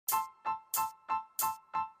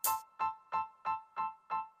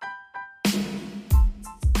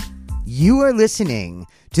You are listening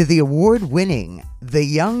to the award-winning The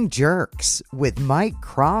Young Jerks with Mike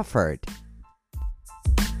Crawford.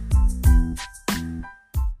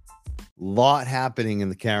 Lot happening in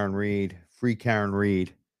the Karen Read, free Karen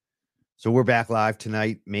Read. So we're back live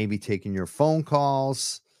tonight, maybe taking your phone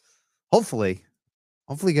calls. Hopefully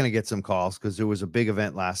going to get some calls because there was a big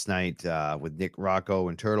event last night with Nick Rocco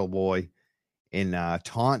and Turtle Boy in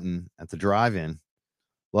Taunton at the drive-in.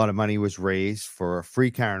 A lot of money was raised for free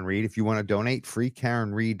Karen Read. If you want to donate,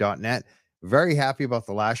 freekarenread.net. Very happy about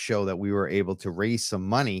the last show that we were able to raise some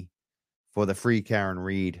money for the free Karen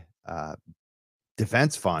Read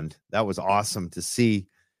defense fund. That was awesome to see.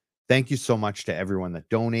 Thank you so much to everyone that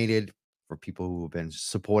donated, for people who have been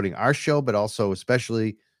supporting our show, but also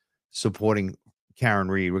especially supporting Karen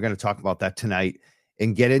Read. We're going to talk about that tonight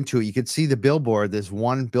and get into it. You can see the billboard. There's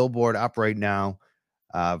one billboard up right now.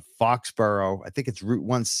 Foxborough, I think it's Route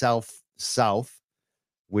 1 South,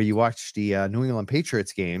 where you watch the New England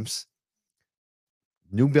Patriots games.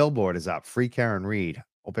 New billboard is up, free Karen Read.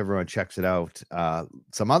 Hope everyone checks it out.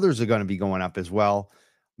 Some others are going to be going up as well.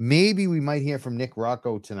 Maybe we might hear from Nick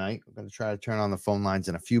Rocco tonight. We're going to try to turn on the phone lines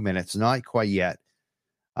in a few minutes. Not quite yet.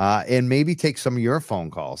 And maybe take some of your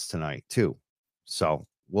phone calls tonight too. So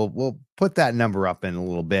we'll put that number up in a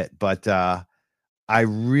little bit. But I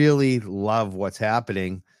really love what's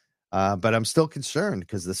happening. But I'm still concerned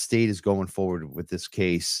because the state is going forward with this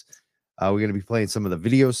case. We're going to be playing some of the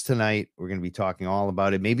videos tonight. We're going to be talking all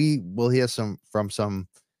about it. Maybe we'll hear from some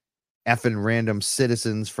effing random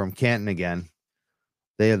citizens from Canton again.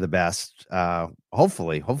 They are the best.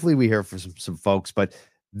 Hopefully we hear from some folks. But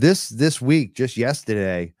this week, just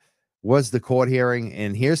yesterday, was the court hearing.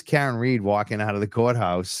 And here's Karen Read walking out of the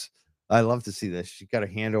courthouse. I love to see this. She got her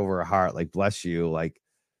hand over her heart, like, bless you. Like,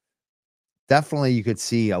 definitely you could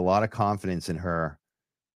see a lot of confidence in her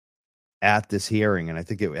at this hearing. And I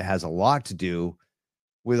think it has a lot to do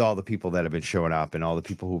with all the people that have been showing up and all the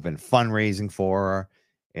people who've been fundraising for her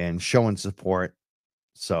and showing support.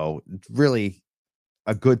 So it's really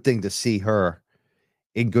a good thing to see her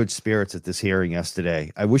in good spirits at this hearing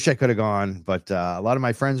yesterday. I wish I could have gone, but a lot of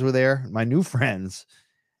my friends were there, my new friends.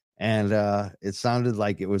 And it sounded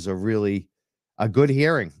like it was a good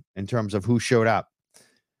hearing in terms of who showed up.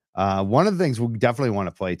 One of the things we definitely want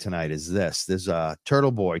to play tonight is this. There's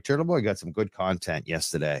Turtle Boy. Turtle Boy got some good content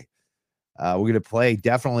yesterday. We're going to play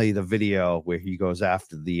definitely the video where he goes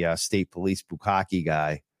after the state police Bukaki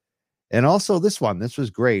guy. And also this one. This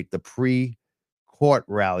was great. The pre-court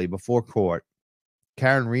rally before court.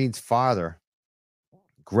 Karen Read's father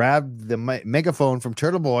grabbed the megaphone from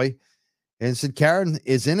Turtle Boy and said Karen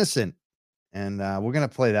is innocent. And we're going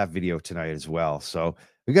to play that video tonight as well. So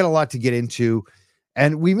we got a lot to get into.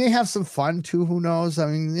 And we may have some fun too. Who knows? I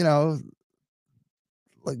mean,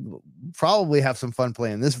 like probably have some fun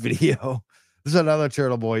playing this video. This is another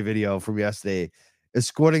Turtle Boy video from yesterday.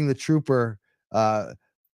 Escorting the trooper. What's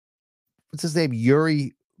his name?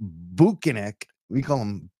 Yuri Bukinik. We call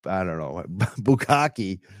him, I don't know,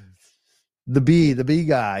 Bukaki. The B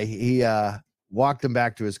guy. He walked him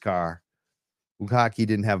back to his car. Bukaki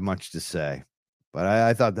didn't have much to say, but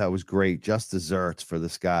I thought that was great. Just desserts for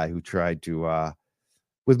this guy who tried to,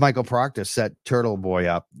 with Michael Proctor, set Turtle Boy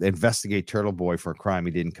up, investigate Turtle Boy for a crime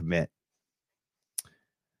he didn't commit.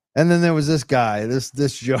 And then there was this guy, this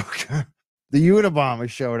joker, the Unabomber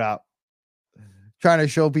showed up, trying to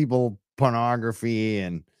show people pornography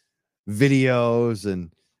and videos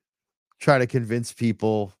and try to convince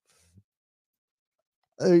people.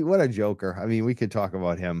 I mean, what a joker. I mean, we could talk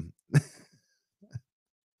about him.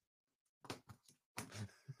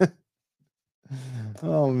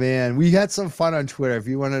 Oh man, we had some fun on Twitter. If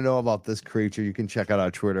you want to know about this creature, you can check out our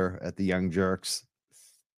Twitter at the Young Jerks.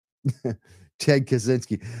 Ted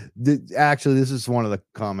Kaczynski. Actually, this is one of the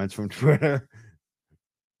comments from Twitter.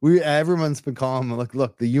 Everyone's been calling him,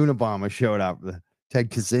 look, the Unabomber showed up, Ted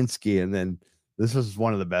Kaczynski, and then this was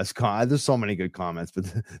one of the best there's so many good comments, but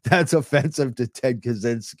that's offensive to Ted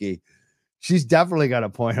Kaczynski. She's definitely got a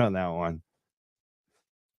point on that one.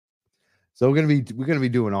 So we're gonna be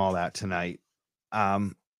doing all that tonight.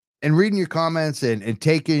 And reading your comments and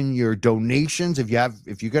taking your donations. If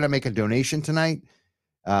you're going to make a donation tonight,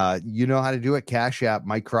 you know how to do it. Cash App,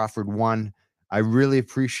 Mike Crawford 1. I really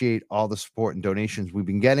appreciate all the support and donations we've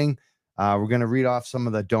been getting. We're going to read off some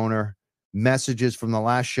of the donor messages from the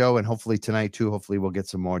last show, and hopefully tonight too. Hopefully we'll get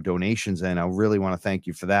some more donations in. I really want to thank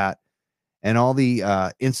you for that. And all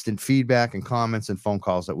the instant feedback and comments and phone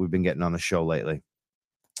calls that we've been getting on the show lately.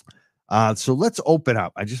 So let's open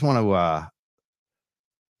up. I just want to,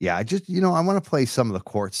 I want to play some of the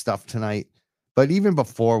court stuff tonight. But even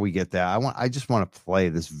before we get that, I just want to play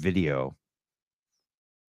this video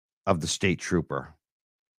of the state trooper.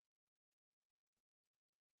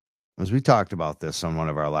 As we talked about this on one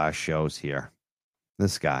of our last shows here,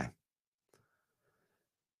 this guy.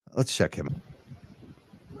 Let's check him out.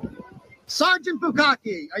 Sergeant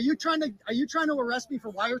Bukaki, are you trying to arrest me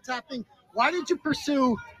for wiretapping? Why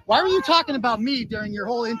were you talking about me during your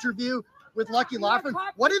whole interview with Lucky Laughlin?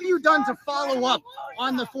 What have you done to follow up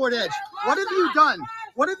on the Ford Edge? What have you done?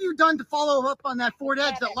 What have you done to follow up on that Ford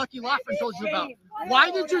Edge that Lucky Laughlin told you about? Why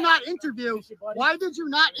did you not interview Lucky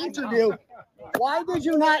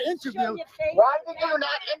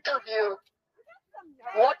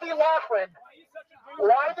Laughlin?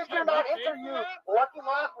 Why did you not interview Lucky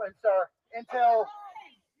Laughlin, sir, until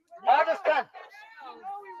August 10th?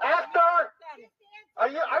 Are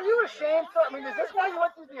you ashamed, sir? I mean, is this why you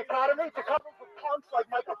went through the academy, to cover for punks like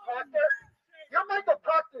Michael Proctor? You're Michael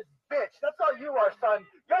Proctor's bitch. That's all you are, son.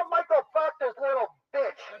 You're Michael Proctor's little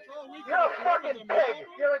bitch. You're a fucking pig.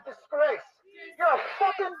 You're a disgrace. You're a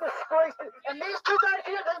fucking disgrace. And these two guys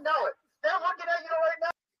here, they know it. They're looking at you right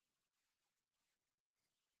now.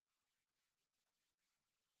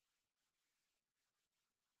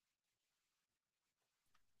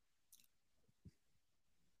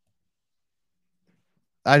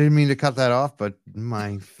 I didn't mean to cut that off, but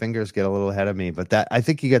my fingers get a little ahead of me. But that, I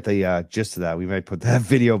think you get the gist of that. We might put that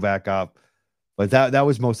video back up. But that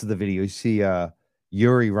was most of the video. You see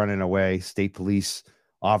Yuri running away, state police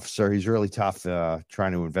officer. He's really tough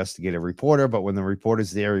trying to investigate a reporter. But when the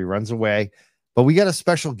reporter's there, he runs away. But we got a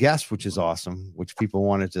special guest, which is awesome, which people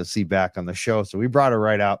wanted to see back on the show. So we brought her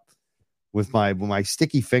right up with my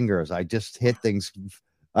sticky fingers. I just hit things.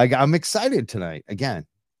 I'm excited tonight again.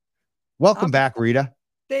 Welcome back, Rita.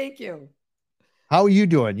 Thank you. How are you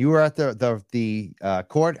doing? You were at the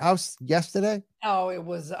courthouse yesterday? Oh, it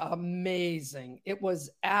was amazing. It was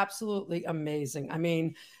absolutely amazing. I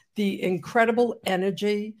mean, the incredible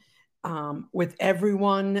energy with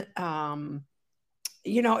everyone.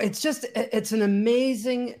 It's an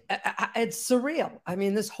amazing, it's surreal. I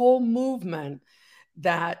mean, this whole movement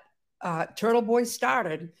that Turtle Boy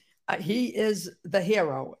started, he is the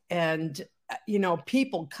hero. And,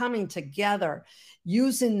 people coming together,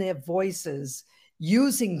 using their voices,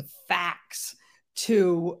 using facts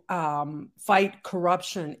to fight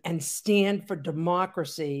corruption and stand for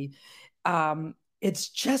democracy. It's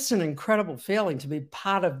just an incredible feeling to be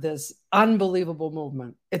part of this unbelievable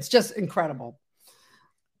movement. It's just incredible.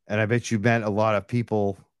 And I bet you met a lot of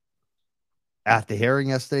people at the hearing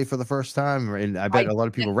yesterday for the first time. And I bet a lot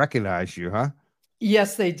of people recognize you, huh?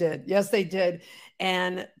 Yes, they did. Yes, they did.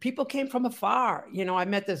 And people came from afar. I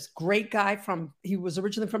met this great guy he was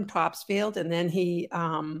originally from Topsfield, and then he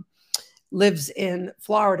lives in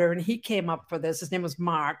Florida, and he came up for this. His name was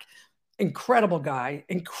Mark. Incredible guy,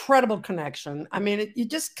 incredible connection. I mean, you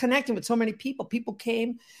just connecting with so many people. People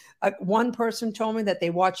came. One person told me that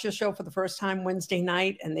they watched your show for the first time Wednesday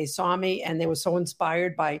night, and they saw me, and they were so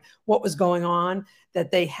inspired by what was going on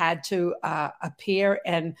that they had to appear.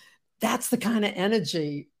 And that's the kind of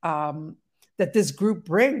energy that this group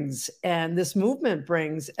brings and this movement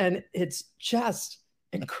brings. And it's just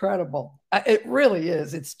incredible. It really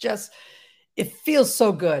is. It feels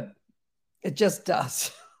so good. It just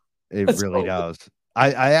does. It really does.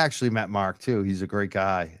 I actually met Mark too. He's a great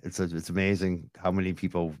guy. It's amazing how many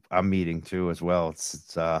people I'm meeting too as well.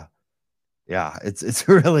 It's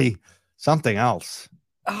really something else.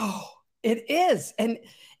 Oh, it is. And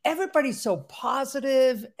everybody's so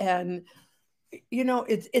positive, and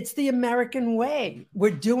it's the American way.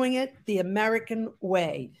 We're doing it the American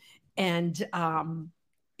way. And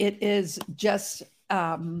it is just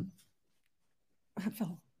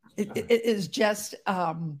it is just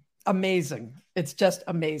amazing. It's just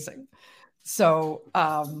amazing. So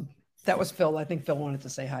that was Phil. I think Phil wanted to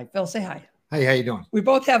say hi. Phil, say hi. Hey, how you doing? We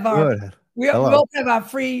both have our both have our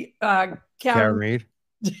free Karen Reed.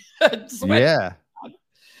 Yeah.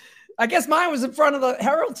 I guess mine was in front of the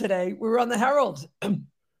Herald today. We were on the Herald.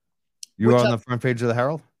 You were on the front page of the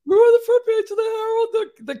Herald? We were on the front page of the Herald.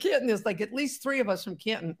 The Canton, is like at least 3 of us from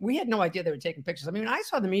Canton. We had no idea they were taking pictures. I mean, I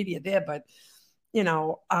saw the media there, but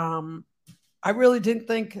I really didn't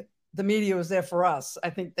think the media was there for us. I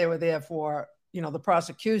think they were there for, the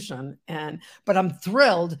prosecution. But I'm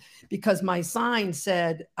thrilled because my sign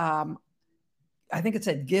said, I think it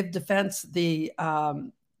said, give defense the,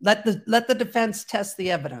 let the defense test the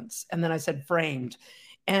evidence. And then I said framed.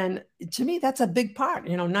 And to me, that's a big part,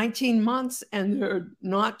 19 months and they're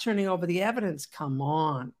not turning over the evidence. Come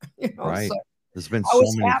on. Right. So there's been so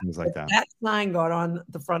many things like that. That sign got on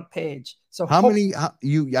the front page. So I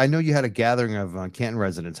know you had a gathering of Canton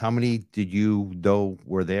residents. How many did you know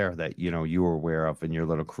were there that, you were aware of in your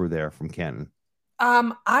little crew there from Canton?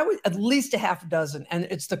 I would at least a half a dozen, and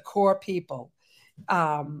it's the core people.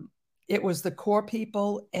 It was the core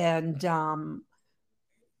people, and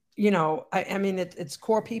you know, I mean, it's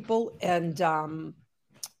core people, and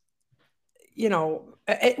you know,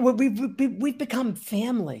 we've become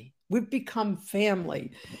family. We've become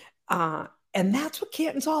family, and that's what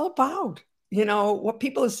Canton's all about. You know, what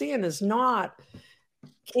people are seeing is not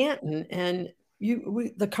Canton, and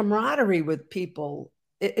the camaraderie with people.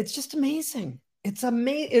 It's just amazing. It's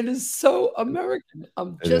amazing. It is so American.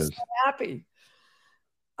 I'm just so happy.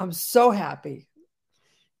 I'm so happy.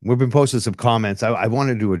 We've been posting some comments. I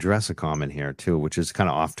wanted to address a comment here too, which is kind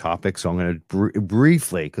of off topic. So I'm going to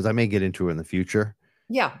briefly, because I may get into it in the future.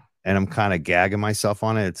 Yeah. And I'm kind of gagging myself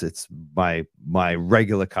on it. It's my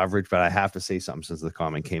regular coverage, but I have to say something since the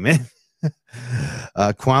comment came in.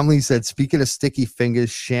 Kwamley said, speaking of sticky fingers,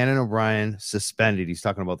 Shannon O'Brien suspended. He's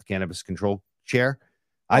talking about the cannabis control chair.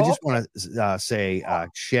 I just want to say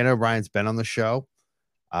Shannon O'Brien's been on the show.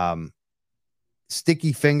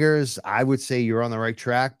 Sticky fingers, I would say you're on the right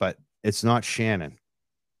track, but it's not Shannon.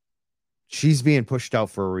 She's being pushed out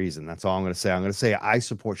for a reason. That's all I'm going to say. I'm going to say I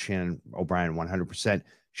support Shannon O'Brien 100%.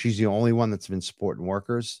 She's the only one that's been supporting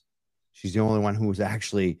workers. She's the only one who was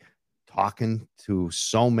actually talking to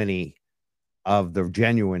so many of the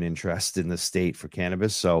genuine interest in the state for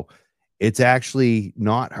cannabis. So it's actually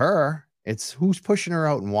not her. It's who's pushing her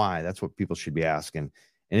out and why. That's what people should be asking.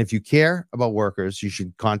 And if you care about workers, you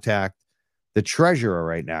should contact the treasurer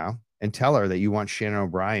right now and tell her that you want Shannon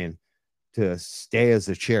O'Brien to stay as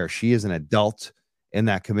the chair. She is an adult in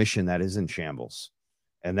that commission that is in shambles.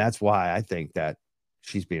 And that's why I think that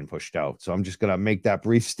she's being pushed out. So I'm just going to make that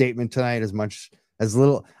brief statement tonight, as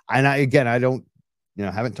little. And I don't,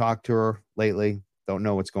 haven't talked to her lately. Don't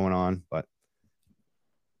know what's going on, but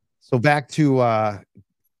so back to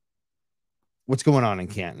what's going on in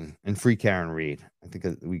Canton and Free Karen Reed. I think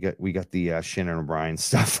we got the Shannon O'Brien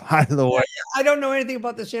stuff out of the way. I don't know anything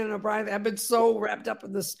about the Shannon O'Brien. I've been so wrapped up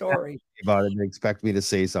in the story about it. They expect me to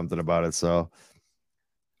say something about it. So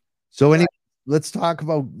anyway, let's talk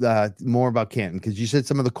about more about Canton, because you said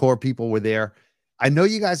some of the core people were there. I know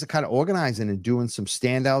you guys are kind of organizing and doing some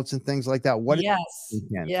standouts and things like that. What?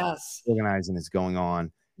 Yes. Organizing is going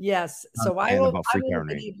on. Yes. So I've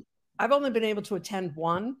only been able to attend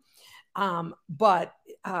one. But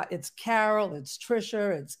it's Carol, it's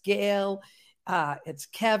Trisha, it's Gail, it's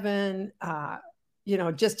Kevin,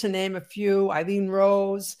 just to name a few, Eileen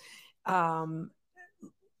Rose,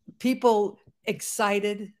 people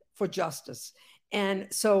excited for justice. And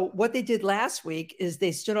so what they did last week is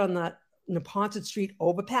they stood on the Neponset Street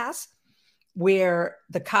overpass where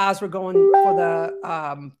the cars were going for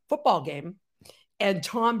the football game. And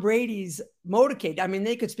Tom Brady's motorcade, I mean,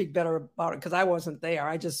 they could speak better about it because I wasn't there.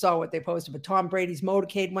 I just saw what they posted. But Tom Brady's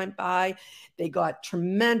motorcade went by. They got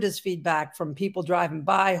tremendous feedback from people driving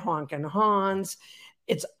by, honking horns.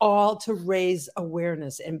 It's all to raise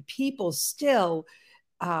awareness. And people still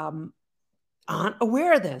aren't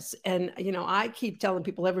aware of this. And, I keep telling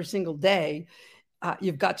people every single day,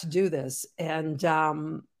 you've got to do this. And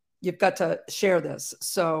you've got to share this.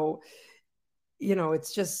 So,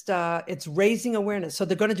 it's just, it's raising awareness. So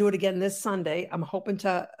they're going to do it again this Sunday. I'm hoping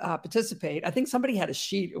to participate. I think somebody had a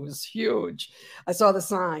sheet. It was huge. I saw the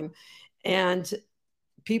sign. And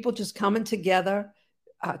people just coming together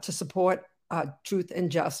to support truth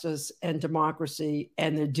and justice and democracy.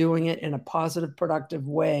 And they're doing it in a positive, productive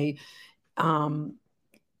way.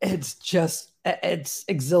 It's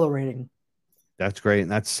exhilarating. That's great. And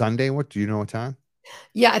that's Sunday. What do you know what time?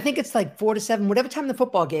 Yeah, I think it's like 4 to 7, whatever time the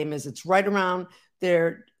football game is. It's right around.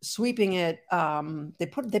 They're sweeping it.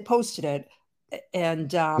 They posted it,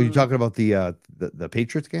 and are you talking about the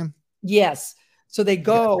Patriots game? Yes. So they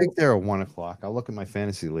go. I think they're at 1 o'clock. I'll look at my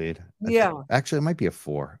fantasy lead. Actually, it might be a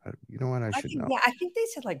 4. You know what? I should know. Yeah, I think they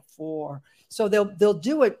said like 4. So they'll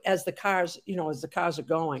do it as the cars, as the cars are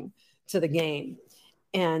going to the game,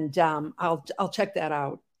 and I'll check that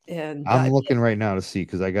out. And I'm looking right now to see,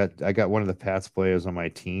 because I got one of the Pats players on my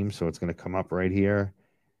team, so it's going to come up right here.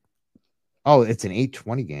 Oh, it's an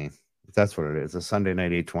 8:20 game. That's what it is. A Sunday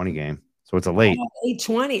night 8:20 game. So it's a late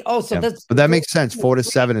 8:20. Oh, so but that makes sense. 4 to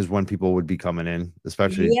 7 is when people would be coming in,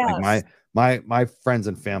 especially like my friends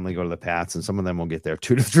and family go to the Pats, and some of them will get there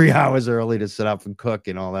 2 to 3 hours early to sit up and cook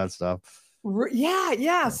and all that stuff.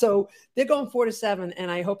 Yeah. So they're going 4 to 7,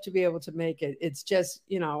 and I hope to be able to make it. It's just,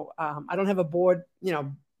 I don't have a board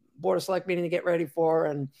of select meeting to get ready for.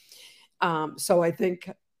 And so I think,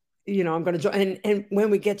 I'm going to join. And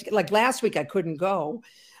when we get to, like last week, I couldn't go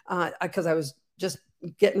because I was just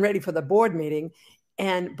getting ready for the board meeting.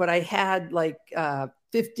 But I had like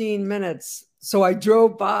 15 minutes. So I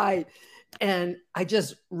drove by and I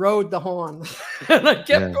just rode the horn and I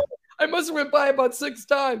kept going. I must have went by about 6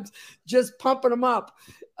 times, just pumping them up,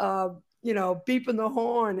 beeping the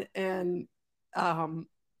horn and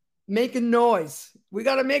making noise. We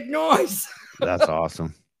got to make noise. That's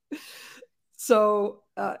awesome. So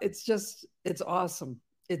it's awesome.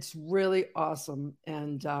 It's really awesome.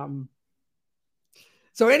 And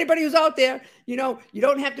so anybody who's out there, you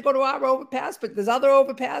don't have to go to our overpass, but there's other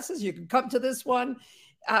overpasses. You can come to this one.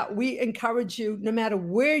 We encourage you, no matter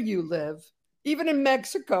where you live, even in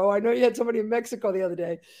Mexico. I know you had somebody in Mexico the other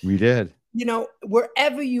day. We did.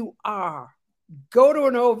 Wherever you are, go to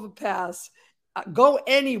an overpass, go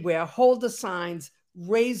anywhere, hold the signs,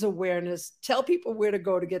 raise awareness, tell people where to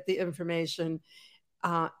go to get the information,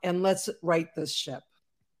 and let's right this ship.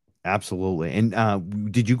 Absolutely.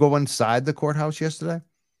 And did you go inside the courthouse yesterday?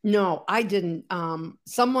 No, I didn't.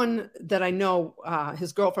 Someone that I know,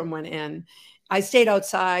 his girlfriend went in. I stayed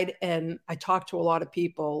outside and I talked to a lot of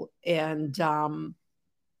people, and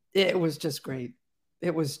it was just great.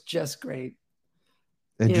 It was just great.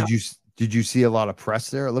 And did you see a lot of press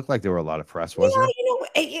there? It looked like there were a lot of press, wasn't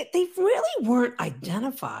it? They really weren't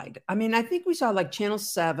identified. I mean, I think we saw like Channel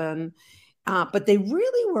 7, but they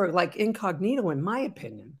really were like incognito, in my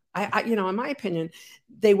opinion. In my opinion,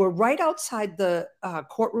 they were right outside the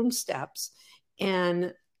courtroom steps,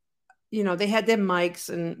 and they had their mics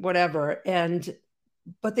and whatever.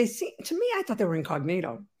 But they seemed, to me, I thought they were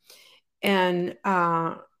incognito. And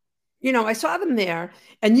I saw them there.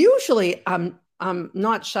 And usually I'm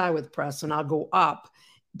not shy with press, and I'll go up.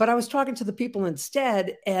 But I was talking to the people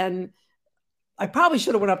instead, and I probably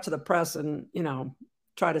should have went up to the press and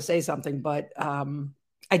try to say something, but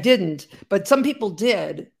I didn't. But some people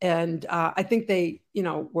did, and I think they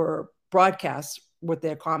were broadcast with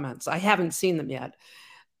their comments. I haven't seen them yet.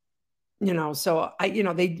 So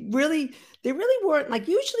they really weren't, like,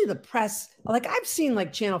 usually the press, like I've seen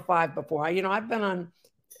like Channel 5 before. I've been on,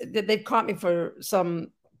 they've caught me for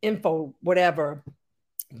some info, whatever,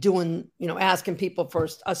 doing, asking people for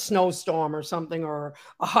a snowstorm or something, or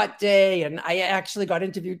a hot day. And I actually got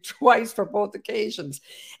interviewed twice for both occasions,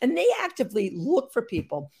 and they actively look for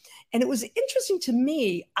people. And it was interesting to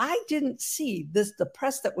me. I didn't see the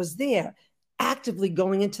press that was there actively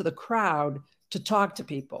going into the crowd to talk to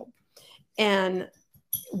people. And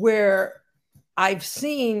where I've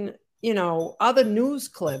seen, other news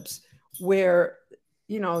clips where,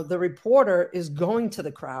 the reporter is going to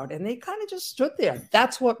the crowd and they kind of just stood there.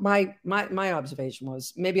 That's what my observation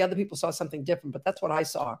was. Maybe other people saw something different, but that's what I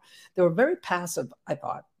saw. They were very passive, I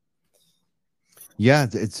thought. Yeah,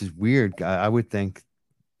 it's weird. I would think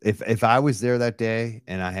if I was there that day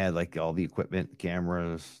and I had like all the equipment,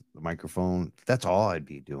 cameras, the microphone, that's all I'd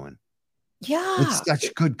be doing. Yeah. It's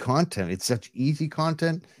such good content. It's such easy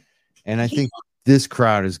content. And I think this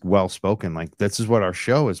crowd is well spoken. Like, this is what our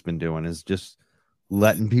show has been doing, is just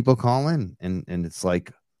letting people call in. And it's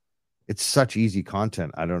like, it's such easy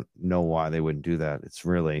content. I don't know why they wouldn't do that. It's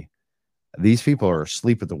really, these people are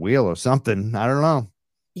asleep at the wheel or something. I don't know.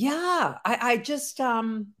 Yeah. I just, I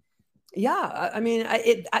mean,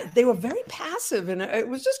 they were very passive, and it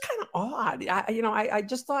was just kind of odd. I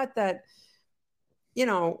just thought that,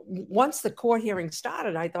 once the court hearing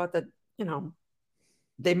started, I thought that,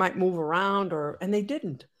 they might move around, and they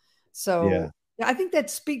didn't. So yeah, I think that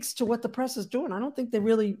speaks to what the press is doing. I don't think they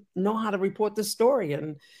really know how to report this story.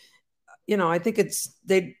 And, I think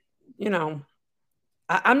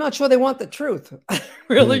I'm not sure they want the truth. I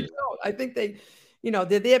really don't. I think they're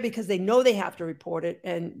there because they know they have to report it,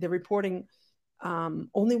 and they're reporting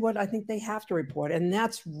only what I think they have to report. And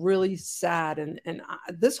that's really sad. And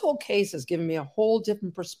this whole case has given me a whole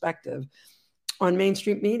different perspective on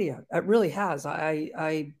mainstream media. It really has.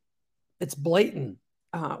 It's blatant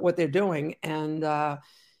what they're doing. And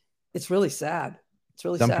it's really sad. It's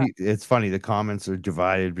really sad. It's funny. The comments are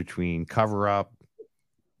divided between cover up,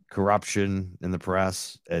 corruption in the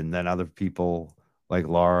press, and then other people like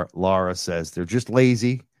Laura says they're just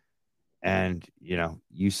lazy. And,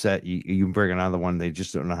 you said you bring another one, they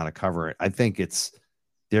just don't know how to cover it. I think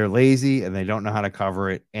they're lazy and they don't know how to cover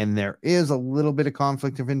it. And there is a little bit of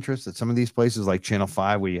conflict of interest at some of these places like Channel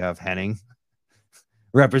 5, where you have Henning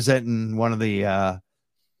representing one of the,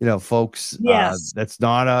 folks that's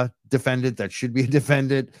not a defendant, that should be a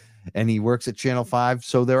defendant. And he works at Channel 5.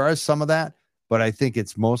 So there are some of that. But I think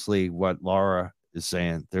it's mostly what Laura is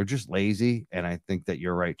saying. They're just lazy. And I think that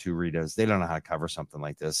you're right too, Rita. They don't know how to cover something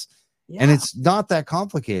like this. Yeah. And it's not that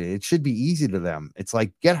complicated. It should be easy to them. It's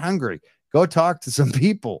like, get hungry. Go talk to some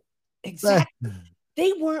people. Exactly.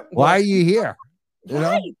 They weren't. Why are you here?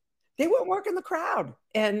 Right. They weren't working the crowd.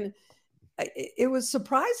 And, it was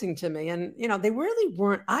surprising to me. And, you know, they really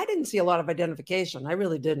weren't, I didn't see a lot of identification. I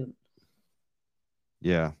really didn't.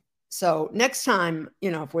 Yeah. So next time,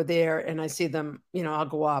 you know, if we're there and I see them, you know, I'll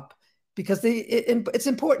go up because it's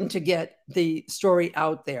important to get the story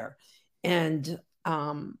out there. And,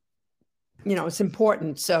 you know, it's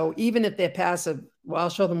important. So even if they're passive, well, I'll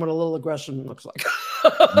show them what a little aggression looks like.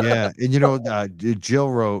 Yeah. And, you know, Jill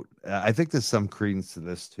wrote, I think there's some credence to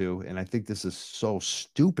this too. And I think this is so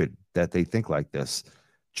stupid that they think like this.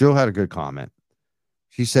 Jill had a good comment.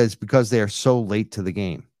 She says, because they are so late to the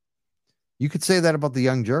game. You could say that about the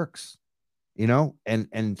young jerks, you know,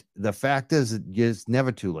 and the fact is it's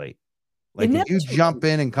never too late. Like if you jump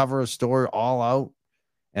in and cover a story all out.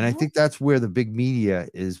 And I think that's where the big media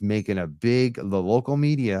is making the local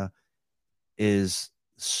media is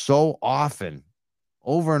so often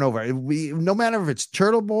over and over. No matter if it's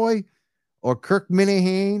Turtle Boy or Kirk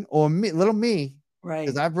Minihane or little me, right?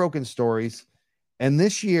 Because I've broken stories. And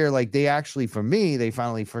this year, like they actually, for me, they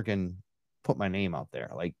finally freaking put my name out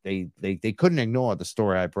there. Like they couldn't ignore the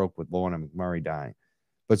story I broke with Lorna McMurray dying.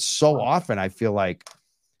 But so often I feel like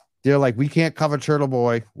they're like, we can't cover Turtle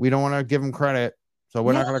Boy. We don't want to give him credit. So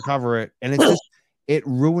we're not going to cover it. And it's just, it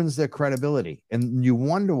ruins their credibility. And you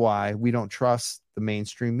wonder why we don't trust the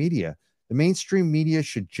mainstream media. The mainstream media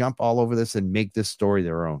should jump all over this and make this story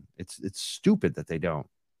their own. It's stupid that they don't.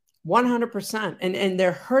 100%. And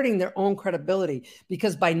they're hurting their own credibility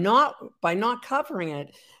because by not covering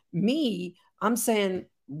it, I'm saying,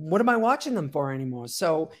 what am I watching them for anymore?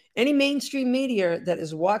 So any mainstream media that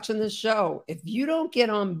is watching this show, if you don't get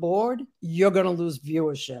on board, you're going to lose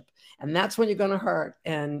viewership. And that's when you're going to hurt.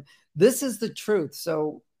 And this is the truth.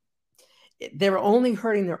 So they're only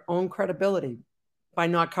hurting their own credibility by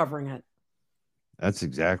not covering it. That's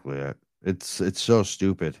exactly it. It's so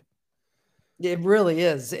stupid. It really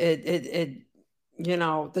is. It you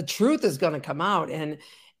know, the truth is going to come out, and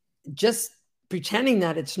just pretending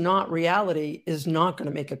that it's not reality is not going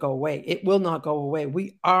to make it go away. It will not go away.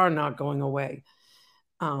 We are not going away.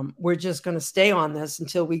 We're just going to stay on this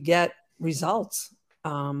until we get results.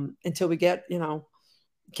 Until we get, you know,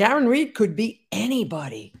 Karen Read could be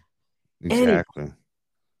anybody. Exactly. Anybody.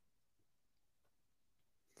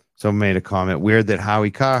 Someone made a comment, weird that Howie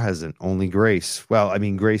Carr hasn't, only Grace. Well, I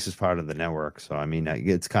mean, Grace is part of the network. So, I mean,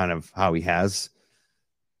 it's kind of how he has.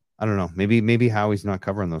 I don't know. Maybe Howie's not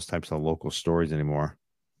covering those types of local stories anymore.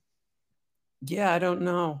 Yeah, I don't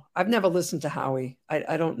know. I've never listened to Howie.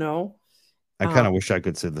 I don't know. I kind of wish I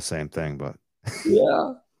could say the same thing, but.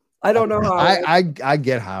 Yeah. I don't know how. I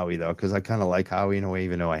get Howie though, because I kind of like Howie in a way,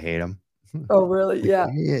 even though I hate him. Oh, really? Yeah.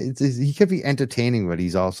 He could be entertaining, but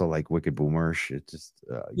he's also like wicked boomerish. It just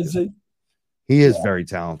is he? He is very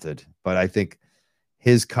talented, but I think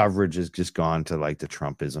his coverage has just gone to like the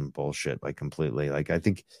Trumpism bullshit, like completely. Like I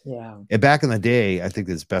think, back in the day, I think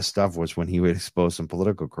his best stuff was when he would expose some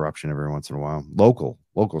political corruption every once in a while,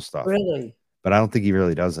 local stuff. Really? But I don't think he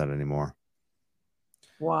really does that anymore.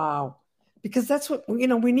 Wow. Because that's what, you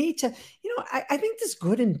know, we need to, you know, I think there's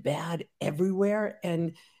good and bad everywhere.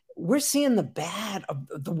 And we're seeing the bad of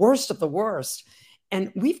the worst.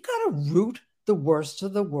 And we've got to root the worst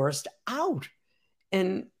of the worst out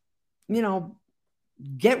and, you know,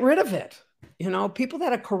 get rid of it. You know, people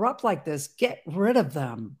that are corrupt like this, get rid of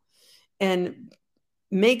them and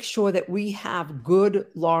make sure that we have good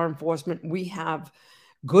law enforcement. We have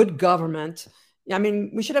good government. I mean,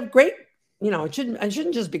 we should have great. You know, it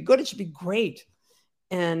shouldn't just be good. It should be great.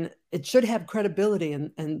 And it should have credibility.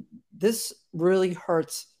 And this really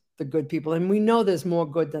hurts the good people. And we know there's more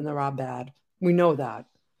good than there are bad. We know that.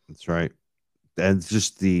 That's right. And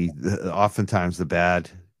just oftentimes the bad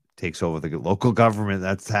takes over the local government.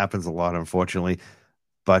 That happens a lot, unfortunately.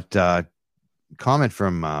 But comment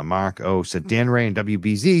from Mark O said, Dan Ray and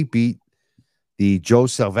WBZ beat the Joe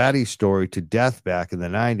Salvati story to death back in the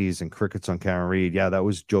 90s and crickets on Karen Read. Yeah, that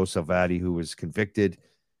was Joe Salvati, who was convicted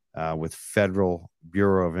with Federal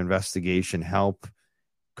Bureau of Investigation help.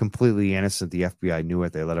 Completely innocent. The FBI knew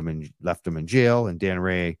it. They left him in jail. And Dan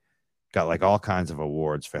Ray got like all kinds of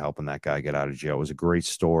awards for helping that guy get out of jail. It was a great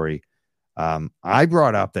story. I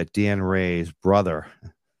brought up that Dan Ray's brother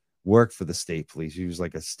worked for the state police. He was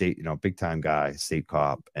like a state, you know, big time guy, state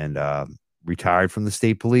cop, and retired from the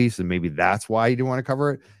state police, and maybe that's why he didn't want to cover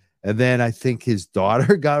it. And then I think his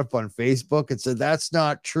daughter got up on Facebook and said, that's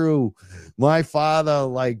not true. My father,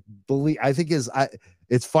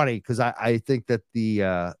 it's funny because I think that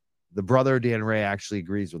the brother Dan Ray actually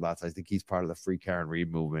agrees with us. I think he's part of the Free Karen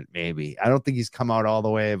Read movement. Maybe. I don't think he's come out all the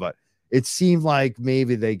way, but it seemed like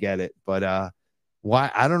maybe they get it. But why?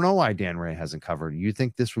 I don't know why Dan Ray hasn't covered. You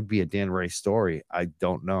think this would be a Dan Ray story? I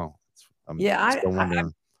don't know. I'm still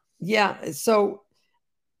wondering. Yeah. So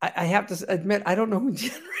I have to admit, I don't know who Dan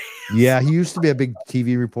Ray is. Yeah, he used to be a big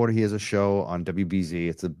TV reporter. He has a show on WBZ.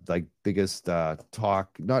 It's the biggest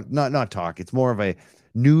talk, not talk. It's more of a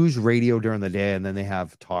news radio during the day, and then they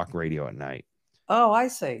have talk radio at night. Oh, I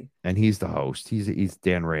see. And he's the host. He's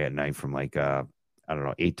Dan Ray at night from like I don't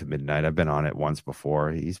know, 8 to midnight. I've been on it once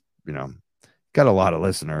before. He's got a lot of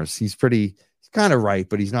listeners. He's kind of right,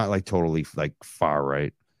 but he's not like totally like far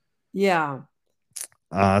right. Yeah.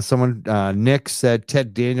 Someone, Nick said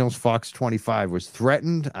Ted Daniels, Fox 25 was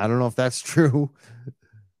threatened. I don't know if that's true.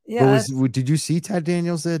 Yeah. Did you see Ted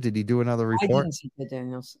Daniels there? Did he do another report? I didn't see Ted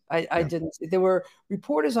Daniels. I didn't see. There were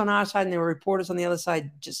reporters on our side and there were reporters on the other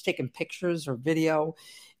side just taking pictures or video.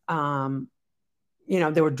 There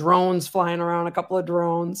were drones flying around, a couple of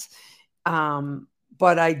drones.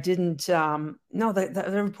 But I didn't, no,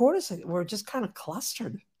 the reporters were just kind of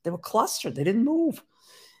clustered. They were clustered. They didn't move.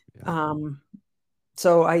 Yeah.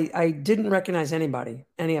 So I didn't recognize any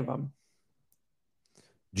of them.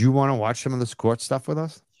 Do you want to watch some of this court stuff with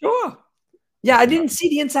us? Sure. Yeah, I didn't see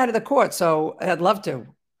the inside of the court, so I'd love to.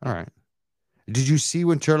 All right. Did you see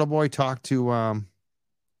when Turtle Boy talked to,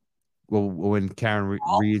 when Karen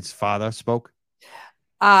Reed's father spoke?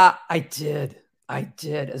 I did.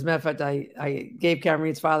 As a matter of fact, I gave Karen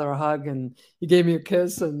Reed's father a hug and he gave me a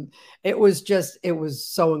kiss. And it was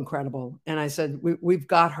so incredible. And I said, we've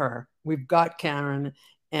got her. We've got Karen.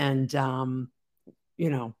 And,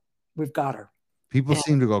 we've got her. People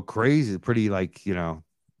seem to go crazy. Pretty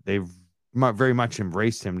they've very much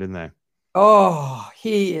embraced him, didn't they? Oh,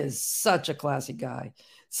 he is such a classy guy.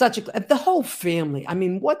 The whole family. I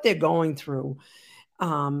mean, what they're going through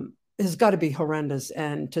has got to be horrendous.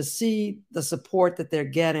 And to see the support that they're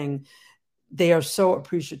getting, they are so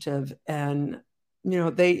appreciative. And,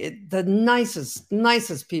 the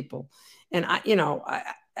nicest people. And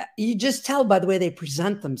you just tell by the way they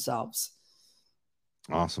present themselves.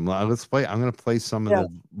 Awesome. Let's play. I'm going to play some of the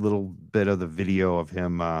little bit of the video of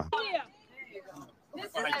him. This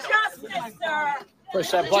is justice, sir. Push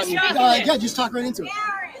that button. Yeah, just talk right into it.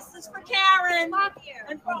 This is for Karen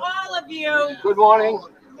and for all of you. Good morning.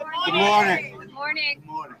 Good morning. Good morning. Good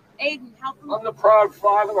morning. Aiden, help him. I'm the proud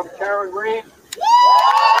father of Karen Reed.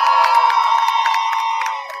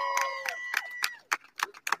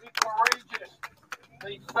 Be courageous.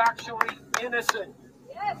 Be factually innocent.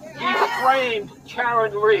 He framed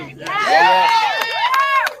Karen Reed. We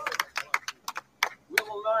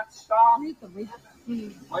will not stop.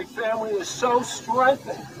 My family is so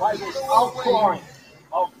strengthened by this outpouring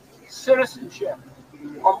of citizenship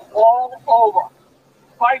from all over,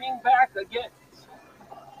 fighting back against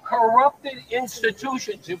corrupted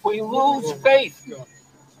institutions. If we lose faith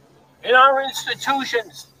in our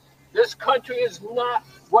institutions, this country is not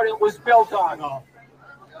what it was built on.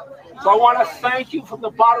 So I want to thank you from the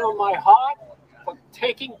bottom of my heart for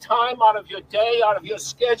taking time out of your day, out of your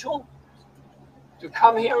schedule, to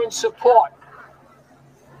come here and support.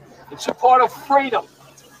 In support of freedom,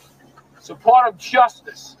 support of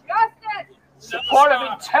justice, support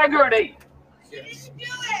of integrity,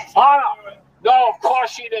 honor. No, of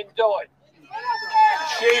course she didn't do it.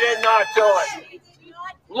 She did not do it.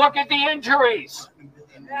 Look at the injuries.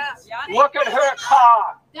 Look at her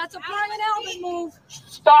car. That's a Brian Elvin move.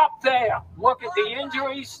 Stop there. Look at the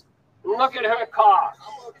injuries. Look at her car.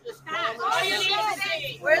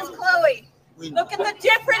 Where's Chloe? Look at the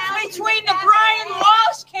difference between the Brian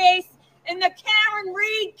Walsh case and the Karen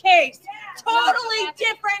Reed case. Totally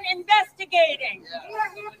different investigating.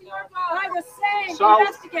 I was saying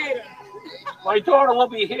investigating. My daughter will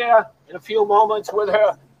be here in a few moments with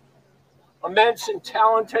her immense and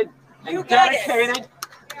talented and dedicated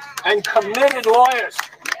and committed lawyers.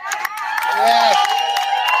 Yes.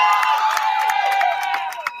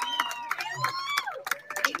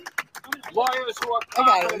 Lawyers who are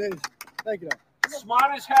Thank you.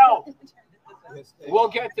 smart as hell. We'll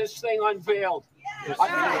get this thing unveiled.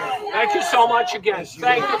 Thank you so much again.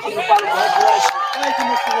 Thank you from the bottom of my heart. Thank you,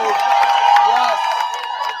 Mr. Reed. Yes.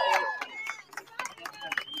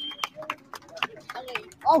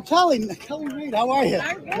 Oh, Kelly Reed, how are you?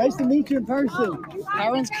 Nice to meet you in person.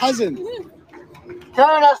 Karen's cousin.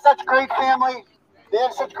 Karen has such great family. They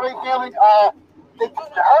have such great family. Her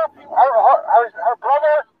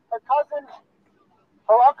brother, her cousins,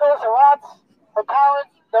 her uncles, her aunts, her parents,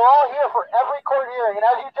 they're all here for every court hearing. And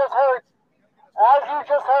as you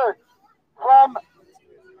just heard from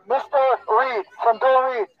Mr. Reed, from Bill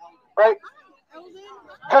Reed, right?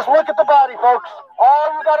 Just look at the body, folks.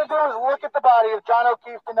 All you got to do is look at the body of John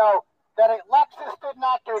O'Keefe to know that Lexus did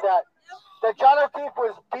not do that. That John O'Keefe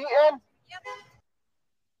was beaten.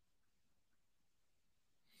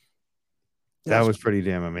 That was pretty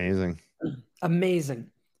damn amazing.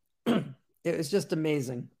 Amazing. It was just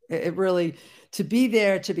amazing. It really, to be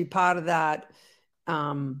there, to be part of that.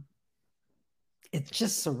 It's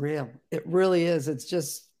just surreal. It really is. It's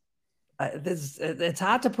just, it's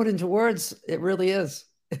hard to put into words. It really is.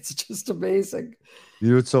 It's just amazing. You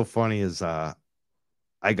know what's so funny is I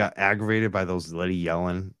got aggravated by those ladies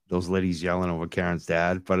yelling over Karen's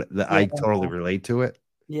dad, but I totally relate to it.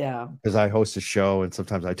 Yeah. Because I host a show and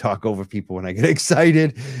sometimes I talk over people when I get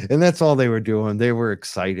excited. And that's all they were doing. They were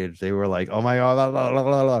excited. They were like, oh my God. Blah, blah,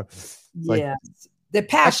 blah, blah. Yeah. They're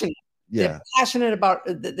passionate. Yeah.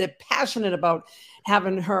 They're passionate about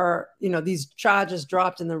having her, these charges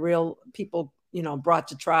dropped and the real people, brought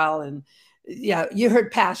to trial. And yeah, you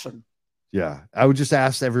heard passion. Yeah. I would just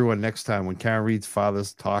ask everyone next time when Karen Read's father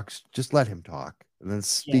talks, just let him talk and then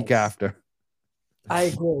speak after. I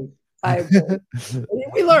agree.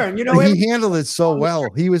 We learn, he handled it so well.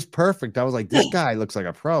 He was perfect. I was like, this guy looks like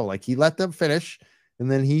a pro. Like he let them finish and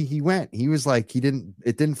then he went. He was like, it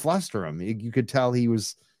didn't fluster him. You could tell he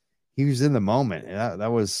was in the moment.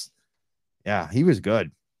 That was, he was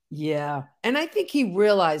good. Yeah. And I think he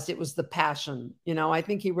realized it was the passion. I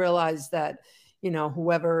think he realized that,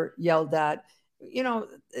 whoever yelled that,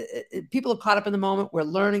 people are caught up in the moment. We're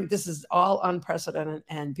learning. This is all unprecedented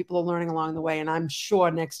and people are learning along the way. And I'm sure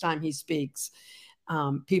next time he speaks,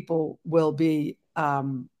 people will be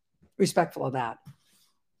respectful of that.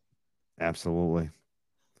 Absolutely.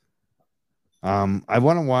 I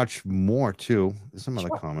want to watch more too. There's some other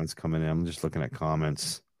comments coming in. I'm just looking at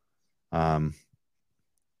comments. Trying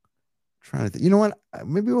to you know what?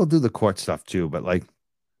 Maybe we'll do the court stuff too, but like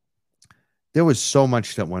there was so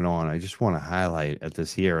much that went on. I just want to highlight at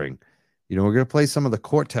this hearing. We're going to play some of the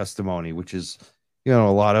court testimony, which is, a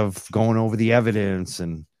lot of going over the evidence.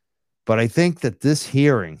 But I think that this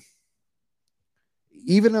hearing,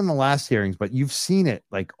 even in the last hearings, but you've seen it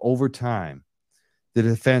like over time, the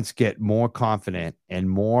defense get more confident and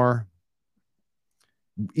more,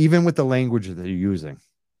 even with the language that they're using.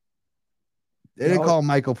 They didn't call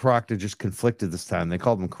Michael Proctor just conflicted this time. They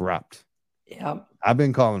called him corrupt. Yeah. I've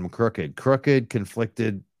been calling him crooked,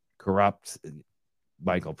 conflicted, corrupt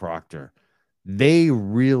Michael Proctor. They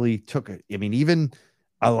really took it. I mean, even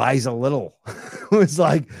Eliza Little was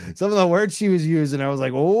like some of the words she was using. I was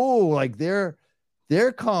like, oh, like they're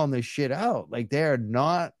calling this shit out. Like they're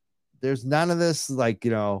not, there's none of this, like,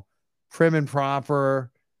 prim and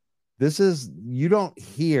proper. You don't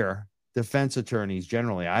hear defense attorneys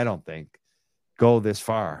generally, I don't think, go this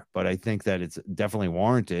far, but I think that it's definitely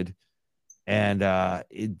warranted. And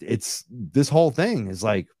it's this whole thing is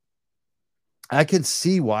like, I can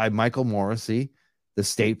see why Michael Morrissey, the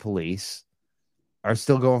state police, are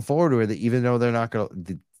still going forward with it, even though they're not going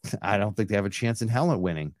to, I don't think they have a chance in hell at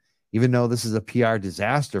winning, even though this is a PR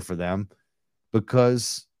disaster for them,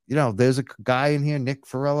 because, there's a guy in here, Nick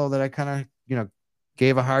Farello, that I kind of,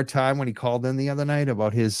 gave a hard time when he called in the other night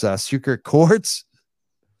about his secret courts.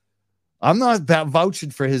 I'm not vouching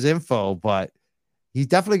for his info, but he's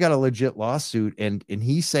definitely got a legit lawsuit. And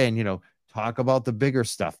he's saying, talk about the bigger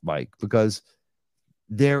stuff, Mike, because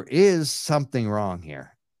there is something wrong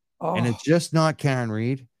here. Oh. And it's just not Karen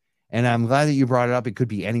Read. And I'm glad that you brought it up. It could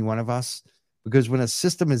be any one of us, because when a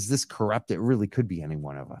system is this corrupt, it really could be any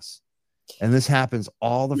one of us. And this happens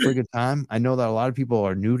all the friggin' time. I know that a lot of people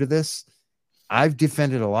are new to this. I've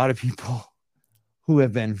defended a lot of people who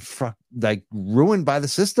have been ruined by the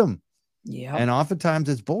system. Yeah. And oftentimes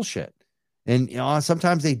it's bullshit. And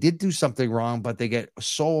sometimes they did do something wrong, but they get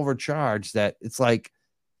so overcharged that it's like,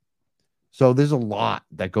 so there's a lot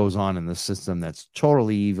that goes on in the system that's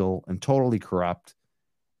totally evil and totally corrupt.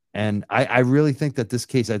 And I really think that this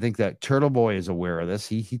case, I think that Turtle Boy is aware of this.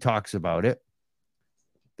 He talks about it,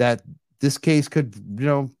 that this case could,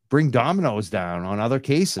 bring dominoes down on other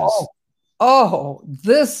cases. Oh,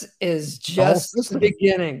 this is just the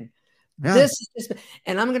beginning. Yeah. This is just,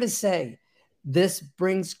 and I'm going to say, this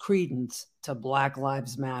brings credence to Black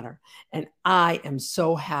Lives Matter. And I am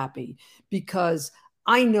so happy because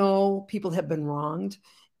I know people have been wronged.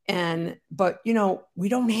 But we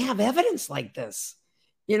don't have evidence like this.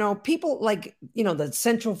 People like, the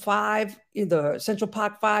Central Five, the Central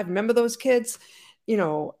Park Five, remember those kids,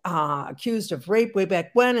 accused of rape way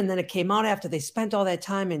back when, and then it came out after they spent all that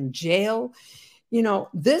time in jail.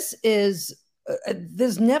 This is,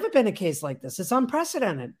 there's never been a case like this. It's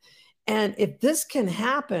unprecedented. And if this can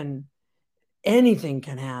happen, anything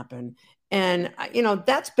can happen. And,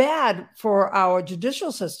 that's bad for our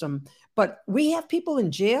judicial system. But we have people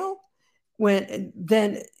in jail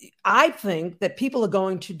then I think that people are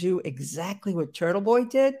going to do exactly what Turtle Boy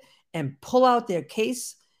did and pull out their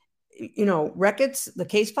case, records, the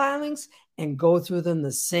case filings, and go through them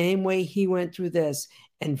the same way he went through this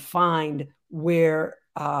and find where,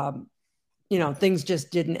 things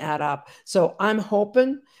just didn't add up. So I'm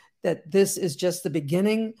hoping that this is just the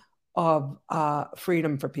beginning of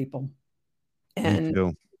freedom for people.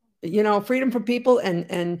 And, freedom for people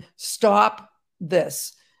and stop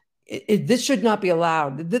this. This should not be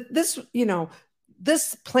allowed.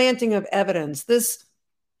 This planting of evidence,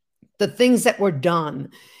 the things that were done,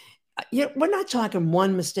 we're not talking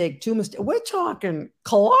one mistake, two mistakes. We're talking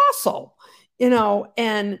colossal,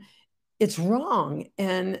 and it's wrong.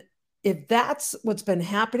 And if that's what's been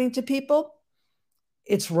happening to people,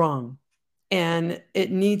 it's wrong. And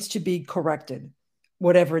it needs to be corrected,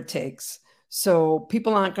 whatever it takes. So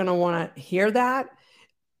people aren't going to want to hear that.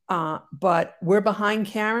 But we're behind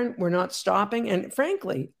Karen. We're not stopping. And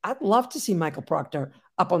frankly, I'd love to see Michael Proctor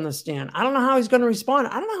up on the stand. I don't know how he's going to respond.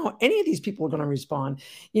 I don't know how any of these people are going to respond.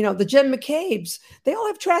 The Jen McCabe's, they all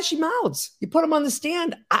have trashy mouths. You put them on the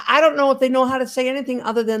stand. I don't know if they know how to say anything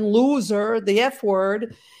other than loser, the F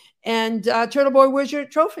word, and Turtle Boy, where's your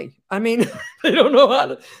trophy? I mean, they don't know how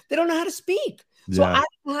to speak. So I don't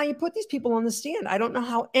know how you put these people on the stand. I don't know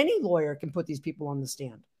how any lawyer can put these people on the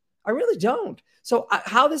stand. I really don't. So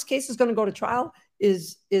how this case is going to go to trial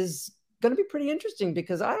is going to be pretty interesting,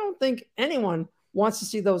 because I don't think anyone wants to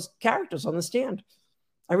see those characters on the stand.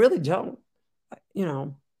 I really don't.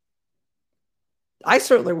 I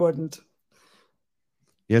certainly wouldn't.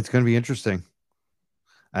 Yeah, it's going to be interesting.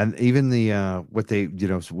 And even the what they,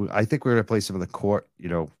 I think we're going to play some of the court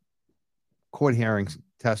hearings,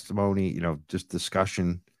 testimony, just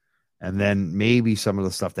discussion. And then maybe some of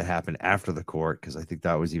the stuff that happened after the court, because I think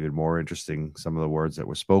that was even more interesting, some of the words that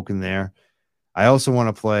were spoken there. I also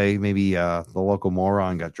want to play maybe the local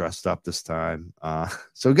moron got dressed up this time.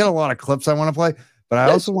 So we got a lot of clips I want to play, but I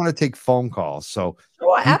also want to take phone calls. So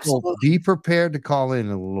people be prepared to call in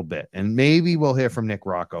a little bit. And maybe we'll hear from Nick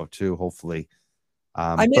Rocco too, hopefully.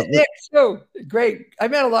 I met Nick too. Great. I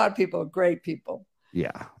met a lot of people, great people.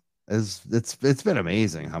 Yeah. It's been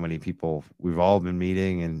amazing how many people we've all been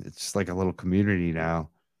meeting, and it's just like a little community now.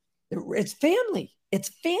 It's family. It's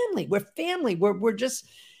family. We're family. We're just,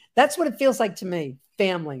 that's what it feels like to me.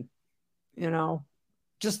 Family,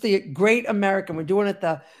 just the great American. We're doing it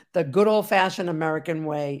the good old fashioned American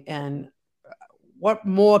way. And what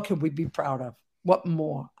more could we be proud of? What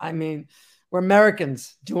more? I mean, we're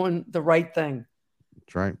Americans doing the right thing.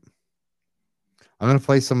 That's right. I'm going to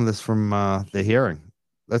play some of this from the hearing.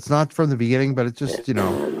 That's not from the beginning, but it's just, a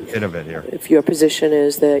bit of it here. If your position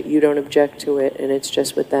is that you don't object to it and it's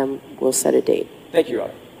just with them, we'll set a date. Thank you, Your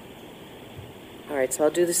Honor. All right, so I'll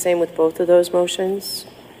do the same with both of those motions.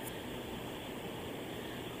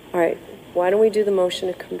 All right, why don't we do the motion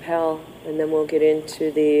to compel, and then we'll get into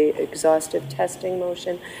the exhaustive testing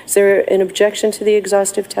motion. Is there an objection to the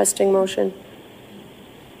exhaustive testing motion?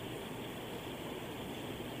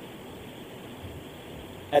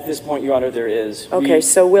 At this point, Your Honor, there is. Okay,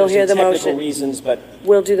 so we'll hear the motion. Technical reasons, but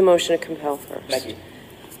we'll do the motion to compel first. Thank you.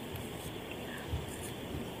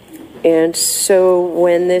 And so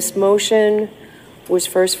when this motion was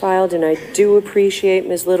first filed, and I do appreciate,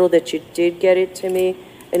 Ms. Little, that you did get it to me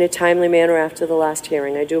in a timely manner after the last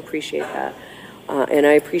hearing. I do appreciate that. And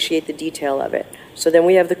I appreciate the detail of it. So then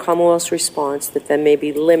we have the Commonwealth's response that then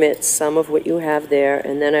maybe limits some of what you have there.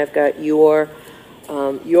 And then I've got your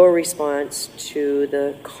response to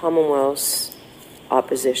the Commonwealth's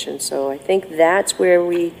opposition. So I think that's where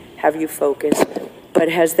we have you focus. But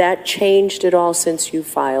has that changed at all since you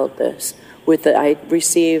filed this? I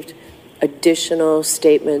received additional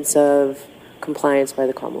statements of compliance by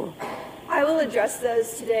the Commonwealth. I will address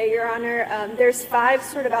those today, Your Honor. There's 5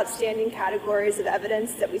 sort of outstanding categories of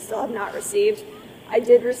evidence that we still have not received. I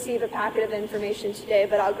did receive a packet of information today,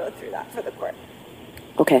 but I'll go through that for the court.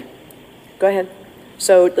 Okay, go ahead.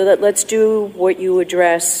 So let's do what you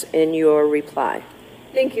address in your reply.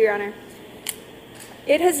 Thank you, Your Honor.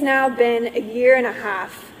 It has now been a year and a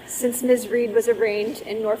half since Ms. Reed was arraigned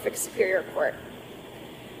in Norfolk Superior Court.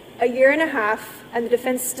 A year and a half, and the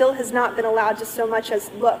defense still has not been allowed to so much as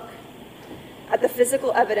look at the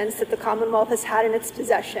physical evidence that the Commonwealth has had in its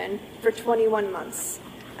possession for 21 months,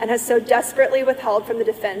 and has so desperately withheld from the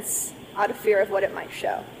defense out of fear of what it might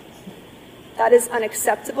show. That is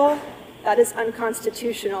unacceptable. That is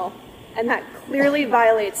unconstitutional, and that clearly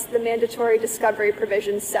violates the mandatory discovery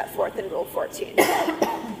provisions set forth in Rule 14.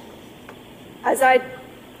 As I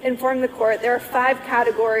informed the court, there are 5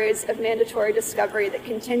 categories of mandatory discovery that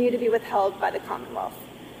continue to be withheld by the Commonwealth,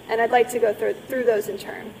 and I'd like to go through those in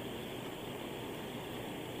turn.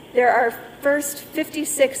 There are first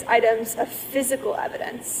 56 items of physical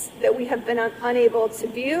evidence that we have been unable to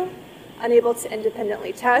view, unable to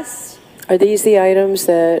independently test. Are these the items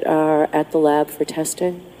that are at the lab for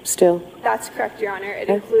testing still? That's correct, Your Honor. It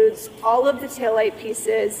includes all of the taillight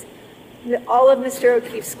pieces, all of Mr.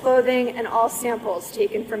 O'Keefe's clothing, and all samples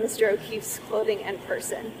taken from Mr. O'Keefe's clothing and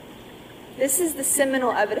person. This is the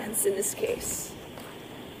seminal evidence in this case.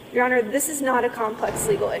 Your Honor, this is not a complex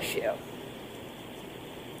legal issue.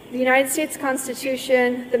 The United States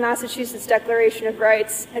Constitution, the Massachusetts Declaration of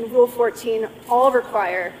Rights, and Rule 14 all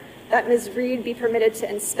require that Ms. Reed be permitted to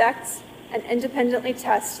inspect and independently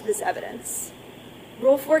test this evidence.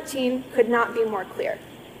 Rule 14 could not be more clear.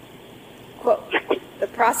 Quote, the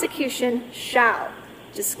prosecution shall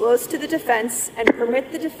disclose to the defense and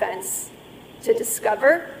permit the defense to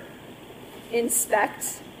discover,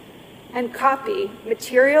 inspect, and copy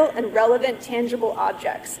material and relevant tangible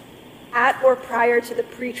objects at or prior to the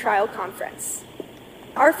pretrial conference.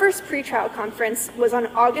 Our first pretrial conference was on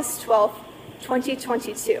August 12,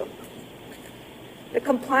 2022. The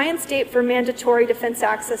compliance date for mandatory defense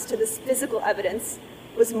access to this physical evidence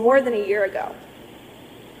was more than a year ago.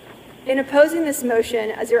 In opposing this motion,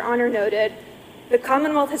 as Your Honor noted, the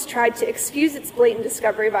Commonwealth has tried to excuse its blatant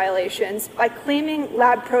discovery violations by claiming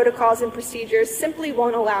lab protocols and procedures simply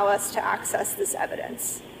won't allow us to access this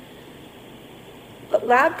evidence. But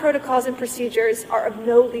lab protocols and procedures are of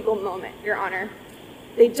no legal moment, Your Honor.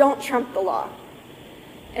 They don't trump the law.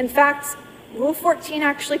 In fact, Rule 14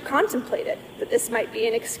 actually contemplated that this might be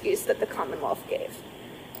an excuse that the Commonwealth gave.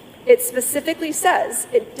 It specifically says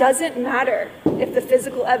it doesn't matter if the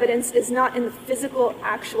physical evidence is not in the physical,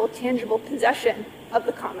 actual, tangible possession of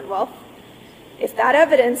the Commonwealth. If that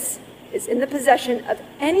evidence is in the possession of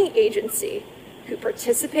any agency who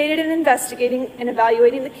participated in investigating and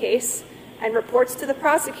evaluating the case and reports to the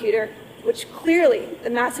prosecutor, which clearly the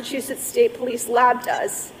Massachusetts State Police Lab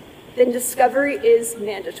does, then discovery is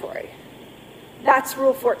mandatory. That's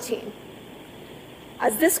Rule 14.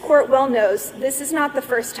 As this court well knows, this is not the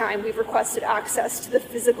first time we've requested access to the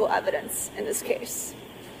physical evidence in this case.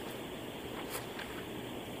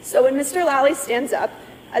 So when Mr. Lally stands up,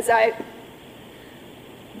 as I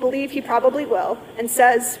believe he probably will, and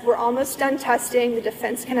says, we're almost done testing, the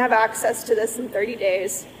defense can have access to this in 30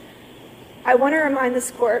 days, I want to remind this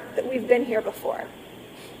court that we've been here before.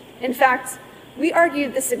 In fact, we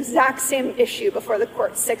argued this exact same issue before the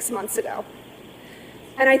court 6 months ago.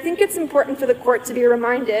 And I think it's important for the court to be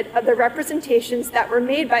reminded of the representations that were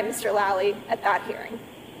made by Mr. Lally at that hearing.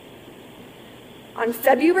 On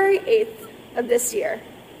February 8th of this year,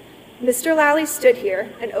 Mr. Lally stood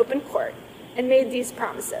here in open court and made these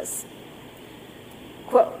promises.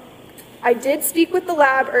 Quote, I did speak with the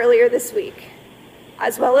lab earlier this week,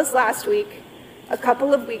 as well as last week, a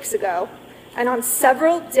couple of weeks ago, and on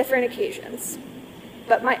several different occasions.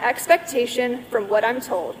 But my expectation, from what I'm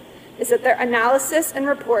told, is that their analysis and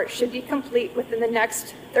report should be complete within the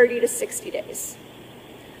next 30 to 60 days.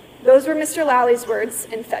 Those were Mr. Lally's words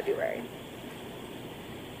in February.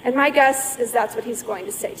 And my guess is that's what he's going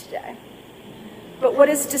to say today. But what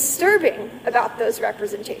is disturbing about those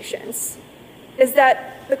representations is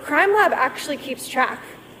that the crime lab actually keeps track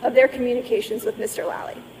of their communications with Mr.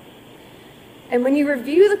 Lally. And when you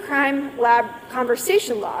review the crime lab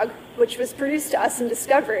conversation log, which was produced to us in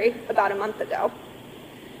discovery about a month ago,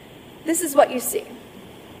 this is what you see.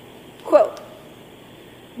 Quote,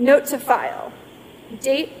 note to file,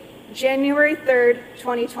 date January 3rd,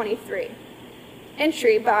 2023.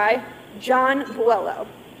 Entry by John Buello.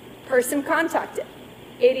 Person contacted,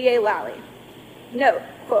 ADA Lally. Note,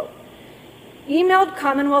 quote, emailed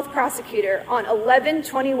Commonwealth prosecutor on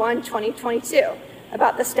 11/21/2022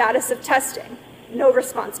 about the status of testing. No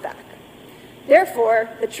response back. Therefore,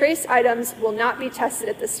 the trace items will not be tested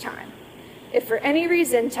at this time. If for any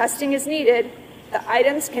reason testing is needed, the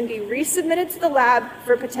items can be resubmitted to the lab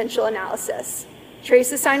for potential analysis.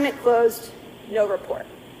 Trace assignment closed, no report.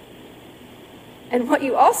 And what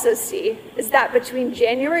you also see is that between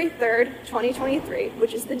January 3rd, 2023,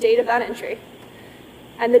 which is the date of that entry,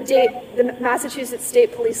 and the date the Massachusetts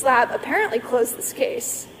State Police Lab apparently closed this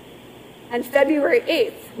case, and February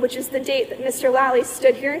 8th, which is the date that Mr. Lally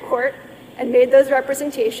stood here in court and made those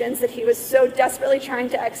representations that he was so desperately trying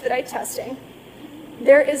to expedite testing,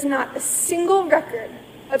 there is not a single record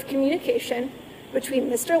of communication between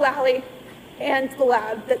Mr. Lally and the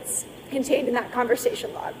lab that's contained in that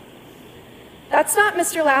conversation log. That's not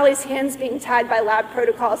Mr. Lally's hands being tied by lab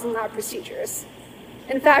protocols and lab procedures.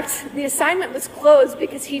 In fact, the assignment was closed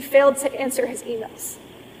because he failed to answer his emails.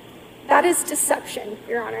 That is deception,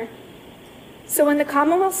 Your Honor. So when the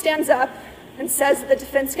Commonwealth stands up and says that the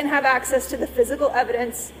defense can have access to the physical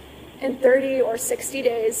evidence in 30 or 60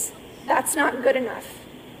 days, that's not good enough.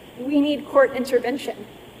 We need court intervention.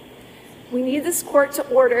 We need this court to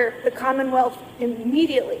order the Commonwealth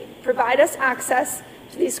immediately provide us access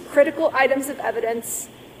to these critical items of evidence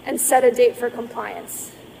and set a date for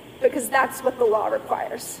compliance, because that's what the law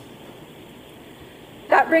requires.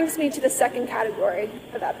 That brings me to the second category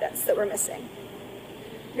of evidence that we're missing.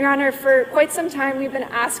 Your Honor, for quite some time, we've been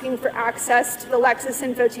asking for access to the Lexus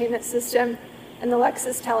infotainment system and the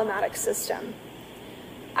Lexus telematics system.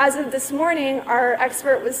 As of this morning, our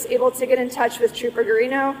expert was able to get in touch with Trooper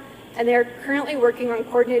Garino, and they are currently working on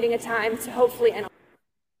coordinating a time to hopefully analyze.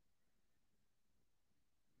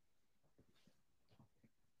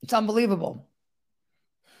 It's unbelievable.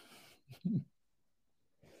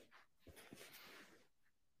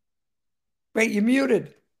 Wait, you're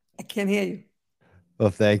muted. I can't hear you. Well,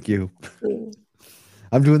 thank you.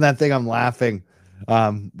 I'm doing that thing. I'm laughing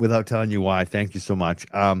without telling you why. Thank you so much.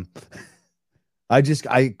 I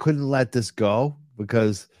couldn't let this go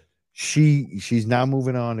because she's now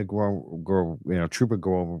moving on to Trooper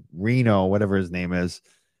Garino, whatever his name is.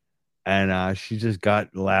 And she just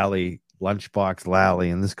got Lunchbox Lally.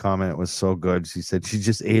 And this comment was so good. She said she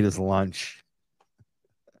just ate his lunch.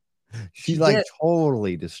 She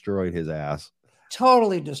totally destroyed his ass.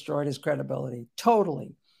 Totally destroyed his credibility.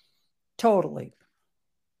 Totally.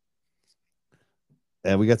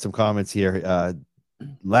 And we got some comments here.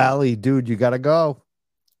 Lally, dude, you got to go.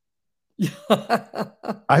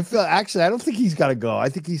 I don't think he's got to go. I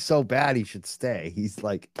think he's so bad he should stay. He's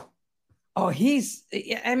like, I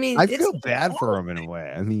feel bad for him in a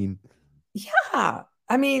way. I mean, yeah.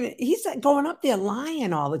 I mean, he's going up there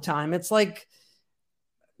lying all the time. It's like,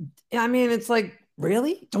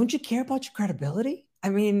 really? Don't you care about your credibility? I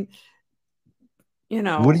mean,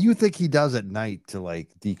 what do you think he does at night to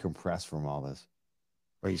decompress from all this?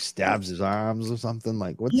 Or he stabs his arms or something?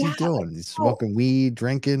 Like, what's he doing? He's smoking weed,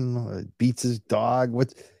 drinking, beats his dog.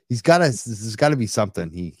 There's got to be something.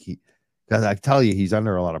 Because I tell you, he's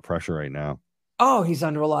under a lot of pressure right now. Oh, he's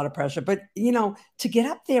under a lot of pressure. But, to get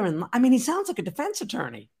up there he sounds like a defense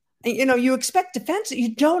attorney. You expect defense.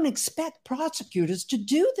 You don't expect prosecutors to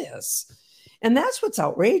do this. And that's what's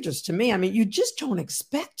outrageous to me. I mean, you just don't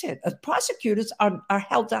expect it. Prosecutors are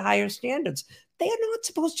held to higher standards. They are not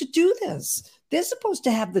supposed to do this. They're supposed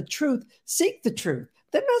to have the truth, seek the truth.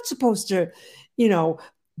 They're not supposed to,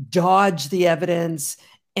 dodge the evidence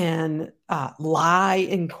and lie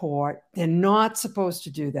in court. They're not supposed to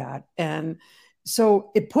do that. And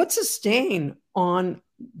so it puts a stain on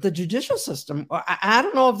the judicial system. I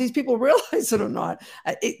don't know if these people realize it or not.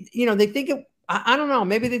 They think it. I don't know.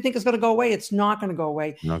 Maybe they think it's going to go away. It's not going to go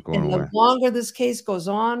away. Not going away. The longer this case goes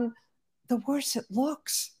on, the worse it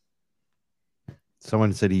looks.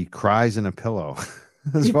 Someone said he cries in a pillow.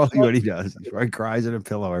 That's probably what he does. He probably cries in a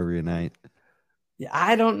pillow every night. Yeah,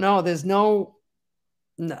 I don't know. There's no.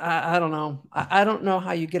 I don't know. I don't know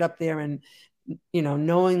how you get up there and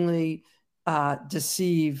knowingly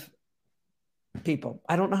deceive people.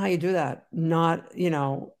 I don't know how you do that. Not in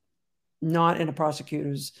a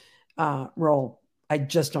prosecutor's role. I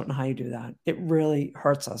just don't know how you do that. It really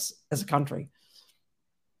hurts us as a country.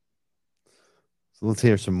 So let's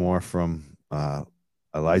hear some more from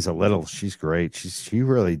Eliza Little. She's great. She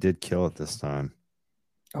really did kill it this time.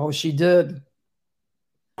 Oh, she did.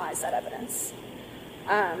 That evidence.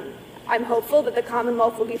 I'm hopeful that the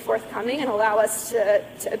Commonwealth will be forthcoming and allow us to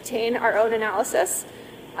obtain our own analysis.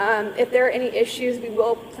 If there are any issues, we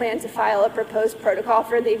will plan to file a proposed protocol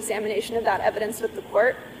for the examination of that evidence with the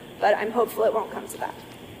court, but I'm hopeful it won't come to that.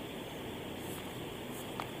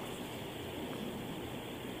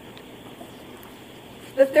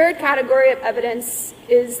 The third category of evidence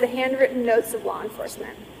is the handwritten notes of law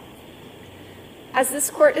enforcement. As this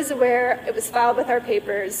court is aware, it was filed with our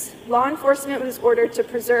papers. Law enforcement was ordered to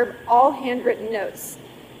preserve all handwritten notes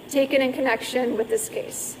taken in connection with this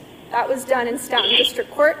case. That was done in Stoughton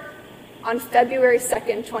District Court on February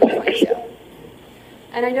 2nd, 2022.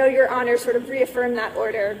 And I know Your Honor sort of reaffirmed that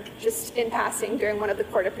order just in passing during one of the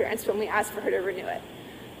court appearances when we asked for her to renew it.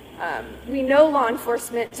 We know law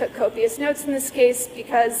enforcement took copious notes in this case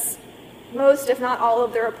because most, if not all,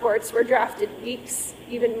 of the reports were drafted weeks,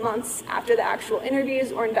 even months after the actual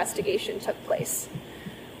interviews or investigation took place.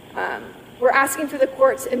 We're asking for the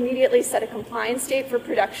court to immediately set a compliance date for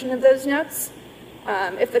production of those notes.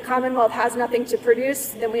 If the Commonwealth has nothing to produce,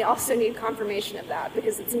 then we also need confirmation of that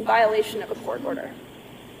because it's in violation of a court order.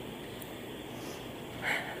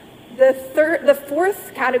 The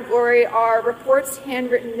fourth category are reports,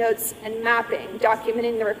 handwritten notes, and mapping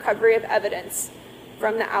documenting the recovery of evidence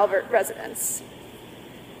from the Albert residence.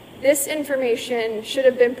 This information should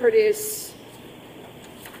have been produced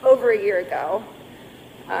over a year ago.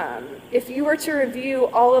 If you were to review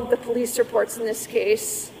all of the police reports in this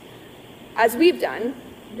case, as we've done,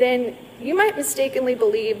 then you might mistakenly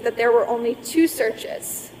believe that there were only 2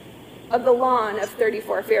 searches of the lawn of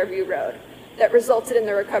 34 Fairview Road that resulted in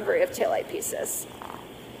the recovery of taillight pieces.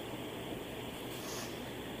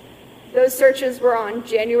 Those searches were on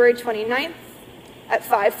January 29th at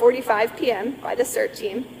 5:45 p.m. by the CERT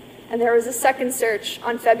team, and there was a second search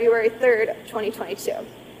on February 3rd, 2022.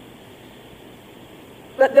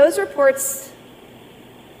 But those reports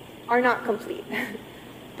are not complete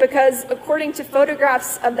because according to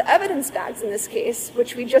photographs of the evidence bags in this case,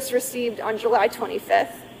 which we just received on July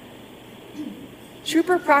 25th,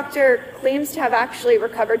 Trooper Proctor claims to have actually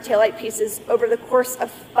recovered taillight pieces over the course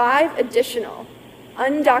of 5 additional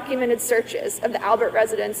undocumented searches of the Albert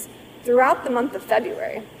residence throughout the month of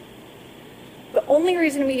February. The only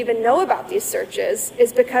reason we even know about these searches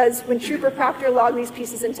is because when Trooper Proctor logged these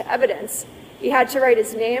pieces into evidence, he had to write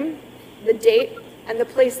his name, the date, and the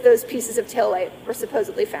place those pieces of taillight were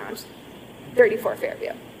supposedly found, 34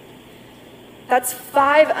 Fairview. That's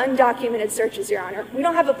 5 undocumented searches, Your Honor. We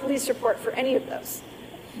don't have a police report for any of those.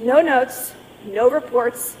 No notes, no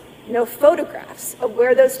reports, no photographs of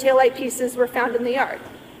where those taillight pieces were found in the yard.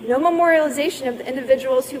 No memorialization of the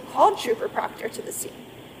individuals who called Trooper Proctor to the scene.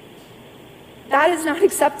 That is not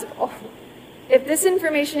acceptable. If this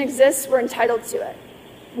information exists, we're entitled to it.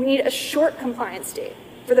 We need a short compliance date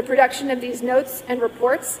for the production of these notes and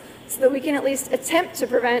reports so that we can at least attempt to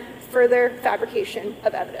prevent further fabrication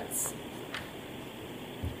of evidence.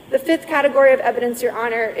 The 5th category of evidence, Your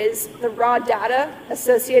Honor, is the raw data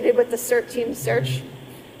associated with the CERT team search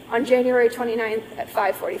on January 29th at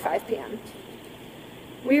 5:45 p.m.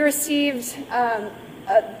 We received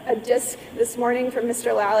a disc this morning from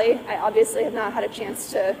Mr. Lally. I obviously have not had a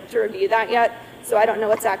chance to review that yet, so I don't know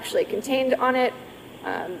what's actually contained on it.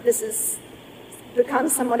 This has become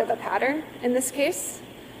somewhat of a pattern in this case.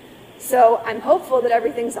 So I'm hopeful that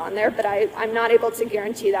everything's on there, but I'm not able to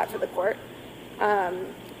guarantee that for the court.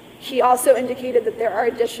 He also indicated that there are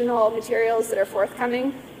additional materials that are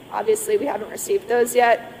forthcoming. Obviously, we haven't received those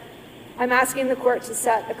yet. I'm asking the court to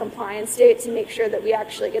set a compliance date to make sure that we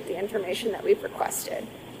actually get the information that we've requested.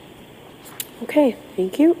 Okay,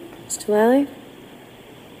 thank you. Mr. Lally?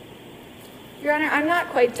 Your Honor, I'm not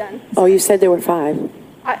quite done. Oh, you said there were 5.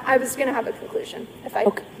 I was going to have a conclusion if I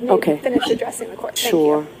Okay. finish addressing the court. Thank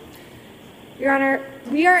Sure. you. Your Honor,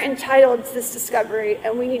 we are entitled to this discovery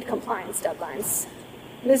and we need compliance deadlines.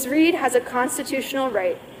 Ms. Reed has a constitutional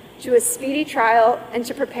right to a speedy trial and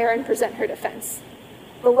to prepare and present her defense.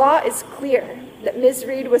 The law is clear that Ms.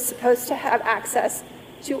 Reed was supposed to have access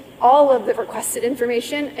to all of the requested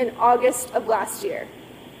information in August of last year.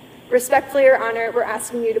 Respectfully, Your Honor, we're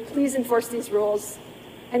asking you to please enforce these rules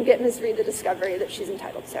and get Ms. Reed the discovery that she's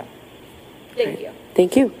entitled to. Thank you.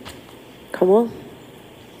 Thank you. Kamal?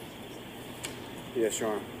 Yes,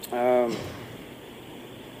 Your Honor.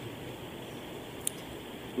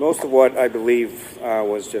 Most of what I believe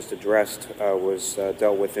was just addressed was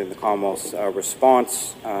dealt with in the Commonwealth's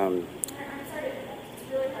response.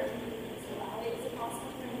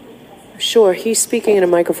 Sure, he's speaking in a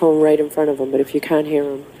microphone right in front of him, but if you can't hear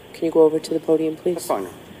him, can you go over to the podium, please? That's fine.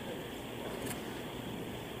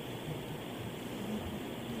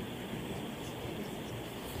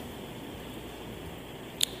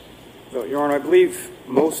 So, Your Honor, I believe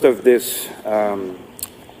most of this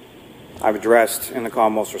I've addressed in the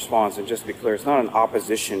Commonwealth's response, and just to be clear, it's not an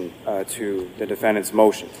opposition to the defendant's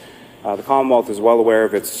motion. The Commonwealth is well aware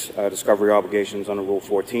of its discovery obligations under Rule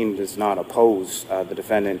 14. It does not oppose the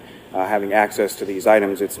defendant having access to these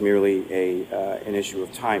items. It's merely an issue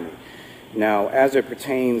of timing. Now, as it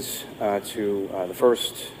pertains to the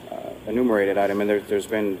first enumerated item, and there's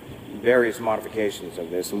been various modifications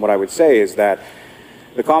of this, and what I would say is that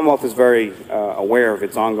the Commonwealth is very aware of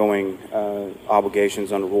its ongoing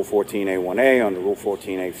obligations under Rule 14A1A, under Rule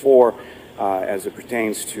 14A4, as it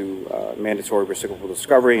pertains to mandatory reciprocal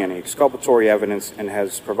discovery and exculpatory evidence, and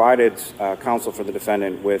has provided counsel for the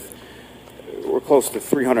defendant with we're close to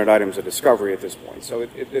 300 items of discovery at this point. So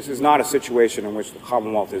this is not a situation in which the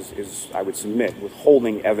Commonwealth is I would submit,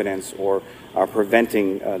 withholding evidence or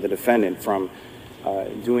preventing the defendant from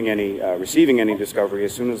receiving any discovery.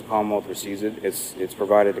 As soon as the Commonwealth receives it, it's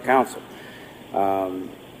provided to counsel.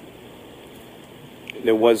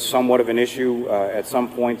 There was somewhat of an issue at some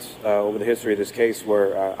point over the history of this case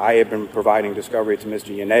where I had been providing discovery to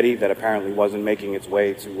Mr. Yannetti that apparently wasn't making its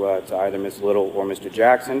way to either Ms. Little or Mr.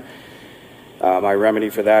 Jackson. My remedy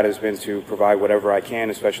for that has been to provide whatever I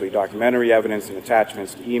can, especially documentary evidence and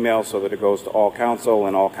attachments to email, so that it goes to all counsel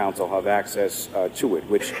and all counsel have access to it,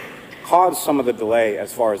 which caused some of the delay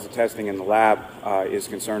as far as the testing in the lab is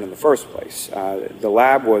concerned in the first place. The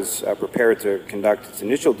lab was prepared to conduct its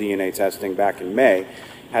initial DNA testing back in May,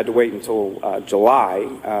 had to wait until July,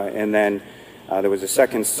 and then there was a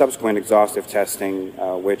second subsequent exhaustive testing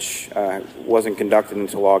which wasn't conducted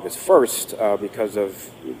until August 1st because of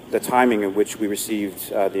the timing in which we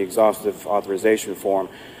received the exhaustive authorization form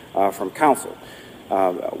from counsel.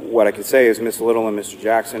 What I can say is Ms. Little and Mr.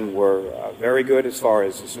 Jackson were very good as far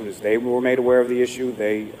as soon as they were made aware of the issue,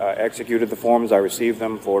 they executed the forms. I received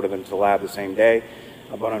them, forwarded them to the lab the same day.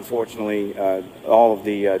 But unfortunately, all of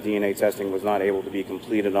the DNA testing was not able to be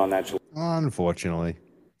completed on that. Unfortunately.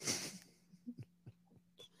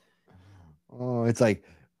 Oh, it's like,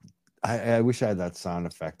 I wish I had that sound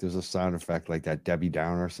effect. There's a sound effect like that Debbie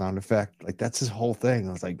Downer sound effect. Like, that's his whole thing.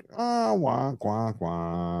 I was like, oh, wonk, wonk,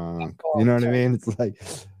 wonk. You know what I mean? It's like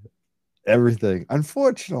everything.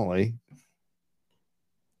 Unfortunately.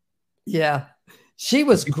 Yeah. She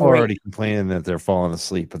was People great. are already complaining that they're falling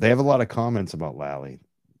asleep, but they have a lot of comments about Lally.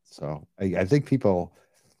 So I think people,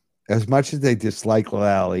 as much as they dislike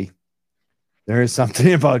Lally, there is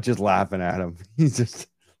something about just laughing at him. He's just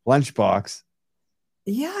lunchbox.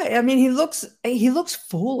 Yeah, I mean, he looks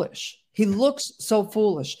foolish. He looks so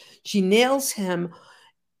foolish. She nails him,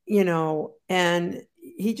 you know, and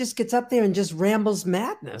he just gets up there and just rambles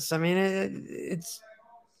madness. I mean, it's,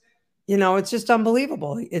 you know, it's just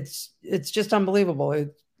unbelievable. It's just unbelievable.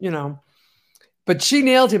 You know, but she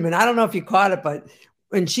nailed him, and I don't know if you caught it, but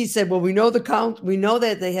when she said, "Well, we know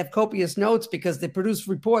that they have copious notes because they produced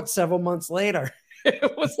reports several months later."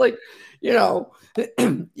 It was like, you know,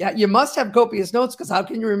 yeah, you must have copious notes because how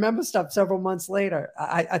can you remember stuff several months later?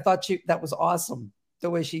 I thought that was awesome,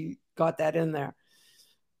 the way she got that in there.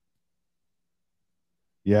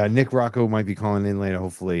 Yeah, Nick Rocco might be calling in later,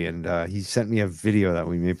 hopefully, and he sent me a video that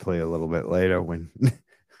we may play a little bit later when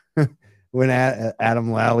when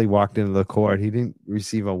Adam Lally walked into the court. He didn't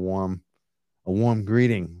receive a warm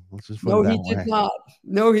greeting. Let's just put it that way. Did not.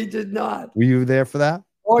 No, he did not. Were you there for that?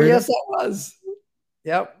 Oh, yes, I was.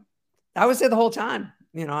 Yep. I was there the whole time.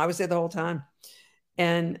 You know, I was there the whole time.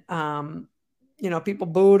 And, you know, people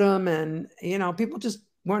booed him and, you know, people just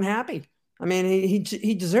weren't happy. I mean,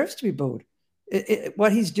 he deserves to be booed.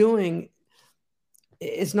 What he's doing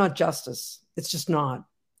is not justice. It's just not.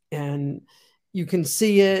 And you can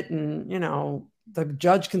see it. And, you know, the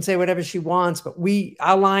judge can say whatever she wants, but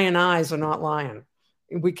our lying eyes are not lying.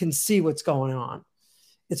 We can see what's going on.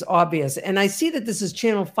 It's obvious. And I see that this is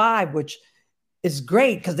Channel 5, which is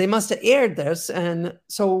great because they must have aired this. And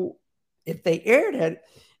so if they aired it,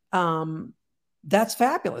 that's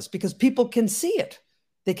fabulous because people can see it.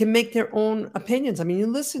 They can make their own opinions. I mean, you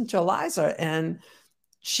listen to Eliza and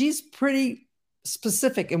she's pretty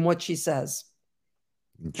specific in what she says.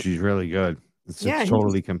 She's really good. It's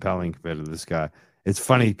totally compelling compared to this guy. It's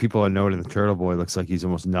funny. People are noting the Turtle Boy looks like he's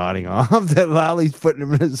almost nodding off that Lally's putting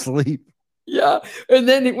him to sleep. Yeah. And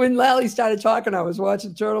then when Lally started talking, I was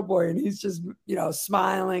watching Turtle Boy and he's just, you know,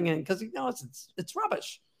 smiling and because he knows it's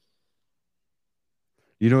rubbish.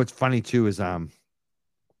 You know, what's funny too is I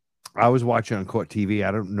was watching on Court TV.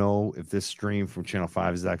 I don't know if this stream from Channel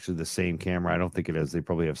 5 is actually the same camera. I don't think it is. They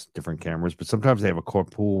probably have different cameras, but sometimes they have a court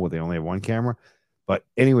pool where they only have one camera. But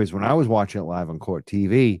anyways, when I was watching it live on Court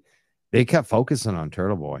TV, they kept focusing on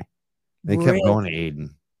Turtle Boy. They kept going to Aiden.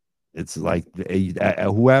 It's like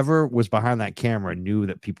whoever was behind that camera knew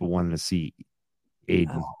that people wanted to see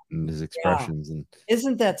Aiden and his expressions. And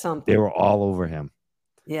isn't that something? They were all over him.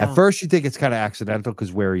 Yeah. At first, you think it's kind of accidental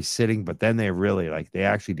because where he's sitting, but then they really they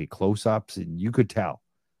actually did close-ups and you could tell.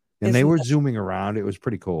 And they were zooming around. It was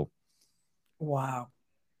pretty cool. Wow.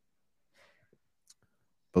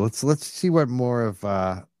 But let's see what more of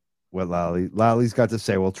what Lally's got to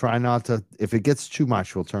say. We'll try not to. If it gets too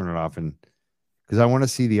much, we'll turn it off and. Because I want to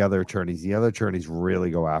see the other attorneys. The other attorneys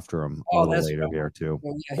really go after him a little later here, too.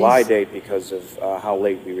 Lie date because of how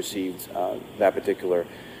late we received that particular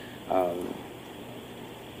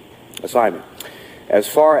assignment. As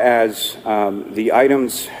far as the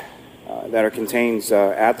items that are contained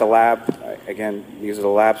at the lab, again, these are the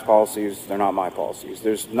lab's policies. They're not my policies.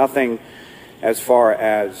 There's nothing as far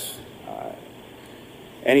as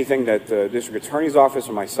anything that the district attorney's office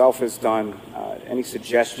or myself has done, any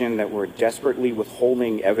suggestion that we're desperately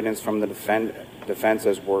withholding evidence from the defense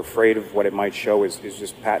as we're afraid of what it might show is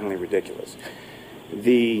just patently ridiculous.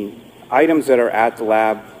 The items that are at the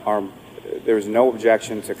lab there's no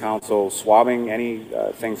objection to counsel swabbing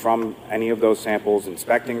anything from any of those samples,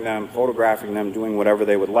 inspecting them, photographing them, doing whatever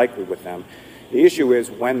they would like with them. The issue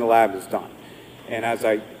is when the lab is done. And as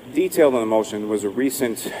I detailed in the motion was a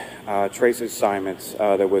recent trace assignment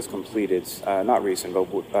that was completed, not recent,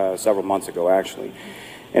 but several months ago, actually.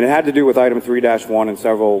 And it had to do with item 3-1 and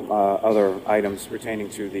several other items pertaining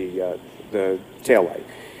to the tail light.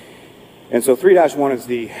 And so 3-1 is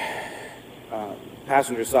the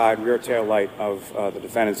passenger side rear tail light of the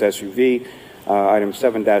defendant's SUV. Items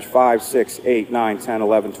 7-5, 6, 8, 9, 10,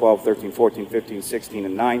 11, 12, 13, 14, 15, 16,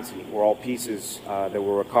 and 19 were all pieces that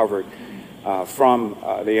were recovered from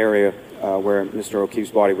the area where Mr.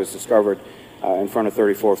 O'Keefe's body was discovered in front of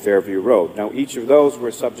 34 Fairview Road. Now, each of those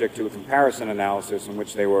were subject to a comparison analysis in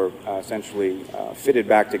which they were essentially fitted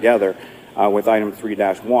back together with item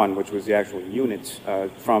 3-1, which was the actual unit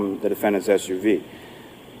from the defendant's SUV.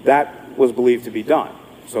 That was believed to be done.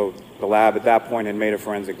 So the lab at that point had made a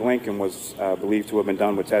forensic link and was believed to have been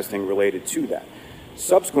done with testing related to that.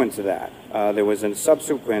 Subsequent to that, there was a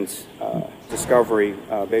subsequent discovery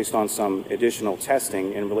based on some additional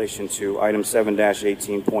testing in relation to item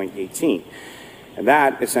 7-18.18. And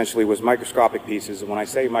that essentially was microscopic pieces. And when I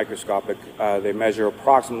say microscopic, they measure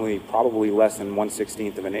approximately, probably less than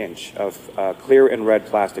 1/16 of an inch of clear and red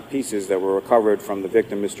plastic pieces that were recovered from the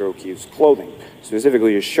victim, Mr. O'Keefe's clothing,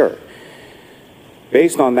 specifically his shirt.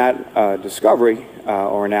 Based on that discovery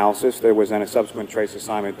or analysis, there was then a subsequent trace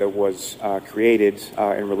assignment that was created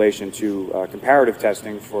in relation to comparative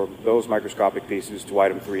testing for those microscopic pieces to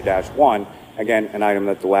item 3-1, again, an item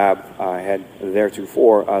that the lab had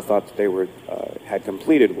theretofore thought that they were had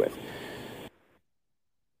completed with.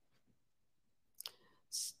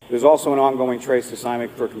 There's also an ongoing trace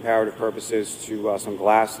assignment for comparative purposes to some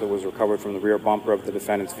glass that was recovered from the rear bumper of the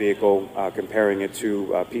defendant's vehicle, comparing it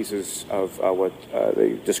to pieces of what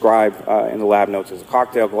they describe in the lab notes as a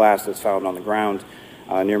cocktail glass that's found on the ground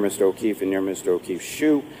near Mr. O'Keefe and near Mr. O'Keefe's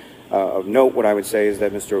shoe. Of note, what I would say is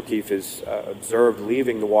that Mr. O'Keefe is observed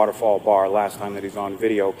leaving the Waterfall Bar last time that he's on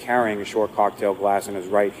video, carrying a short cocktail glass in his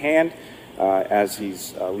right hand as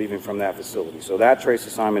he's leaving from that facility. So that trace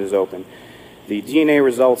assignment is open. The DNA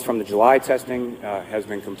results from the July testing has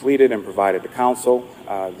been completed and provided to counsel.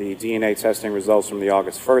 The DNA testing results from the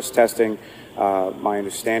August 1st testing, my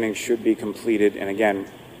understanding, should be completed. And again,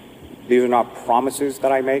 these are not promises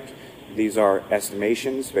that I make. These are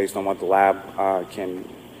estimations based on what the lab can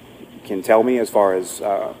tell me as far as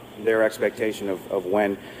their expectation of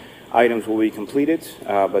when items will be completed.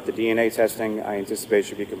 But the DNA testing, I anticipate,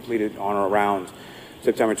 should be completed on or around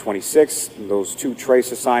September 26th. Those two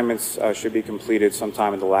trace assignments should be completed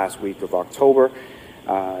sometime in the last week of October.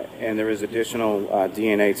 And there is additional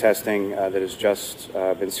DNA testing that has just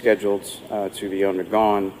been scheduled to be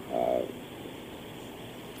undergone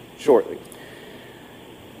shortly.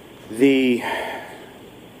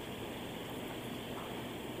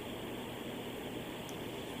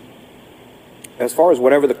 As far as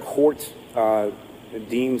whatever the court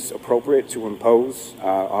deems appropriate to impose,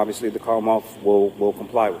 obviously the Commonwealth will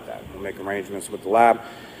comply with that. We'll make arrangements with the lab.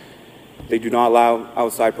 They do not allow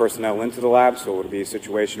outside personnel into the lab, so it'll be a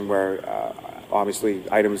situation where obviously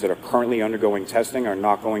items that are currently undergoing testing are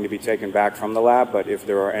not going to be taken back from the lab, but if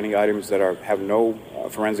there are any items that have no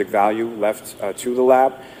forensic value left to the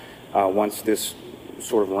lab, once this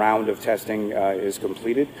sort of round of testing is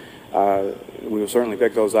completed, we will certainly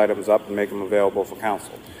pick those items up and make them available for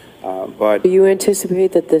counsel. But do you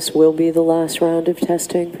anticipate that this will be the last round of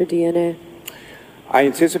testing for DNA? I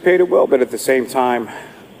anticipate it will, but at the same time,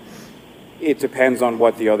 it depends on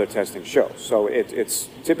what the other testing shows. So it's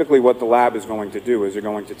typically what the lab is going to do is they're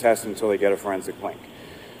going to test until they get a forensic link,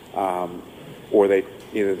 or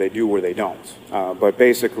either they do or they don't. But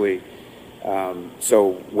basically,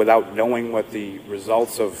 so without knowing what the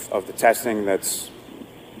results of the testing that's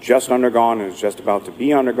just undergone, is just about to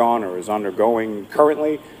be undergone, or is undergoing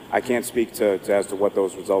currently, I can't speak as to what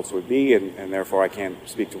those results would be, and therefore I can't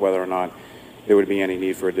speak to whether or not there would be any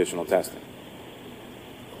need for additional testing.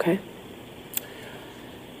 Okay.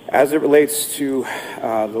 As it relates to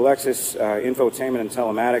the Lexus infotainment and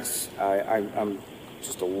telematics, I'm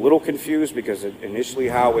just a little confused because initially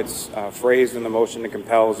how it's phrased in the motion to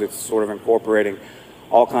compel is it's sort of incorporating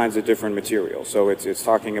all kinds of different materials. So it's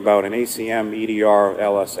talking about an ACM, EDR,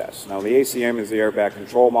 LSS. Now the ACM is the airbag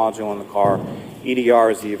control module in the car, EDR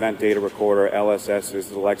is the event data recorder, LSS is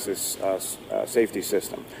the Lexus safety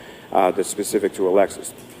system that's specific to a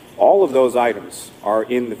Lexus. All of those items are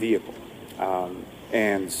in the vehicle.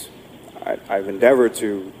 And I've endeavored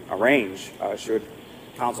to arrange, should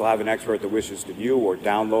counsel have an expert that wishes to view or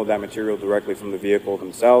download that material directly from the vehicle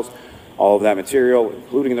themselves, all of that material,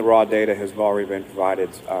 including the raw data, has already been provided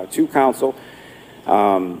to counsel.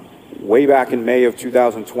 Way back in May of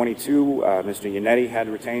 2022, Mr. Yannetti had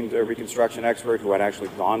retained a reconstruction expert who had actually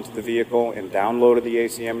gone to the vehicle and downloaded the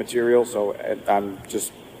ACM material. So I'm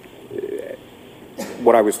just,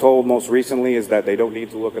 what I was told most recently is that they don't need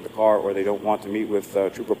to look at the car, or they don't want to meet with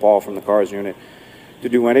Trooper Paul from the CARS unit to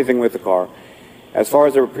do anything with the car. As far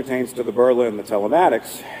as it pertains to the Berla and the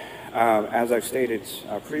telematics, as I've stated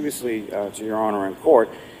previously to Your Honor in court,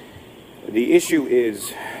 the issue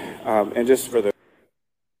is, and just for the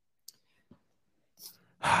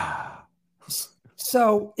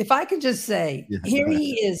So if I could just say, here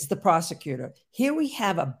he is, the prosecutor. Here we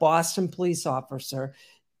have a Boston police officer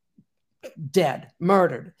dead,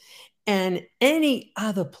 murdered. And any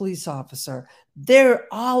other police officer, they're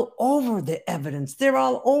all over the evidence. They're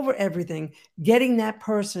all over everything, getting that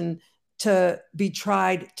person to be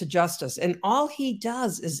tried to justice. And all he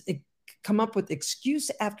does is come up with excuse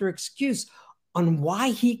after excuse on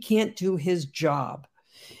why he can't do his job.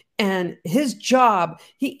 And his job,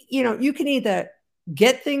 you can either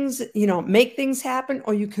get things, make things happen,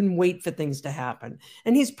 or you can wait for things to happen.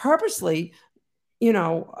 And he's purposely,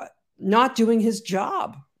 not doing his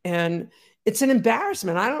job. And it's an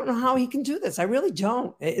embarrassment. I don't know how he can do this. I really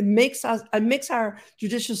don't. It makes our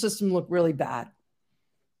judicial system look really bad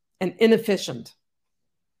and inefficient.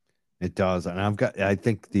 It does. And I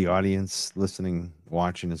think the audience listening,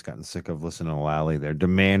 watching has gotten sick of listening to Lally. They're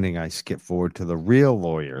demanding I skip forward to the real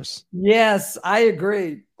lawyers. Yes, I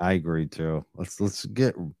agree. I agree too. Let's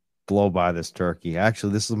blow by this turkey.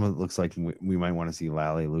 Actually, this is what it looks like we might want to see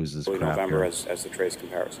Lally lose his crap November as the trace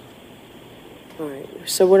comparison. All right.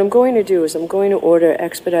 So what I'm going to do is I'm going to order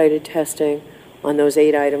expedited testing on those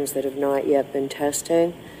 8 items that have not yet been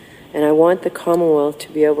testing. And I want the Commonwealth to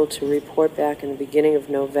be able to report back in the beginning of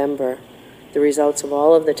November the results of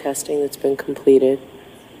all of the testing that's been completed.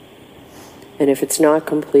 And if it's not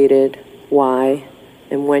completed, why,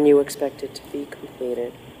 and when you expect it to be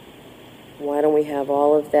completed. Why don't we have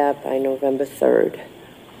all of that by November 3rd?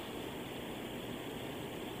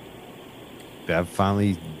 Bev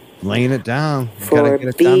finally laying it down. For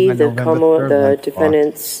B, the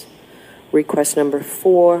defendant's request number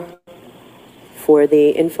 4. For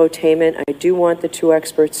the infotainment, I do want the 2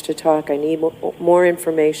 experts to talk. I need more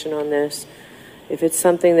information on this. If it's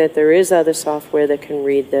something that there is other software that can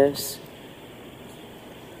read this,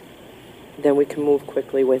 then we can move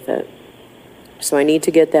quickly with it. So I need to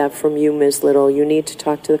get that from you, Ms. Little. You need to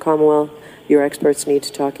talk to the Commonwealth. Your experts need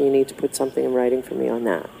to talk, and you need to put something in writing for me on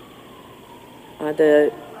that.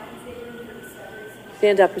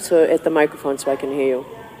 Stand up at the microphone so I can hear you.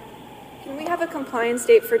 Can we have a compliance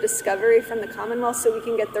date for discovery from the Commonwealth so we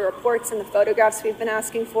can get the reports and the photographs we've been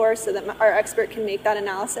asking for so that our expert can make that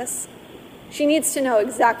analysis? She needs to know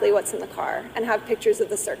exactly what's in the car and have pictures of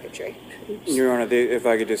the circuitry. Your Honor, if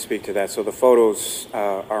I could just speak to that. So the photos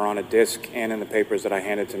are on a disc and in the papers that I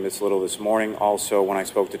handed to Ms. Little this morning. Also, when I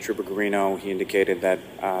spoke to Trooper Garino, he indicated that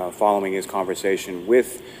following his conversation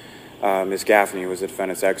with Ms. Gaffney, who was the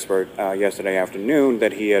defendant's expert, yesterday afternoon,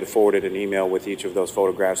 that he had forwarded an email with each of those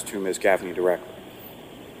photographs to Ms. Gaffney directly.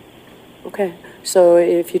 Okay, so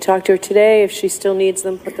if you talk to her today, if she still needs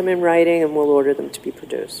them, put them in writing and we'll order them to be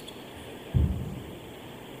produced.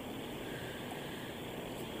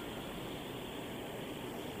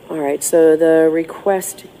 All right, so the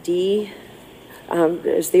request D,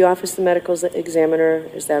 is the Office of the Medical Examiner,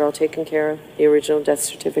 is that all taken care of, the original death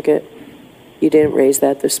certificate? You didn't raise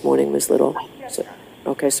that this morning, Ms. Little? Yes, Your Honor.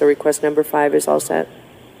 Okay, so request number 5 is all set?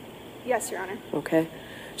 Yes, Your Honor. Okay.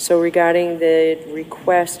 So regarding the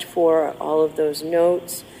request for all of those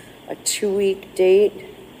notes, a 2-week date.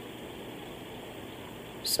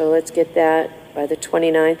 So let's get that by the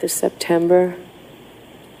 29th of September.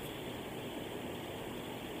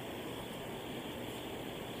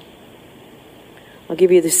 I'll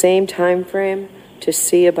give you the same time frame to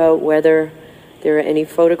see about whether there are any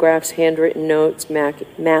photographs, handwritten notes,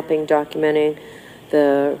 mapping, documenting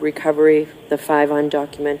the recovery, the 5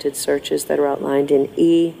 undocumented searches that are outlined in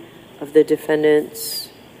E of the defendant's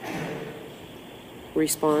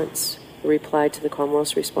response, reply to the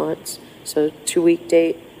Commonwealth's response. So 2-week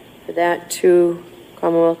date for that, 2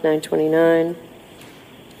 Commonwealth 929.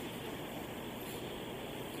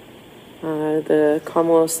 The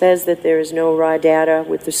Commonwealth says that there is no raw data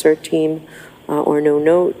with the CERT team or no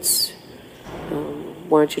notes.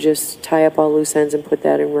 Why don't you just tie up all loose ends and put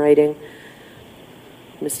that in writing,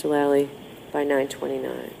 Mr. Lally, by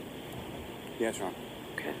 9/29? Yes, Your Honor.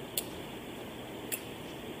 Okay.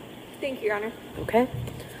 Thank you, Your Honor. Okay.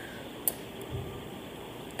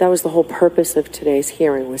 That was the whole purpose of today's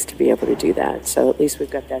hearing, was to be able to do that. So at least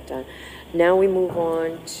we've got that done. Now we move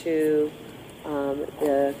on to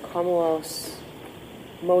the Commonwealth's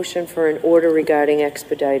motion for an order regarding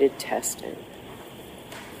expedited testing.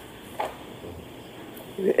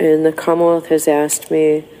 And the Commonwealth has asked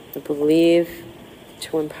me, I believe,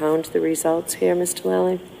 to impound the results here, Mr.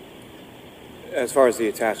 Lally? As far as the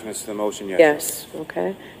attachments to the motion, yes. Yes,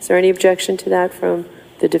 okay. Is there any objection to that from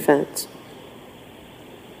the defense?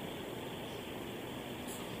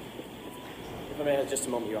 If I may have just a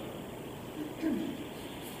moment, Your Honor.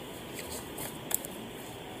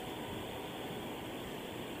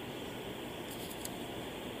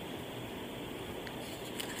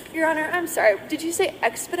 Your Honor, I'm sorry. Did you say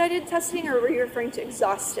expedited testing, or were you referring to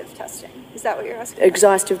exhaustive testing? Is that what you're asking?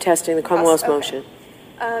 Exhaustive testing, the Commonwealth's motion.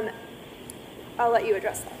 I'll let you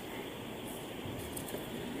address that.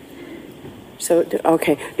 So,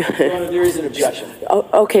 okay. Your Honor, there is an objection.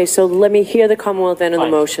 Okay, so let me hear the Commonwealth then on the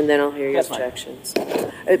Fine. motion, then I'll hear your That's fine. objections.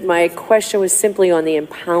 My question was simply on the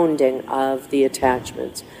impounding of the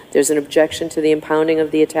attachments. There's an objection to the impounding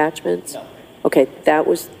of the attachments? No. Okay, that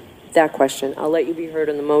was that question. I'll let you be heard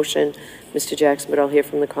on the motion, Mr. Jackson, but I'll hear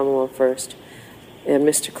from the Commonwealth first. And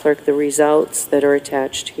Mr. Clerk, the results that are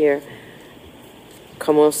attached here,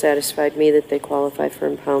 Commonwealth satisfied me that they qualify for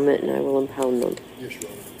impoundment, and I will impound them. Yes, Your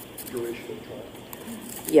Honor. Duration of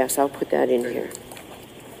trial. Yes, I'll put that in here.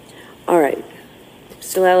 All right.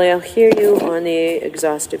 Mr. Lally, I'll hear you on the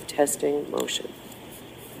exhaustive testing motion.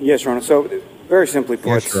 Yes, Your Honor. So, very simply put,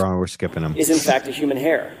 Yes, Your Honor, we're skipping them. Is in fact a human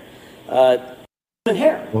hair. Human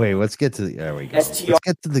hair. Wait, let's get to the. There we go. STR. Let's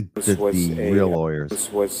get to the real lawyers.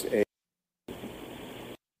 This was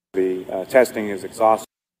the testing is exhaustive.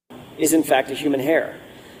 Is in fact a human hair.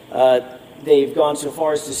 They've gone so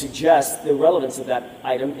far as to suggest the relevance of that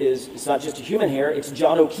item is it's not just a human hair, it's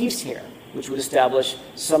John O'Keefe's hair, which would establish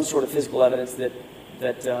some sort of physical evidence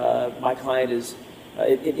that my client is,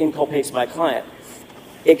 it inculpates my client.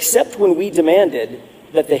 Except when we demanded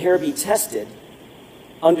that the hair be tested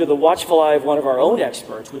under the watchful eye of one of our own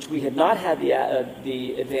experts, which we had not had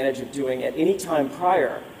the advantage of doing at any time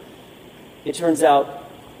prior, it turns out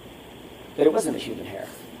that it wasn't a human hair.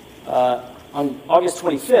 On August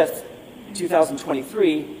 25th,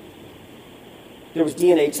 2023, there was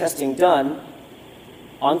DNA testing done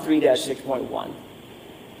on 3-6.1,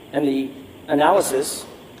 and the analysis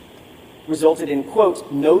resulted in, quote,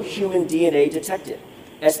 no human DNA detected.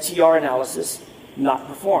 STR analysis not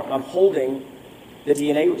performed. I'm holding the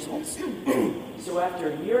DNA results. So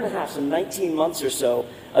after a year and a half, some 19 months or so,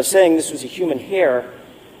 of saying this was a human hair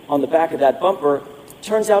on the back of that bumper,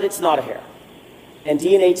 turns out it's not a hair. And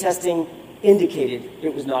DNA testing indicated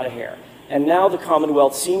it was not a hair. And now the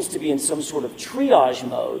Commonwealth seems to be in some sort of triage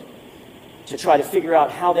mode to try to figure out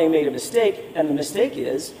how they made a mistake. And the mistake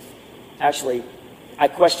is, actually, I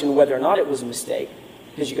question whether or not it was a mistake,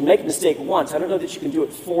 because you can make a mistake once. I don't know that you can do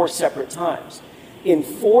it 4 separate times. In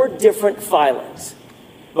 4 different filings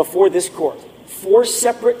before this court, 4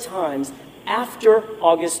 separate times after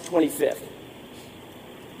August 25th,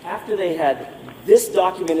 after they had this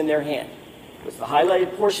document in their hand, which the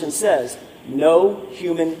highlighted portion says, no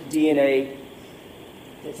human DNA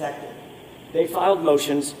detected, they filed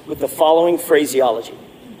motions with the following phraseology.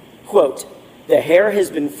 Quote, the hair has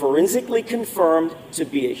been forensically confirmed to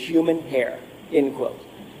be a human hair, end quote.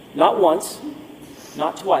 Not once,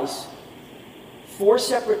 not twice, 4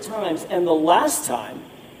 separate times, and the last time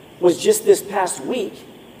was just this past week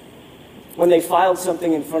when they filed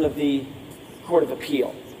something in front of the Court of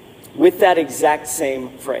Appeal with that exact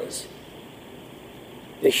same phrase.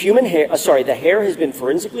 The hair has been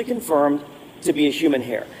forensically confirmed to be a human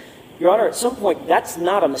hair. Your Honor, at some point, that's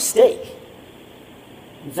not a mistake.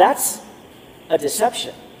 That's a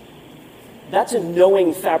deception. That's a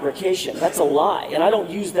knowing fabrication. That's a lie. And I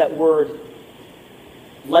don't use that word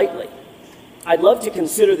lightly. I'd love to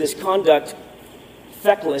consider this conduct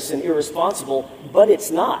feckless and irresponsible, but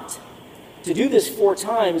it's not. To do this 4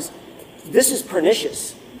 times, this is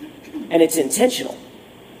pernicious, and it's intentional.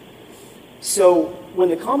 So when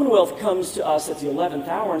the Commonwealth comes to us at the 11th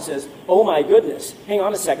hour and says, oh my goodness, hang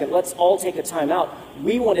on a second, let's all take a time out.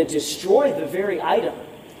 We want to destroy the very item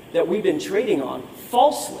that we've been trading on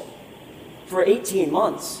falsely for 18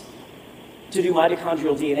 months to do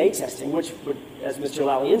mitochondrial DNA testing, which, as Mr.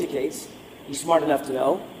 Lally indicates, he's smart enough to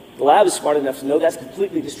know. The lab is smart enough to know that's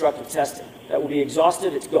completely destructive testing. That will be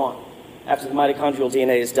exhausted, it's gone after the mitochondrial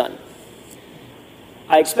DNA is done.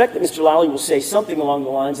 I expect that Mr. Lally will say something along the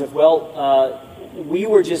lines of, well, we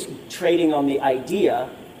were just trading on the idea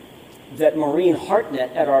that Maureen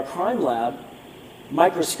Hartnett at our crime lab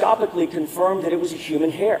microscopically confirmed that it was a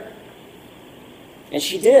human hair. And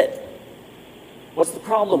she did. What's the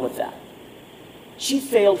problem with that? She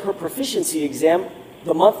failed her proficiency exam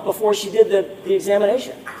the month before she did the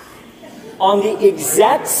examination. on the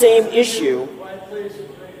exact same issue,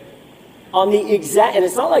 and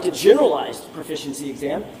it's not like a generalized proficiency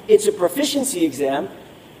exam, it's a proficiency exam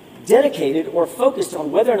dedicated or focused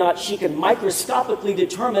on whether or not she can microscopically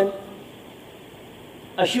determine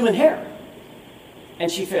a human hair.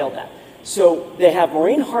 And she failed that. So they have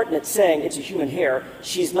Maureen Hartnett saying it's a human hair.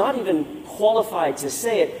 She's not even qualified to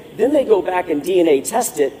say it. Then they go back and DNA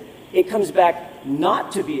test it. It comes back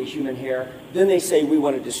not to be a human hair. Then they say we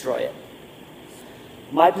want to destroy it.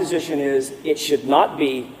 My position is it should not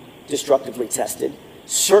be destructively tested,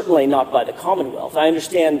 certainly not by the Commonwealth. I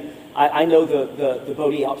understand, I know the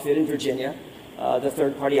Bodie outfit in Virginia, the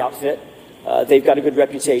third-party outfit. They've got a good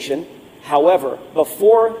reputation. However,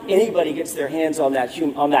 before anybody gets their hands on that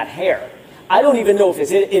hair, I don't even know if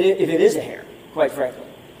it is a hair, quite frankly.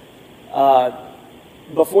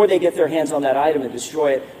 Before they get their hands on that item and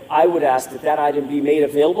destroy it, I would ask that that item be made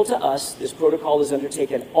available to us. This protocol is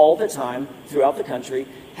undertaken all the time throughout the country.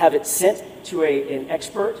 Have it sent to an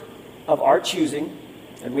expert of our choosing,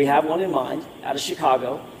 and we have one in mind, out of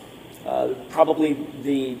Chicago, probably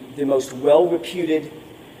the most well-reputed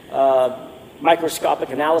microscopic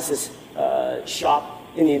analysis shop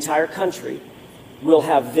in the entire country. We'll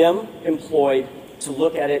have them employed to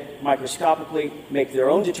look at it microscopically, make their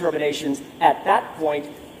own determinations. At that point,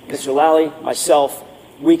 Mr. Lally, myself,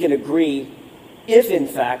 we can agree, if in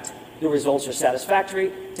fact the results are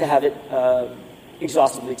satisfactory, to have it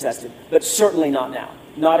exhaustively tested, but certainly not now.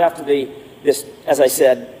 Not after this, as I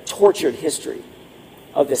said, tortured history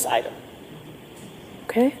of this item.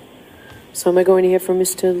 Okay. So am I going to hear from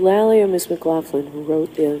Mr. Lally or Ms. McLaughlin, who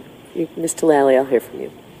wrote the... Mr. Lally, I'll hear from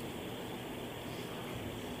you.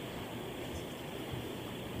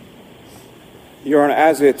 Your Honor,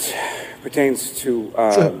 as it pertains to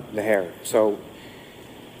the hair, so...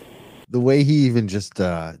 The way he even just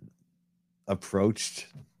approached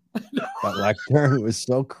that lectern was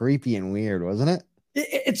so creepy and weird, wasn't it?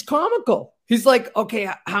 It's comical. He's like, okay,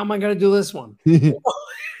 how am I going to do this one?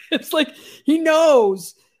 It's like he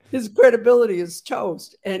knows his credibility is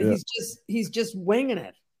toast, and he's just winging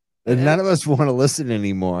it. And none of us want to listen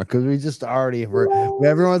anymore because we just already heard.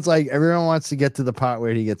 Everyone wants to get to the part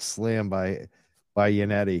where he gets slammed by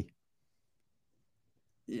Yannetti.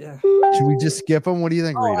 Yeah. Should we just skip him? What do you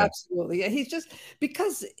think, Rita? Absolutely. Yeah, he's just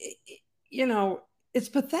because it's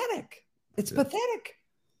pathetic. It's pathetic.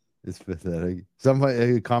 It's pathetic.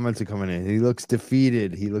 Somebody comments are coming in. He looks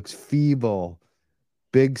defeated. He looks feeble.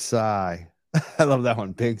 Big sigh. I love that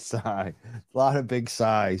one. Big sigh. A lot of big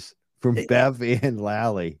sighs from Bev and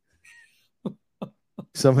Lally.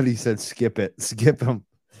 Somebody said skip it. Skip him.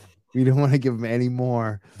 We don't want to give him any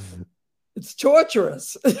more. It's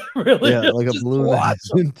torturous. Really. Yeah, like a balloon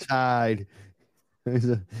that's been tied.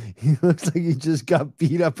 He looks like he just got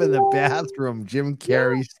beat up in the bathroom, Jim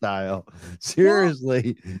Carrey style.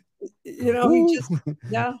 Seriously. He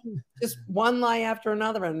just one lie after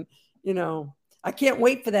another. And, I can't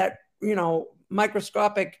wait for that,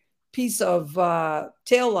 microscopic piece of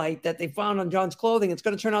tail light that they found on John's clothing. It's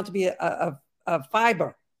going to turn out to be a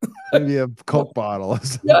fiber. Maybe a Coke bottle.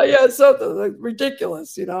 Yeah, something like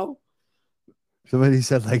ridiculous, Somebody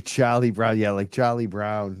said like Charlie Brown. Yeah, like Charlie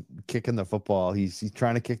Brown kicking the football. He's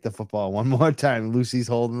trying to kick the football one more time. Lucy's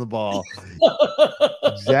holding the ball.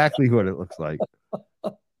 Exactly what it looks like.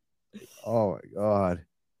 Oh my God.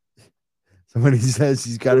 Somebody says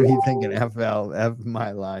he's got to be thinking F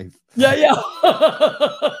my life. Yeah.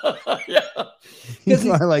 He's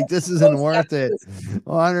like, this isn't worth it.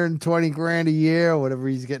 120 grand a year, whatever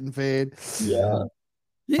he's getting paid. Yeah.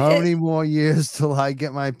 How many more years till I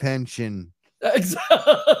get my pension?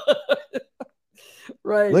 Exactly.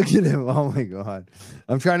 Right. Look at him. Oh my God.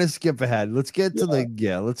 I'm trying to skip ahead. Let's get to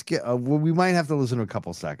let's get, we might have to listen to a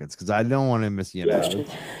couple seconds because I don't want to miss you.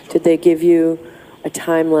 Did they give you a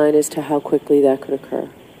timeline as to how quickly that could occur?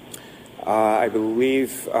 I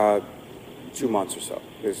believe 2 months or so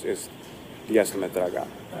is the estimate that I got.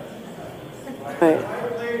 All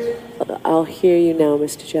right. I'll hear you now,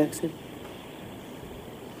 Mr. Jackson.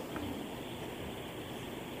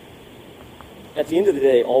 At the end of the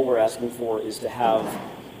day, all we're asking for is to have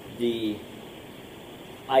the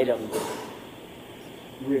item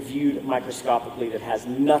reviewed microscopically that has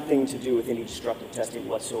nothing to do with any destructive testing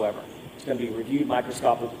whatsoever. It's going to be reviewed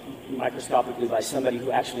microscopically by somebody who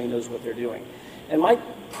actually knows what they're doing. And my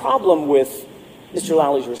problem with Mr.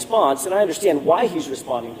 Lally's response, and I understand why he's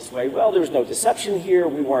responding this way, well, there was no deception here.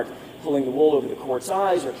 We weren't pulling the wool over the court's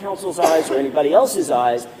eyes or counsel's eyes or anybody else's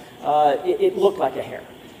eyes. It looked like a hair.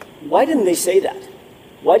 Why didn't they say that?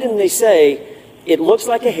 Why didn't they say it looks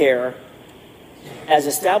like a hair as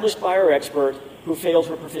established by our expert who failed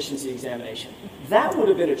her proficiency examination. That would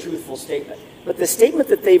have been a truthful statement. But the statement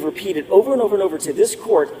that they've repeated over and over and over to this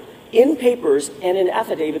court in papers and in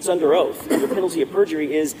affidavits under oath, under penalty of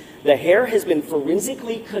perjury, is the hair has been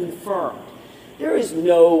forensically confirmed. There is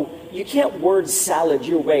no, you can't word salad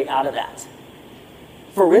your way out of that.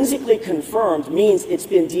 Forensically confirmed means it's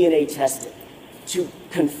been DNA tested to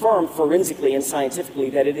confirm forensically and scientifically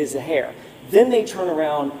that it is a hair. Then they turn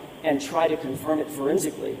around and try to confirm it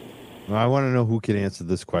forensically. Well, I want to know who can answer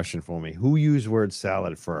this question for me. Who used word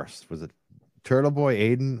salad first? Was it Turtle Boy,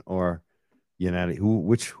 Aiden, or Yannetti?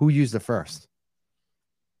 Who used it first?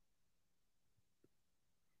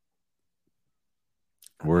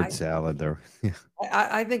 Word salad there.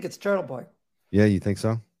 I think it's Turtle Boy. Yeah, you think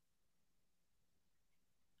so?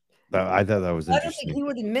 I thought that was interesting. I don't think he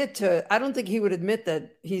would admit to. I don't think he would admit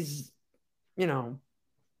that he's,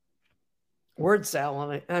 word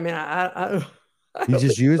salad. I mean, he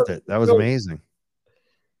just used it. That was amazing.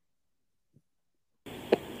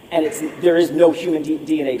 And there is no human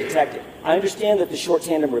DNA detected. I understand that the short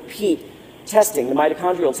tandem repeat testing, the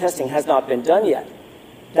mitochondrial testing, has not been done yet.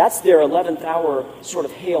 That's their 11th hour sort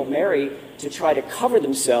of Hail Mary to try to cover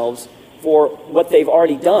themselves for what they've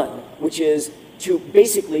already done, which is to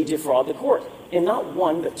basically defraud the court. In not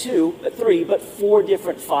one, but two, but three, but four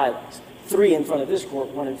different filings. 3 in front of this court,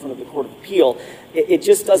 1 in front of the Court of Appeal. It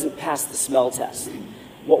just doesn't pass the smell test.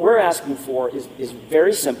 What we're asking for is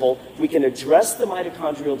very simple. We can address the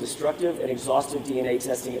mitochondrial destructive and exhaustive DNA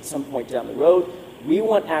testing at some point down the road. We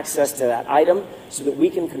want access to that item so that we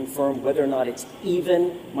can confirm whether or not it's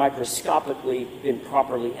even microscopically been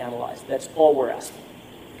properly analyzed. That's all we're asking.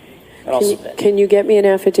 And I'll submit. Can you get me an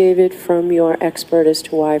affidavit from your expert as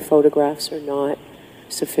to why photographs are not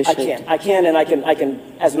sufficient? I can, and I can,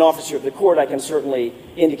 as an officer of the court, I can certainly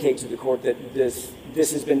indicate to the court that this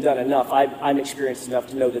has been done enough. I'm experienced enough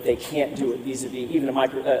to know that they can't do it vis-a-vis even a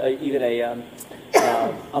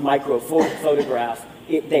micro photograph.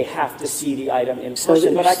 They have to see the item in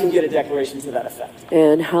person, but I can get a declaration to that effect.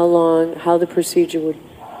 And how the procedure would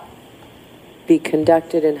be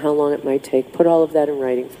conducted and how long it might take. Put all of that in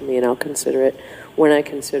writing for me, and I'll consider it when I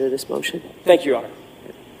consider this motion. Thank you, Your Honor.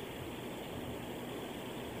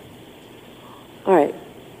 All right.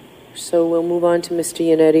 So we'll move on to Mr.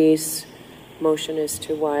 Yannetti's motion as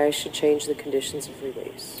to why I should change the conditions of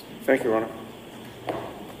release. Thank you, Your Honor.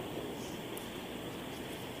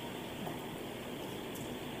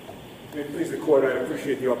 May it please the court, I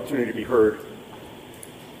appreciate the opportunity to be heard.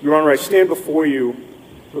 Your Honor, I stand before you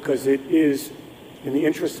because it is in the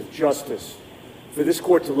interest of justice for this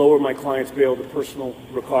court to lower my client's bail to personal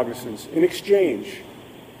recognizance in exchange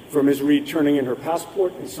for Ms. Reed turning in her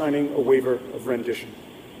passport and signing a waiver of rendition.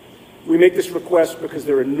 We make this request because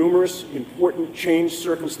there are numerous important changed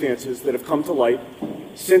circumstances that have come to light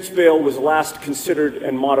since bail was last considered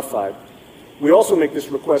and modified. We also make this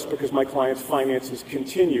request because my client's finances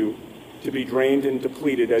continue to be drained and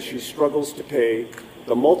depleted as she struggles to pay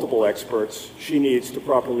the multiple experts she needs to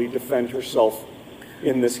properly defend herself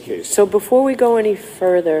in this case. So before we go any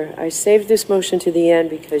further, I saved this motion to the end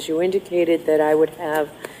because you indicated that I would have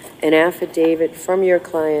an affidavit from your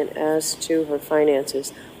client as to her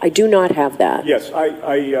finances. I do not have that. Yes,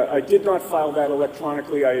 I did not file that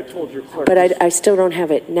electronically. I had told your clerk. But I still don't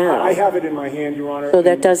have it now. I have it in my hand, Your Honor. So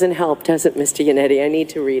that doesn't help, does it, Mr. Yannetti? I need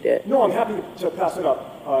to read it. No, I'm happy to pass it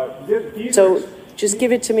up. So just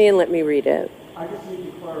give it to me and let me read it. I just need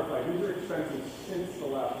to clarify. These are expenses since the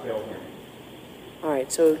last bail hearing. All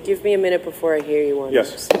right, so give me a minute before I hear you on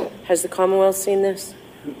Yes. this. Has the Commonwealth seen this?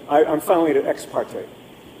 I'm filing it ex parte.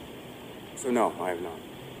 So no, I have not.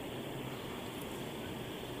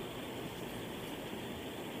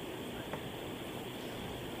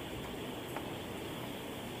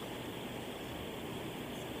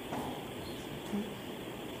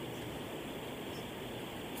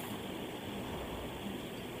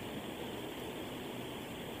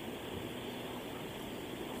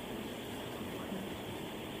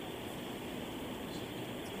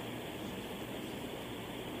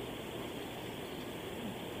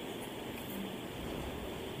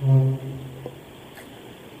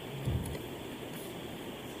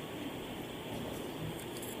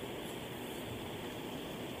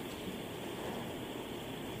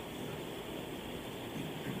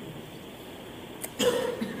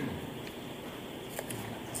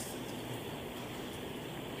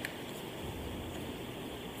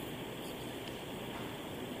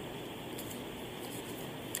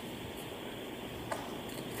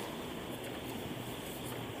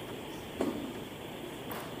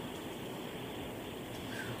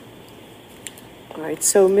 All right,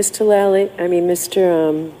 so Mr.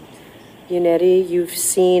 Yannetti, you've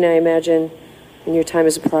seen, I imagine, In your time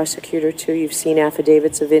as a prosecutor, too, you've seen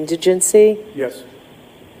affidavits of indigency. Yes.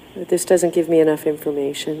 This doesn't give me enough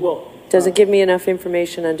information. Well, doesn't give me enough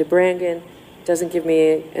information under Brangen. Doesn't give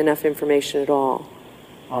me enough information at all.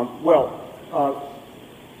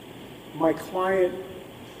 My client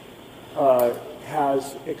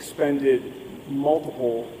has expended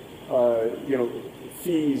multiple,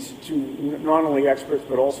 fees to not only experts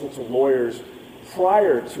but also to lawyers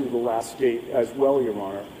prior to the last date as well, Your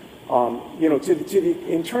Honor.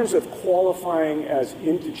 In terms of qualifying as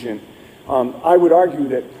indigent, I would argue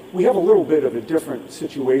that we have a little bit of a different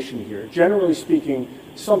situation here. Generally speaking,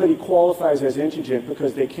 somebody qualifies as indigent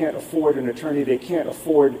because they can't afford an attorney, they can't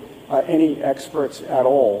afford any experts at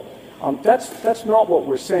all. That's not what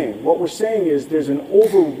we're saying. What we're saying is there's an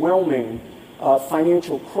overwhelming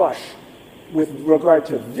financial crush with regard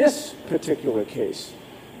to this particular case.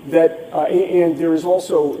 And there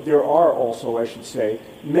are also, I should say,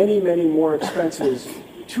 many more expenses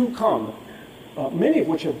to come, many of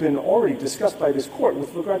which have been already discussed by this court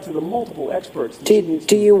with regard to the multiple experts.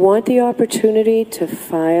 Do you want the opportunity to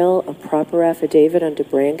file a proper affidavit under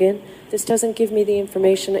Brangen? This doesn't give me the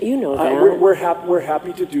information that you know that. We're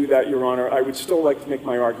happy to do that, Your Honor. I would still like to make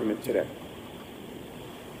my argument today.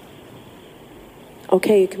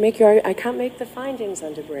 Okay, you can make your. I can't make the findings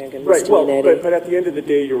under Brangen, Right. Mr. Well, Minetti. but at the end of the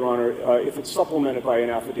day, Your Honor, if it's supplemented by an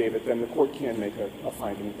affidavit, then the court can make a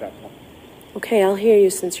finding at that point. Okay, I'll hear you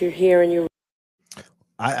since you're here and you're.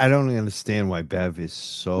 I don't understand why Bev is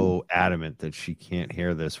so adamant that she can't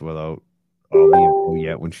hear this without all the info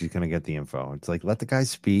yet when she's going to get the info. It's like, let the guy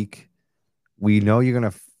speak. We know you're going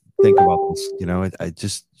to think about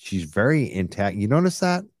this. She's very intact. You notice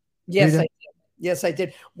that? Yes, I did. Yes, I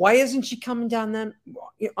did. Why isn't she coming down then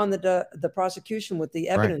on the prosecution with the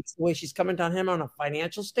evidence, the way she's coming down him on a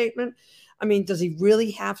financial statement? I mean, does he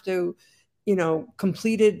really have to,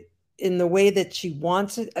 complete it in the way that she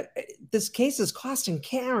wants it? This case is costing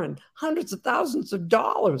Karen hundreds of thousands of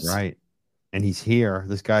dollars. Right. And he's here.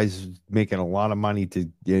 This guy's making a lot of money to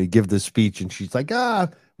give the speech. And she's like,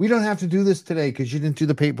 we don't have to do this today because you didn't do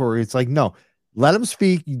the paperwork. It's like, no. Let him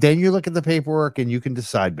speak. Then you look at the paperwork and you can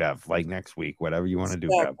decide, Bev, like next week, whatever you want to do,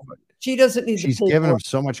 Bev. But she doesn't need. She's giving him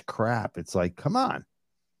so much crap. It's like, come on.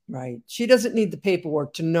 Right. She doesn't need the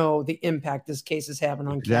paperwork to know the impact this case is having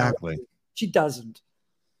on exactly. Karen. She doesn't.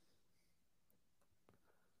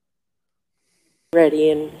 Ready,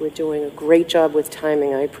 and we're doing a great job with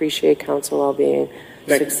timing. I appreciate counsel all being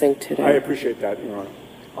succinct today. I appreciate that, Your Honor.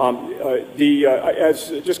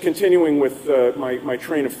 Just continuing with my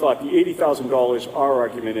train of thought, the $80,000, our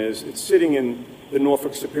argument is it's sitting in the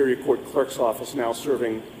Norfolk Superior Court clerk's office now,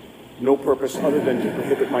 serving no purpose other than to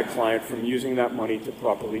prohibit my client from using that money to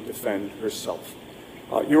properly defend herself.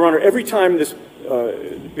 Your Honor, every time this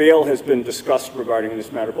bail has been discussed regarding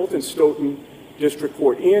this matter, both in Stoughton District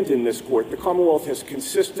Court and in this court, the Commonwealth has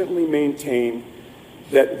consistently maintained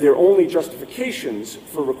that their only justifications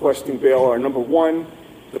for requesting bail are, number one,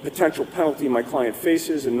 the potential penalty my client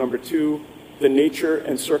faces, and number two, the nature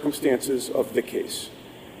and circumstances of the case.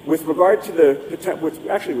 With regard to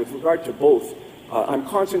with regard to both, I'm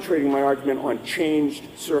concentrating my argument on changed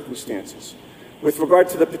circumstances. With regard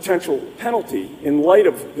to the potential penalty, in light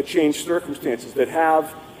of the changed circumstances that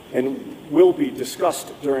have and will be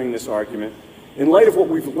discussed during this argument, in light of what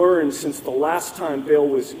we've learned since the last time bail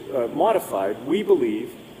was modified, we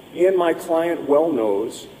believe, and my client well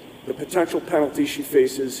knows, the potential penalty she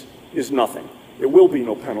faces is nothing. There will be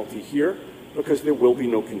no penalty here because there will be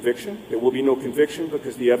no conviction. There will be no conviction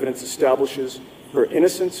because the evidence establishes her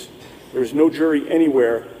innocence. There is no jury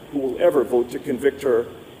anywhere who will ever vote to convict her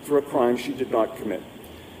for a crime she did not commit.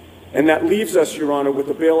 And that leaves us, Your Honor, with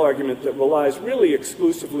a bail argument that relies really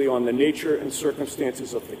exclusively on the nature and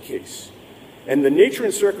circumstances of the case. And the nature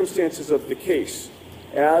and circumstances of the case,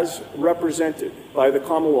 as represented by the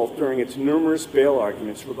Commonwealth during its numerous bail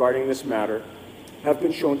arguments regarding this matter, have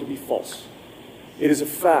been shown to be false. It is a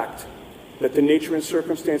fact that the nature and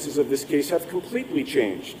circumstances of this case have completely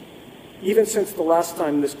changed, even since the last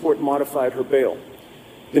time this court modified her bail.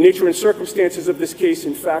 The nature and circumstances of this case,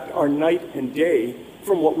 in fact, are night and day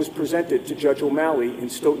from what was presented to Judge O'Malley in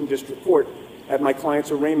Stoughton District Court at my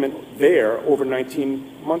client's arraignment there over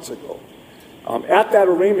 19 months ago. At that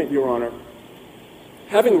arraignment, Your Honor,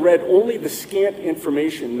 having read only the scant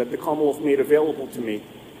information that the Commonwealth made available to me,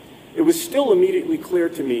 it was still immediately clear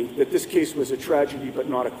to me that this case was a tragedy but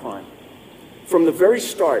not a crime. From the very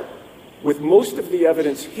start, with most of the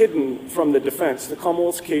evidence hidden from the defense, the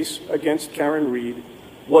Commonwealth's case against Karen Reed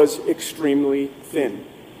was extremely thin.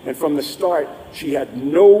 And from the start, she had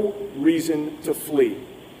no reason to flee.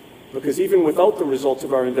 because even without the results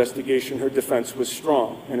of our investigation, her defense was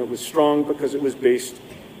strong, and it was strong because it was based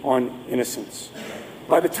on innocence.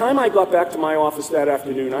 By the time I got back to my office that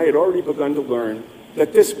afternoon, I had already begun to learn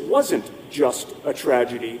that this wasn't just a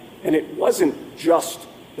tragedy, and it wasn't just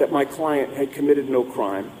that my client had committed no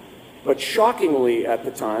crime, but shockingly at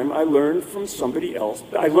the time, I learned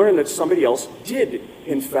that somebody else did,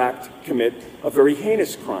 in fact, commit a very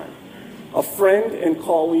heinous crime. A friend and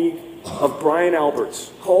colleague of Brian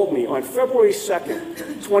Albert's called me on February 2nd,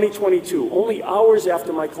 2022, only hours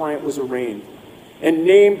after my client was arraigned, and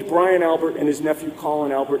named Brian Albert and his nephew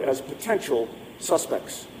Colin Albert as potential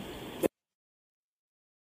suspects.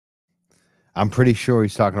 I'm pretty sure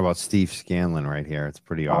he's talking about Steve Scanlon right here. It's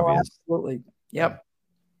pretty obvious. Absolutely. Yep.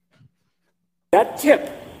 That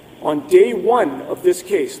tip on day one of this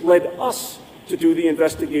case led us to do the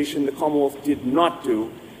investigation the Commonwealth did not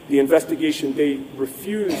do, the investigation they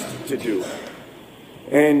refused to do.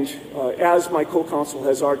 And as my co-counsel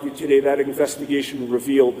has argued today, that investigation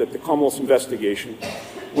revealed that the Commonwealth's investigation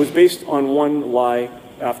was based on one lie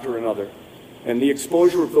after another. And the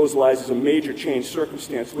exposure of those lies is a major change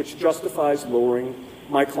circumstance which justifies lowering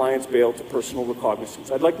my client's bail to personal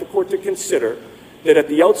recognizance. I'd like the court to consider that at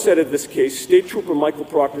the outset of this case, State Trooper Michael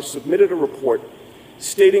Proctor submitted a report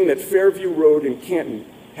stating that Fairview Road in Canton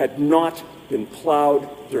had not been plowed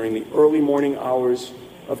during the early morning hours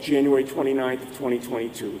of January 29th of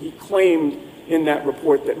 2022. He claimed in that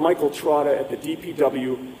report that Michael Trotta at the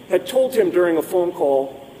DPW had told him during a phone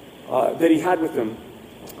call that he had with him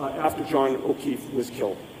after John O'Keefe was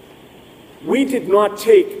killed. We did not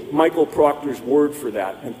take Michael Proctor's word for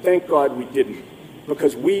that, and thank God we didn't,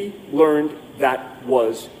 because we learned that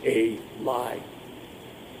was a lie.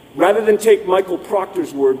 Rather than take Michael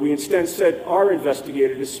Proctor's word, we instead sent our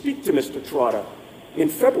investigator to speak to Mr. Trotta in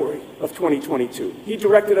February of 2022. He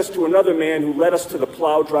directed us to another man who led us to the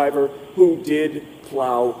plow driver who did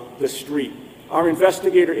plow the street. Our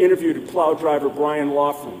investigator interviewed plow driver Brian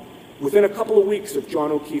Loughran within a couple of weeks of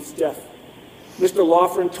John O'Keefe's death. Mr.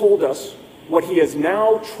 Loughran told us what he has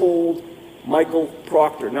now told Michael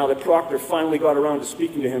Proctor, now that Proctor finally got around to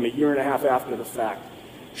speaking to him a year and a half after the fact.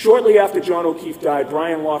 Shortly after John O'Keefe died,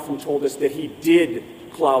 Brian Loughran told us that he did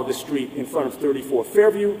plow the street in front of 34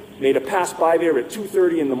 Fairview, made a pass by there at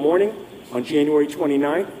 2:30 in the morning on January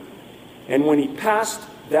 29th, and when he passed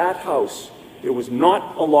that house, there was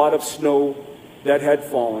not a lot of snow that had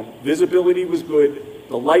fallen. Visibility was good.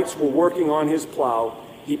 The lights were working on his plow.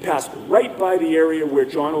 He passed right by the area where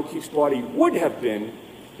John O'Keefe's body would have been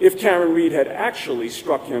if Karen Reed had actually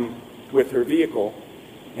struck him with her vehicle.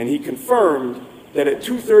 And he confirmed that at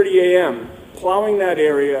 2:30 a.m., plowing that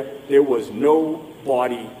area, there was no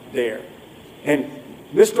body there. And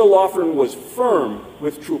Mr. Loughran was firm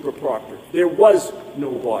with Trooper Proctor. There was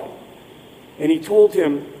no body. And he told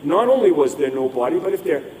him not only was there no body, but if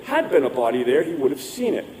there had been a body there, he would have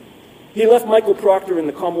seen it. He left Michael Proctor in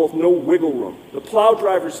the Commonwealth no wiggle room. The plow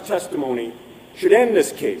driver's testimony should end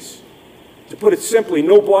this case. To put it simply,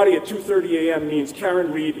 no body at 2:30 a.m. means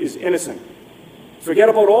Karen Reed is innocent. Forget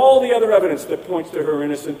about all the other evidence that points to her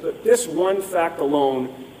innocence, but this one fact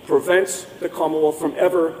alone prevents the Commonwealth from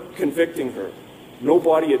ever convicting her. No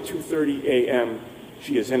body at 2:30 a.m.,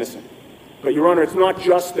 she is innocent. But, Your Honor, it's not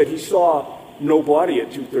just that he saw no body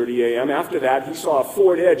at 2:30 a.m. After that, he saw a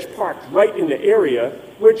Ford Edge parked right in the area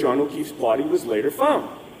where John O'Keefe's body was later found.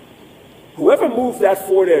 Whoever moved that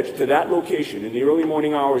Ford Edge to that location in the early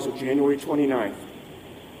morning hours of January 29th,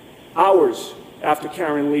 hours after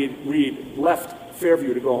Karen Reed left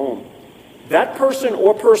Fairview to go home, that person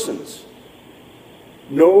or persons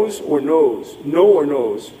knows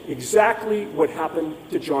exactly what happened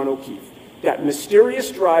to John O'Keefe. That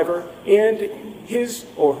mysterious driver and his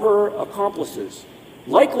or her accomplices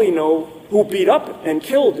likely know who beat up and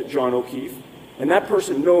killed John O'Keefe, and that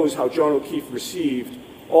person knows how John O'Keefe received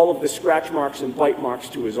all of the scratch marks and bite marks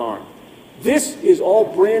to his arm. This is all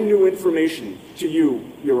brand new information to you,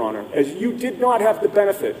 Your Honor, as you did not have the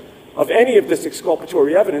benefit of any of this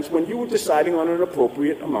exculpatory evidence when you were deciding on an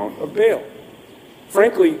appropriate amount of bail.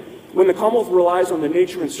 Frankly, when the Commonwealth relies on the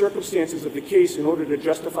nature and circumstances of the case in order to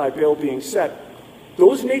justify bail being set,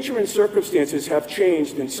 those nature and circumstances have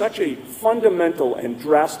changed in such a fundamental and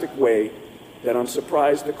drastic way that I'm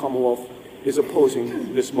surprised the Commonwealth is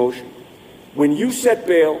opposing this motion. When you set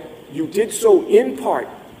bail, you did so in part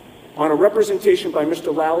on a representation by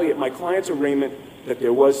Mr. Lally at my client's arraignment that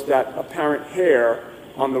there was that apparent hair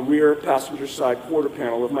on the rear passenger side quarter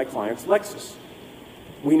panel of my client's Lexus.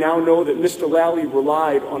 We now know that Mr. Lally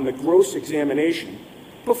relied on the gross examination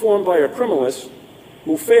performed by a criminalist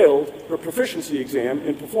who failed her proficiency exam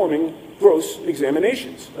in performing gross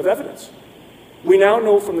examinations of evidence. We now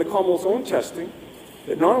know from the Commonwealth's own testing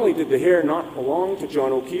that not only did the hair not belong to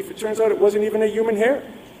John O'Keefe, it turns out it wasn't even a human hair.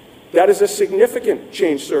 That is a significant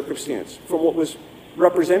change circumstance from what was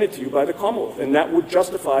represented to you by the Commonwealth, and that would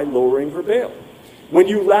justify lowering her bail. When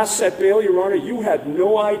you last set bail, Your Honor, you had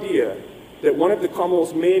no idea that one of the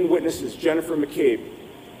Commonwealth's main witnesses, Jennifer McCabe,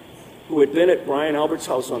 who had been at Brian Albert's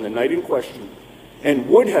house on the night in question and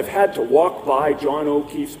would have had to walk by John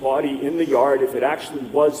O'Keefe's body in the yard if it actually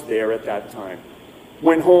was there at that time,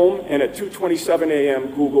 went home and at 2:27 a.m.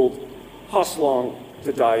 Googled Hosslong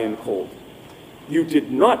to die in cold. You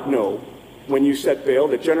did not know when you set bail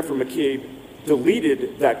that Jennifer McCabe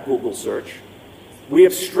deleted that Google search. We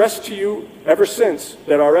have stressed to you ever since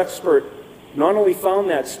that our expert not only found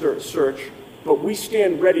that search, but we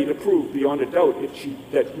stand ready to prove beyond a doubt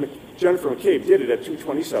that Jennifer McCabe did it at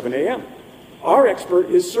 2:27 a.m. Our expert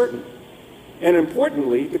is certain. And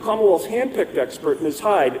importantly, the Commonwealth's handpicked expert, Ms.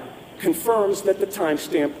 Hyde, confirms that the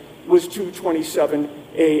timestamp was 2:27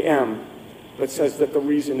 a.m., but says that the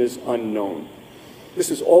reason is unknown.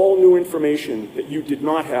 This is all new information that you did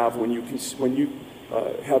not have when you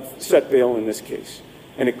have set bail in this case.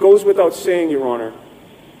 And it goes without saying, Your Honor,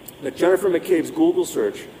 that Jennifer McCabe's Google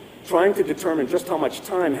search, trying to determine just how much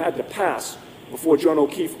time had to pass before John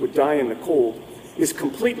O'Keefe would die in the cold, is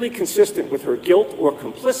completely consistent with her guilt or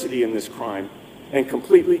complicity in this crime and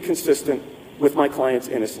completely consistent with my client's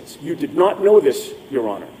innocence. You did not know this, Your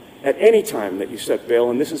Honor, at any time that you set bail,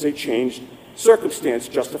 and this is a changed circumstance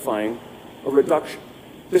justifying a reduction.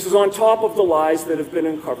 This is on top of the lies that have been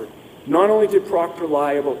uncovered. Not only did Proctor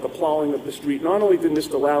lie about the plowing of the street, not only did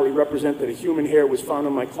Mr. Lally represent that a human hair was found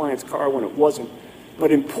on my client's car when it wasn't,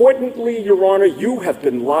 but importantly, Your Honor, you have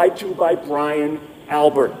been lied to by Brian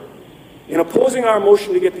Albert. In opposing our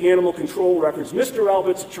motion to get the animal control records, Mr.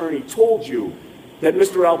 Albert's attorney told you that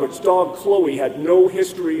Mr. Albert's dog, Chloe, had no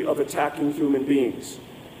history of attacking human beings.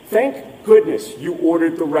 Thank goodness you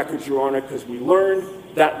ordered the records, Your Honor, because we learned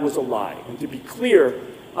that was a lie. And to be clear,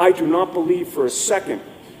 I do not believe for a second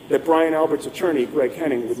that Brian Albert's attorney, Greg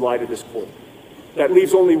Henning, would lie to this court. That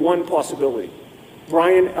leaves only one possibility.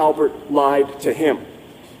 Brian Albert lied to him.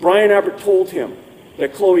 Brian Albert told him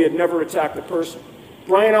that Chloe had never attacked a person.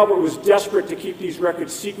 Brian Albert was desperate to keep these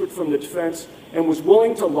records secret from the defense and was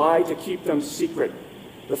willing to lie to keep them secret.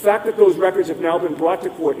 The fact that those records have now been brought to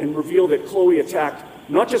court and reveal that Chloe attacked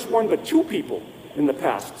not just one but two people in the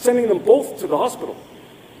past, sending them both to the hospital,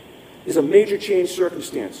 is a major change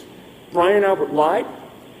circumstance. Brian Albert lied,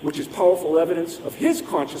 which is powerful evidence of his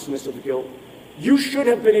consciousness of guilt. You should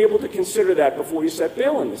have been able to consider that before you set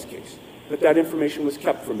bail in this case, that information was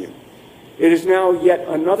kept from you. It is now yet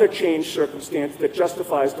another change circumstance that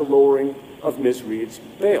justifies the lowering of Ms. Reed's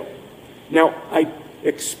bail. Now, I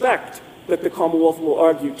expect that the Commonwealth will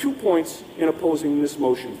argue 2 points in opposing this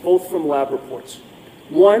motion, both from lab reports.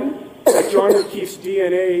 One, that John O'Keefe's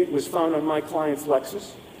DNA was found on my client's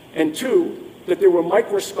Lexus, and two, that there were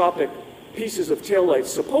microscopic pieces of taillights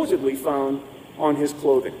supposedly found on his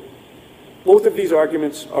clothing. Both of these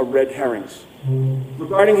arguments are red herrings.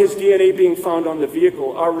 Regarding his DNA being found on the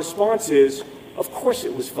vehicle, our response is, of course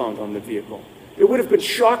it was found on the vehicle. It would have been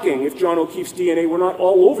shocking if John O'Keefe's DNA were not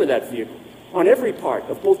all over that vehicle, on every part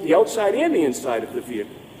of both the outside and the inside of the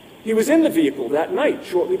vehicle. He was in the vehicle that night,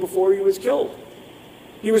 shortly before he was killed.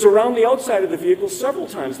 He was around the outside of the vehicle several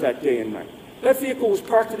times that day and night. That vehicle was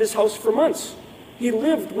parked at his house for months. He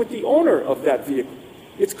lived with the owner of that vehicle.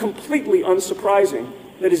 It's completely unsurprising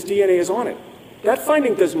that his DNA is on it. That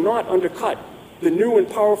finding does not undercut the new and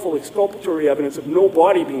powerful exculpatory evidence of no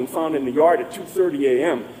body being found in the yard at 2:30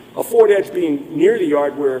 a.m., a Ford Edge being near the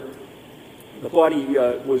yard where the body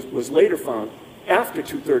was later found after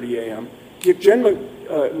 2:30 a.m.,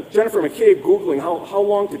 Jennifer McCabe Googling how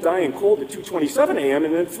long to die in cold at 2:27 a.m.,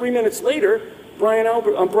 and then 3 minutes later, Brian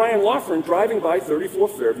Loughran driving by 34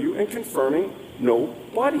 Fairview and confirming no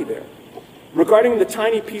body there. Regarding the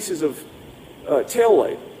tiny pieces of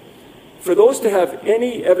taillight, for those to have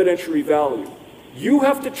any evidentiary value, you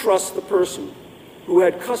have to trust the person who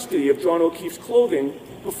had custody of John O'Keefe's clothing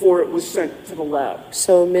before it was sent to the lab.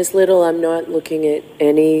 So, Ms. Little, I'm not looking at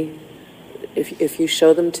any, if you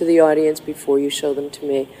show them to the audience before you show them to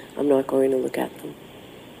me, I'm not going to look at them.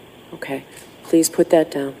 Okay, please put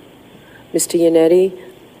that down. Mr. Yannetti,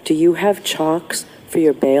 do you have chalks for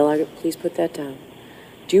your bail argument? Please put that down.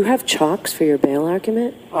 Do you have chalks for your bail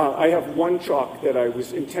argument? I have one chalk that I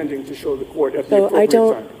was intending to show the court at the appropriate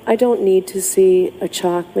time. I don't need to see a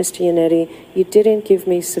chalk, Mr. Yannetti. You didn't give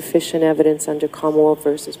me sufficient evidence under Commonwealth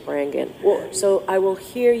versus Brangan. So I will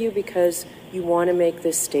hear you because you want to make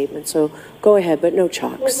this statement. So go ahead, but no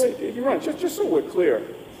chalks. You're right. Just so we're clear,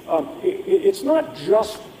 it's not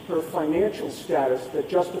just her financial status that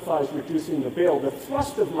justifies reducing the bail. The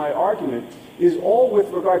thrust of my argument is all with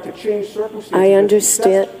regard to changed circumstances.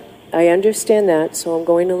 I understand that, so I'm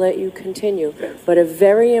going to let you continue. But a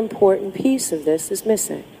very important piece of this is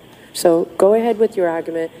missing. So go ahead with your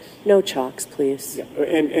argument. No chalks, please. Yeah.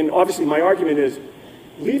 And obviously my argument is,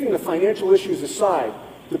 leaving the financial issues aside,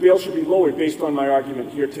 the bail should be lowered based on my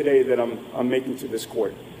argument here today that I'm making to this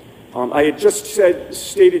court. I had just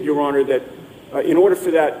stated, Your Honor, that in order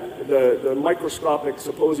for that, the microscopic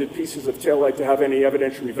supposed pieces of taillight to have any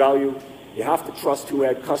evidentiary value, you have to trust who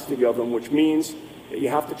had custody of them, which means that you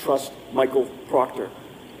have to trust Michael Proctor.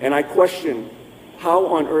 And I question, how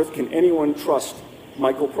on earth can anyone trust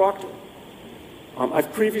Michael Proctor?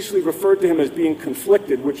 I've previously referred to him as being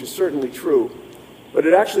conflicted, which is certainly true, but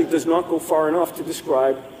it actually does not go far enough to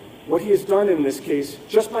describe what he has done in this case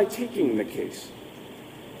just by taking the case.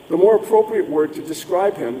 The more appropriate word to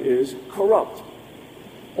describe him is corrupt.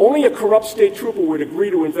 Only a corrupt state trooper would agree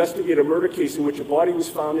to investigate a murder case in which a body was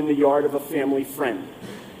found in the yard of a family friend.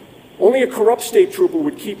 Only a corrupt state trooper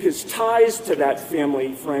would keep his ties to that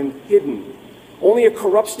family friend hidden. Only a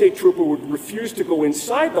corrupt state trooper would refuse to go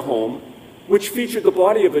inside the home, which featured the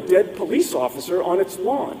body of a dead police officer on its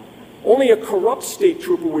lawn. Only a corrupt state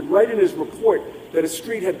trooper would write in his report that a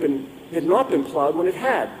street had not been plowed when it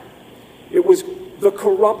had. It was the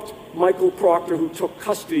corrupt Michael Proctor who took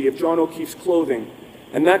custody of John O'Keefe's clothing,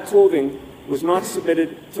 and that clothing was not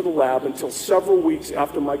submitted to the lab until several weeks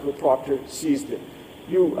after Michael Proctor seized it.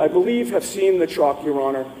 You, I believe, have seen the chalk, Your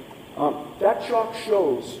Honor. That chalk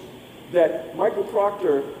shows that Michael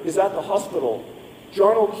Proctor is at the hospital.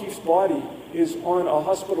 John O'Keefe's body is on a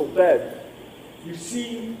hospital bed. You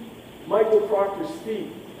see Michael Proctor's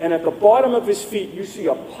feet, and at the bottom of his feet, you see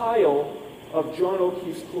a pile of John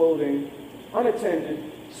O'Keefe's clothing,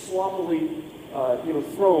 unattended, sloppily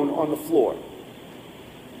thrown on the floor.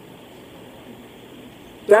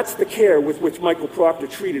 That's the care with which Michael Proctor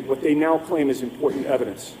treated what they now claim is important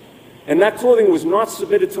evidence. And that clothing was not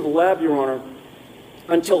submitted to the lab, Your Honor,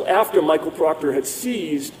 until after Michael Proctor had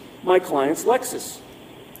seized my client's Lexus,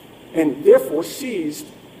 and therefore seized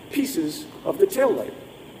pieces of the taillight.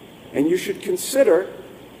 And you should consider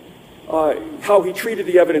how he treated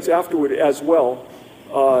the evidence afterward as well,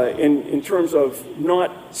 in terms of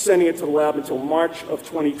not sending it to the lab until March of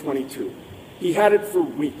 2022. He had it for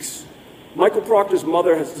weeks. Michael Proctor's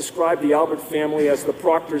mother has described the Albert family as the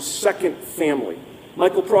Proctor's second family.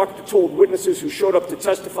 Michael Proctor told witnesses who showed up to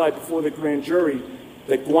testify before the grand jury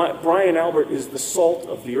that Brian Albert is the salt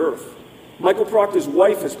of the earth. Michael Proctor's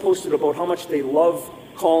wife has posted about how much they love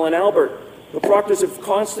Colin Albert. The Proctors have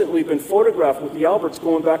constantly been photographed with the Alberts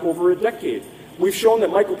going back over a decade. We've shown that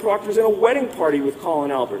Michael Proctor's in a wedding party with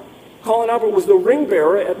Colin Albert. Colin Albert was the ring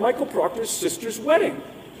bearer at Michael Proctor's sister's wedding.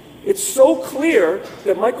 It's so clear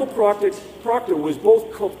that Michael Proctor was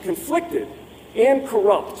both conflicted and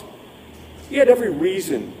corrupt. He had every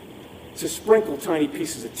reason to sprinkle tiny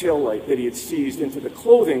pieces of taillight that he had seized into the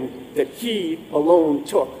clothing that he alone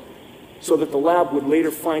took, so that the lab would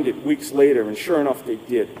later find it weeks later, and sure enough, they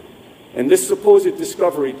did. And this supposed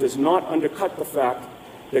discovery does not undercut the fact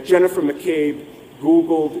that Jennifer McCabe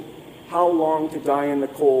Googled how long to die in the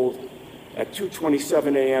cold at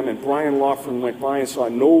 2:27 a.m., and Brian Loughran went by and saw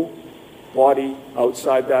no body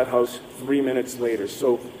outside that house 3 minutes later.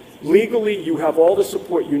 So legally, you have all the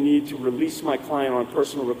support you need to release my client on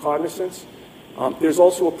personal recognizance. There's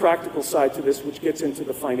also a practical side to this, which gets into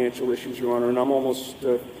the financial issues, Your Honor, and I'm almost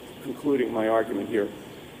concluding my argument here.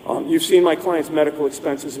 You've seen my client's medical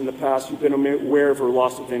expenses in the past. You've been aware of her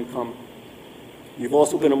loss of income. You've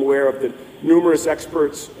also been aware of the numerous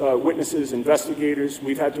experts, witnesses, investigators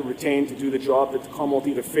we've had to retain to do the job that the Commonwealth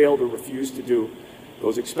either failed or refused to do.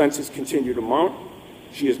 Those expenses continue to mount.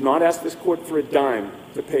 She has not asked this court for a dime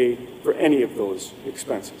to pay for any of those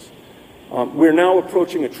expenses. We're now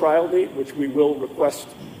approaching a trial date, which we will request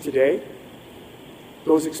today.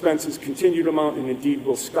 Those expenses continue to mount and indeed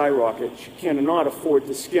will skyrocket. She cannot afford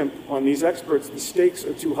to skimp on these experts. The stakes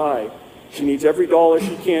are too high. She needs every dollar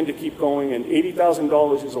she can to keep going, and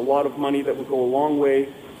 $80,000 is a lot of money that would go a long way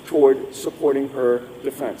toward supporting her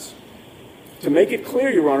defense. To make it clear,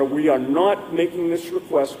 Your Honor, we are not making this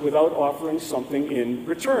request without offering something in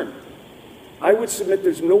return. I would submit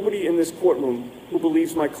there's nobody in this courtroom who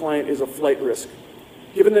believes my client is a flight risk.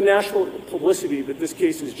 Given the national publicity that this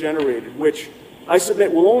case has generated, which I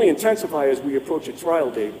submit will only intensify as we approach a trial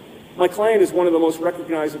date, my client is one of the most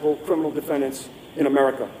recognizable criminal defendants in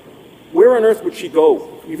America. Where on earth would she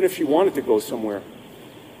go, even if she wanted to go somewhere?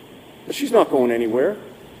 But she's not going anywhere.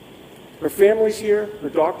 Her family's here, her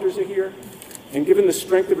doctors are here, and given the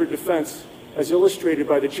strength of her defense, as illustrated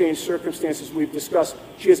by the changed circumstances we've discussed,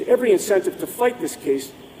 she has every incentive to fight this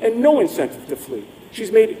case and no incentive to flee.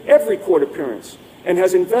 She's made every court appearance and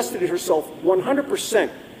has invested herself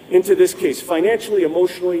 100% into this case, financially,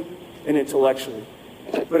 emotionally, and intellectually.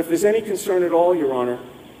 But if there's any concern at all, Your Honor,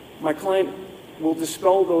 my client will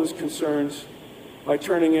dispel those concerns by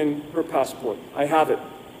turning in her passport. I have it.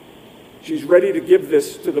 She's ready to give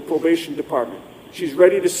this to the probation department. She's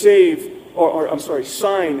ready to sign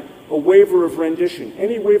a waiver of rendition,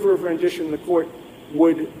 any waiver of rendition the court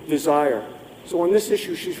would desire. So on this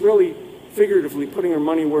issue, she's really figuratively putting her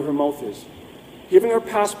money where her mouth is. Giving her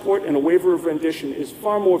passport and a waiver of rendition is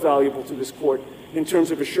far more valuable to this court in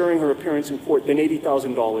terms of assuring her appearance in court than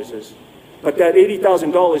 $80,000 is. But that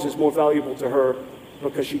 $80,000 is more valuable to her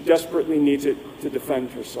because she desperately needs it to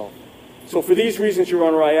defend herself. So for these reasons, Your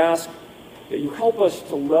Honor, I ask that you help us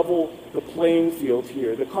to level the playing field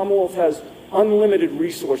here. The Commonwealth has unlimited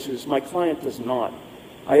resources. My client does not.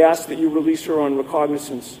 I ask that you release her on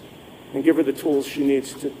recognizance and give her the tools she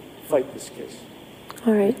needs to fight this case.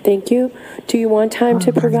 All right, thank you. Do you want time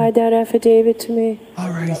to provide that affidavit to me? All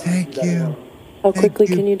right, thank you. How quickly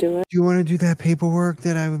can you do it? Do you want to do that paperwork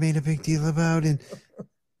that I made a big deal about? And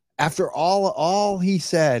after all he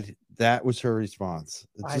said, that was her response.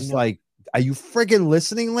 It's just like, are you friggin'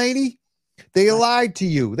 listening, lady? They lied to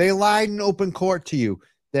you. They lied in open court to you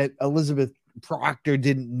that Elizabeth Proctor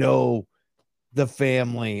didn't know the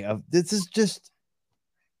family of this. Is just,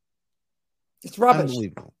 it's rubbish.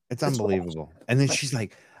 Unbelievable. It's unbelievable. And then she's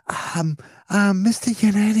like, Mr.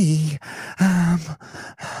 Yannetti,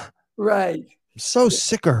 right. I'm so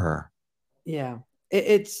sick of her. Yeah.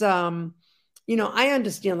 It's, you know, I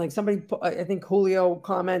understand, like somebody, I think Julio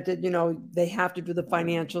commented, you know, they have to do the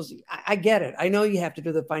financials. I get it. I know you have to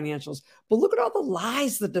do the financials, but look at all the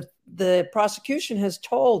lies that the prosecution has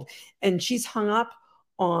told. And she's hung up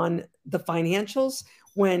on the financials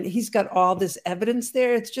when he's got all this evidence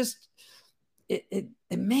there. It's just, it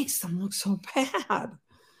makes them look so bad.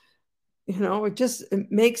 You know, it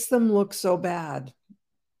makes them look so bad.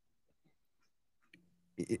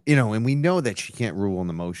 You know, and we know that she can't rule on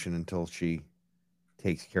the motion until she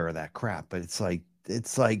takes care of that crap. But it's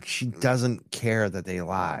like she doesn't care that they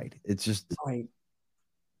lied. It's just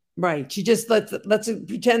right. She just lets it,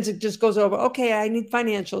 pretends it just goes over. Okay, I need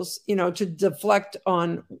financials, you know, to deflect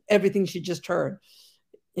on everything she just heard.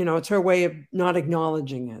 You know, it's her way of not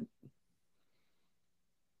acknowledging it.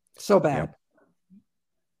 So bad. Yep.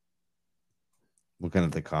 Looking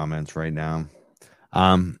at the comments right now.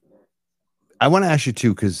 I want to ask you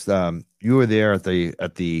too, because you were there at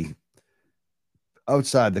the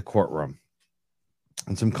outside the courtroom,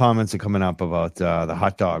 and some comments are coming up about the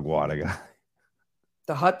hot dog water guy.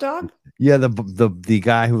 The hot dog? Yeah, the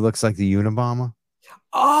guy who looks like the Unabomber.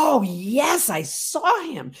 Oh yes, I saw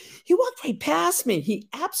him. He walked right past me. He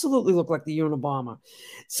absolutely looked like the Unabomber.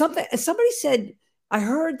 Somebody said, I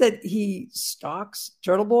heard that he stalks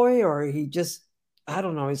Turtle Boy, or he just, I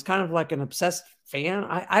don't know. He's kind of like an obsessed fan.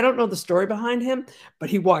 I don't know the story behind him, but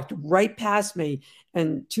he walked right past me,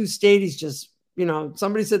 and two stadies just, you know,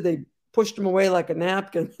 somebody said they pushed him away like a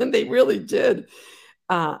napkin, and they really did.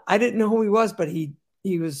 I didn't know who he was, but he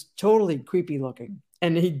was totally creepy looking,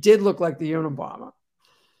 and he did look like the Unabomber.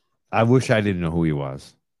 I wish I didn't know who he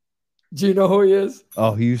was. Do you know who he is?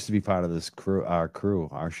 Oh, he used to be part of this crew,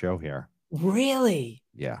 our show here. Really?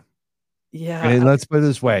 Yeah. Yeah. And let's put it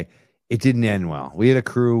this way. It didn't end well. We had a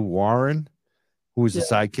crew, Warren, who was a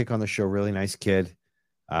sidekick on the show. Really nice kid.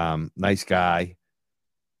 Nice guy.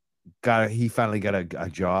 He finally got a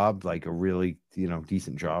job, like a really, you know,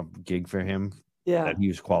 decent job gig for him. Yeah. That he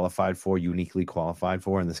was qualified for, uniquely qualified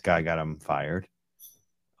for. And this guy got him fired.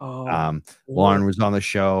 Oh. Lauren was on the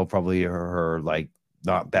show, probably her like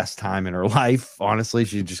not best time in her life. Honestly,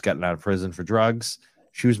 she had just gotten out of prison for drugs.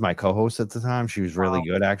 She was my co-host at the time. She was really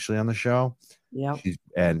good actually on the show. Yeah.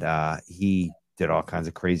 And he did all kinds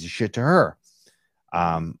of crazy shit to her.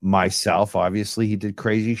 Myself, obviously, he did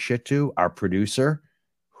crazy shit to. Our producer,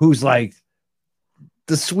 who's like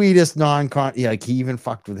the sweetest like he even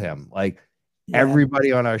fucked with him. Like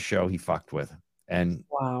everybody on our show, he fucked with. And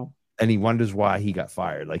wow. And he wonders why he got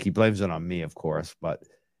fired. Like he blames it on me, of course, but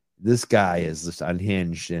this guy is just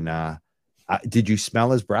unhinged. And did you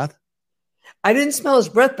smell his breath? I didn't smell his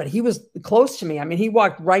breath, but he was close to me. I mean, he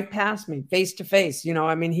walked right past me, face to face. You know,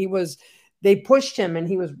 I mean, they pushed him and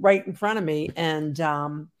he was right in front of me. And I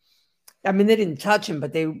mean, they didn't touch him,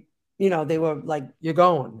 but they were like, you're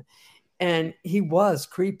going. And he was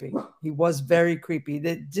creepy. He was very creepy.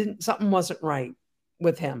 Something wasn't right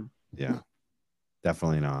with him. Yeah,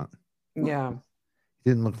 definitely not. Yeah.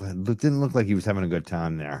 Didn't look like he was having a good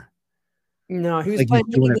time there. No, he was Like playing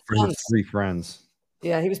he's doing Mickey it for the his Dunce. 3 friends.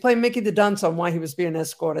 Yeah, he was playing Mickey the Dunce on why he was being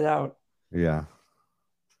escorted out. Yeah.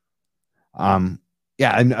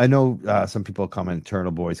 Yeah, I know some people comment,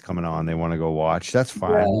 Turtle Boy's coming on. They want to go watch. That's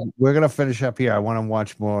fine. Yeah. We're going to finish up here. I want to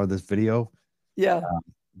watch more of this video. Yeah.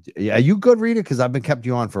 Yeah, are you good, Rita? Because I've been kept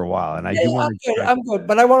you on for a while, and I do want to. I'm good,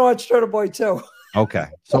 but I want to watch Turtle Boy too. Okay,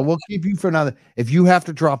 so we'll keep you for another. If you have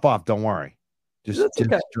to drop off, don't worry. Just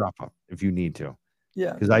okay. drop off if you need to.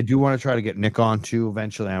 Yeah. Because I do want to try to get Nick on too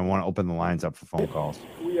eventually. And I want to open the lines up for phone calls.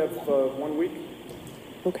 We have 1 week.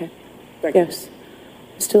 Okay. Thank you. Yes.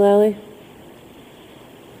 Mr. Lally?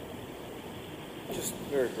 Just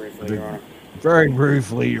very briefly, Your Honor. Very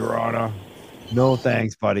briefly, Your Honor. No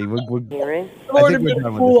thanks, buddy. Hearing? I've already made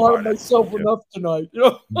a fool out of myself enough tonight.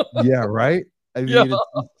 You know? Yeah, right? I mean, Yeah.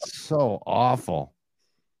 it's so awful.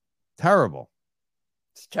 Terrible.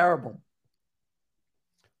 It's terrible.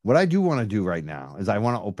 What I do want to do right now is I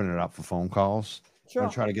want to open it up for phone calls. Sure. I'm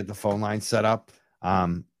try to get the phone line set up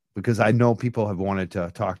because I know people have wanted to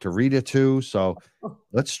talk to Rita too. So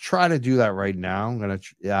let's try to do that right now. I'm going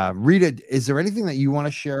to Rita, is there anything that you want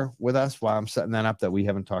to share with us while I'm setting that up that we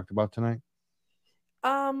haven't talked about tonight?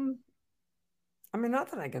 I mean,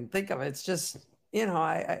 not that I can think of. It's just, you know,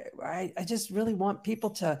 I just really want people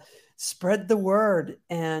to spread the word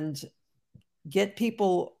and get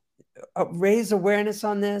people raise awareness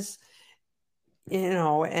on this, you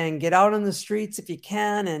know, and get out on the streets if you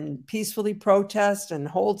can and peacefully protest and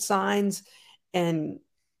hold signs. And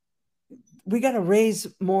we got to raise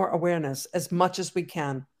more awareness as much as we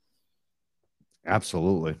can.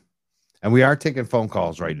 Absolutely. And we are taking phone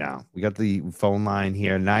calls right now. We got the phone line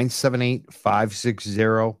here,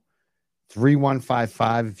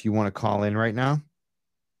 978-560-3155. If you want to call in right now,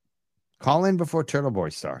 call in before Turtle Boy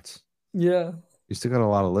starts. Yeah. We still got a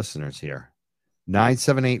lot of listeners here.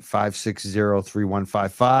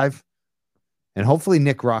 978-560-3155. And hopefully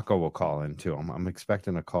Nick Rocco will call in too. I'm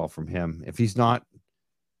expecting a call from him. If he's not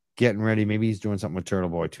getting ready, maybe he's doing something with Turtle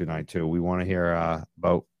Boy tonight too. We want to hear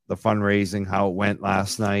about the fundraising, how it went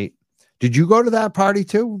last night. Did you go to that party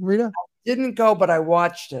too, Rita? I didn't go, but I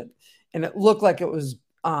watched it, and it looked like it was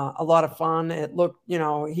a lot of fun. It looked, you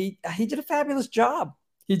know, he did a fabulous job.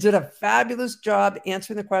 He did a fabulous job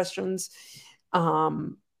answering the questions.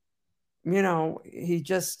 You know, he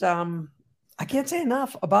just I can't say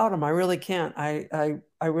enough about him. I really can't. I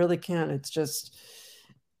really can't. It's just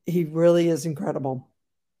he really is incredible.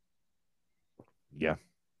 Yeah.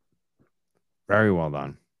 Very well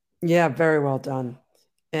done. Yeah, very well done.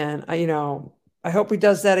 And you know, I hope he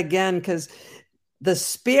does that again, because the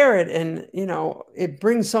spirit and, you know, it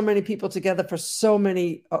brings so many people together for so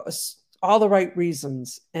many, all the right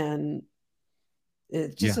reasons. And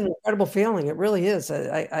it's just an incredible feeling. It really is.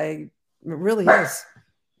 It really is.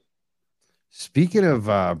 Speaking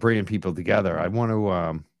of bringing people together, I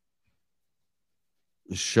want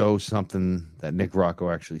to show something that Nick Rocco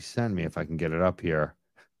actually sent me, if I can get it up here.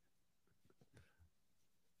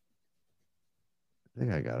 I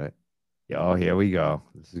think I got it. Yeah, oh, here we go.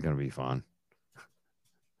 This is going to be fun.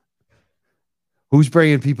 Who's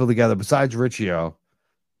bringing people together besides Riccio?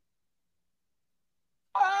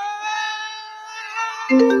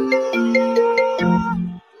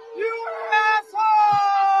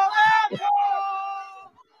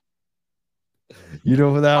 You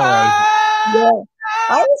know who that was? Yeah.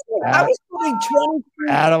 I was putting 20 feet.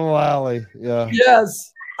 Adam Lally. Yeah.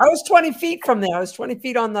 Yes. I was 20 feet from there. I was 20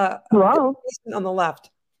 feet on the on the left.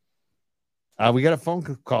 We got a phone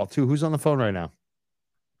call too. Who's on the phone right now?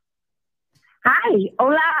 Hi,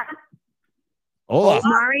 hola. Hola.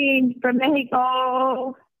 Maureen from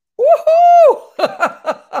Mexico. Woohoo!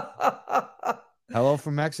 Hello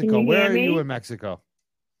from Mexico. Can you Where hear are me? you in Mexico?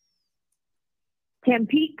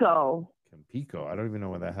 Tampico. Tampico. I don't even know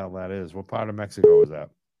where the hell that is. What part of Mexico is that?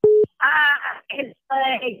 It's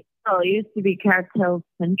like, well, it used to be Cartel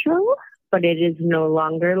Central, but it is no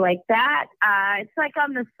longer like that. It's like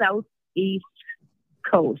on the southeast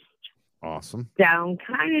coast, Awesome. down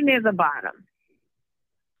kind of near the bottom.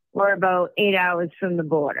 We're about 8 hours from the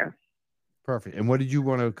border. Perfect. And what did you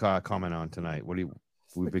want to comment on tonight? We've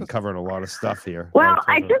been covering a lot of stuff here. Well,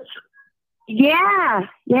 other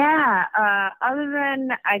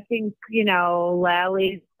than, I think, you know,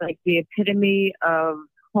 Lally's like the epitome of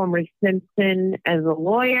Homer Simpson as a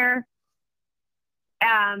lawyer.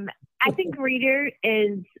 I think Rita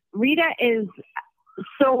is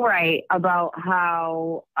so right about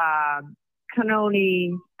how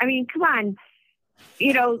Cannoni, I mean, come on,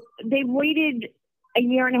 you know, they've waited a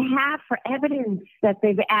year and a half for evidence that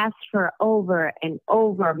they've asked for over and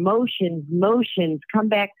over. Motions, come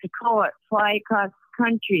back to court, fly across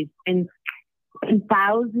countries. And and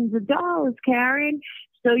thousands of dollars, Karen.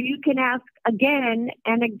 So you can ask again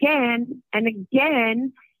and again and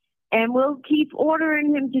again, and we'll keep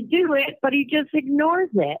ordering him to do it, but he just ignores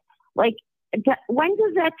it. Like, when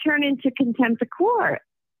does that turn into contempt of court?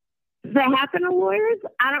 Does that happen to lawyers?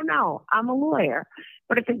 I don't know. I'm a lawyer.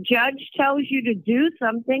 But if a judge tells you to do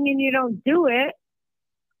something and you don't do it,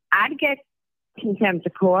 I'd get contempt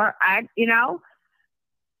of court.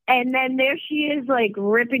 And then there she is, like,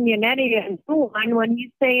 ripping Yannetti and on when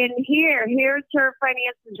he's saying, here's her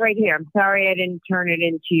finances right here. I'm sorry I didn't turn it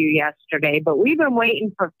into you yesterday, but we've been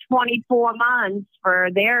waiting for 24 months for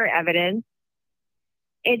their evidence.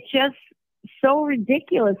 It's just so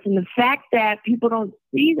ridiculous. And the fact that people don't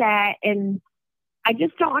see that, and I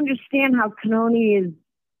just don't understand how Cannoni is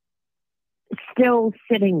still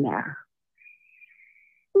sitting there.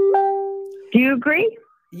 Do you agree?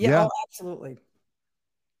 Yeah. Oh, absolutely.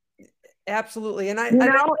 Absolutely. And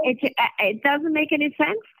it doesn't make any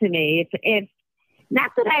sense to me. It's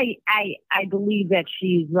not that I believe that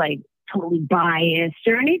she's like totally biased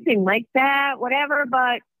or anything like that, whatever,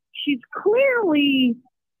 but she's clearly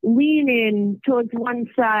leaning towards one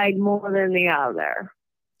side more than the other.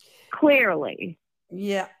 Clearly.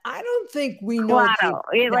 Yeah, I don't think we know.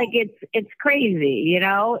 It's crazy, you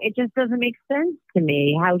know? It just doesn't make sense to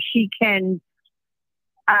me how she can,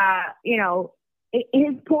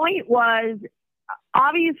 his point was,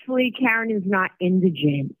 obviously Karen is not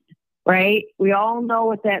indigent, right? We all know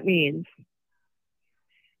what that means.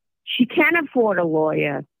 She can afford a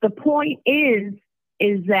lawyer. The point is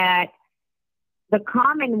that the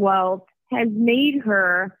Commonwealth has made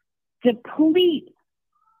her deplete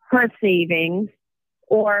her savings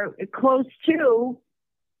or close to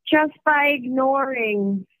just by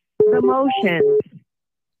ignoring the motions.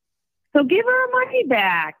 So give her her money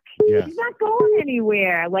back. Yes. She's not going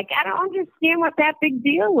anywhere. Like, I don't understand what that big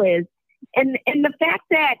deal is. And the fact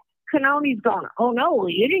that Cannoni's going, oh no,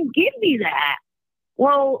 you didn't give me that.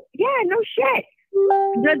 Well, yeah, no shit.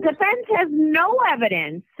 The defense has no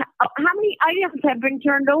evidence. How many items have been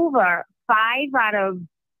turned over? 5 out of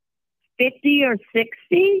 50 or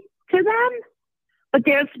 60 to them? But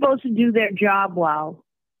they're supposed to do their job well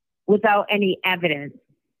without any evidence.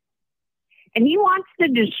 And he wants to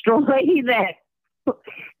destroy that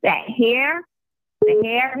hair, the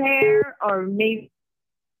hair, or maybe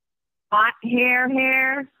not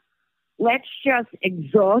hair. Let's just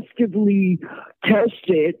exhaustively test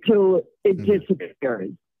it till it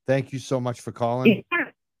disappears. Thank you so much for calling.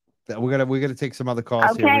 Yeah. We're gonna take some other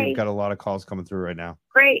calls here. Okay. We've got a lot of calls coming through right now.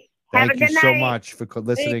 Great. Thank Have a you good so night. much for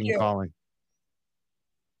listening and calling.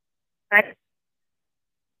 Do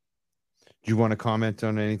you want to comment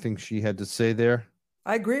on anything she had to say there?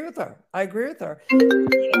 I agree with her. I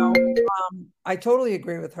totally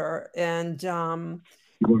agree with her. And I don't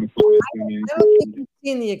think we've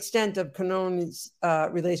seen the extent of Cannoni's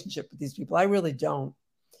relationship with these people. I really don't.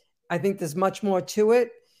 I think there's much more to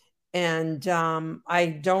it. And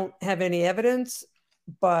I don't have any evidence,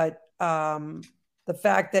 but the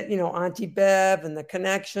fact that, Auntie Bev and the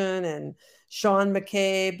connection and Sean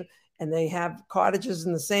McCabe, and they have cottages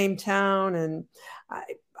in the same town. And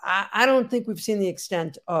I don't think we've seen the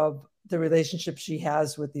extent of the relationship she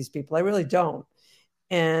has with these people. I really don't.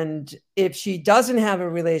 And if she doesn't have a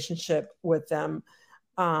relationship with them,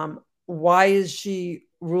 why is she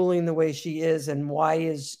ruling the way she is? And why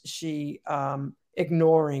is she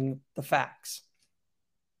ignoring the facts?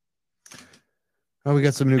 Oh, we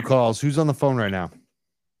got some new calls. Who's on the phone right now?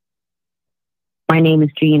 My name is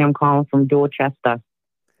Jean. I'm calling from Dorchester.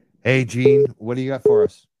 Hey, Jean, what do you got for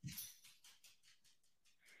us?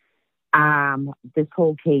 This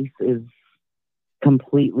whole case is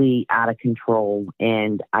completely out of control,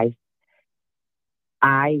 and I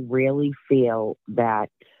really feel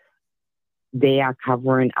that they are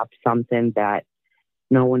covering up something that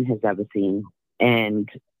no one has ever seen. And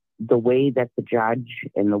the way that the judge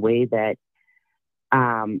and the way that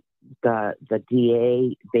the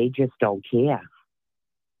DA, they just don't care.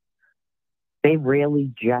 They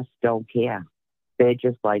really just don't care. They're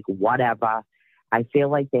just like, whatever. I feel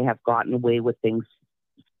like they have gotten away with things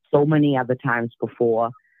so many other times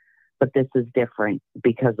before, but this is different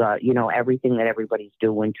because, everything that everybody's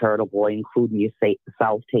doing, Turtle Boy, including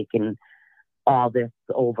yourself, taking all this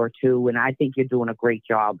over too. And I think you're doing a great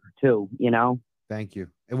job too, Thank you.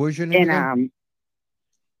 And what's your name again?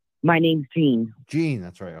 My name's Jean. Jean,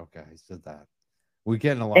 that's right. Okay, I said that. We're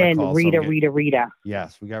getting a lot of calls. And Rita.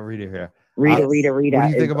 Yes, we got Rita here. Rita. What do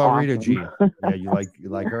you think about awesome. Rita, Jean? Yeah, you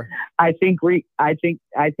like her? I think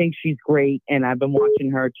she's great, and I've been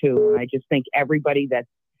watching her too. And I just think everybody that's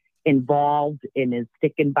involved and is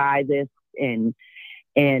sticking by this and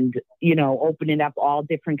and, you know, opening up all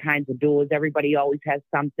different kinds of doors. Everybody always has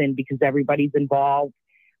something because everybody's involved.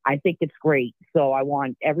 I think it's great. So I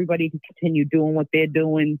want everybody to continue doing what they're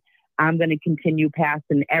doing. I'm going to continue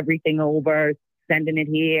passing everything over, sending it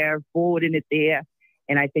here, forwarding it there.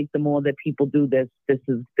 And I think the more that people do this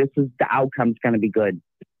is the outcome's going to be good.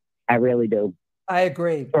 I really do. I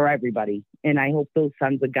agree. For everybody. And I hope those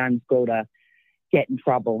sons of guns go to get in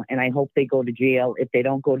trouble. And I hope they go to jail. If they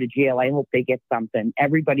don't go to jail, I hope they get something.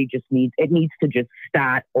 Everybody just needs to just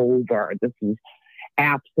start over. This is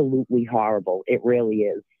absolutely horrible. It really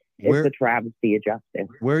is. It's a travesty of justice.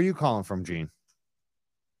 Where are you calling from, Jean?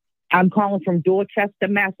 I'm calling from Dorchester,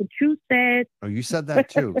 Massachusetts. Oh, you said that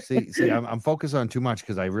too. see, I'm focused on too much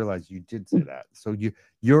because I realized you did say that. So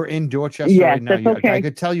you're in Dorchester right now. Okay. I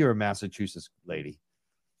could tell you're a Massachusetts lady.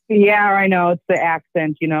 Yeah, I know. It's the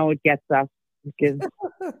accent. You know, it gets us.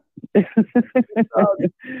 But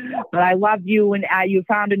I love you, and you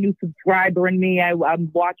found a new subscriber in me.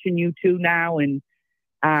 I'm watching you too now, and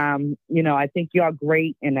you know, I think you're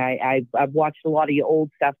great, and I've watched a lot of your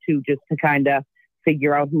old stuff too, just to kind of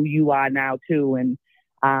figure out who you are now too, and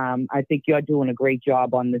I think you're doing a great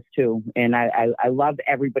job on this too, and I love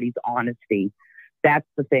everybody's honesty. That's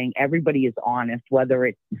the thing. Everybody is honest, whether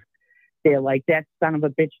it's they're like, that son of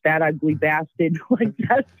a bitch, that ugly bastard. Like,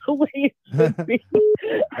 that's the way it should be.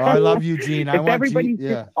 Oh, I love you, Jean. Everybody's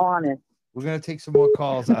just honest. We're going to take some more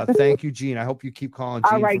calls. Thank you, Jean. I hope you keep calling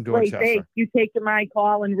Jean All right, from Dorchester. Great. Thanks. You taking my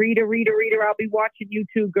call, and Rita, I'll be watching you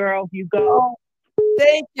too, girl. You go.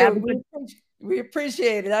 Thank you. We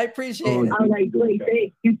appreciate it. I appreciate it. All right, great.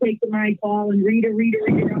 Thanks. You taking my call, and Rita,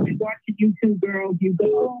 I'll be watching you too, girl. You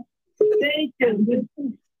go. Thank you.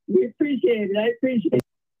 We appreciate it. I appreciate it.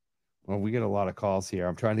 Well, we get a lot of calls here.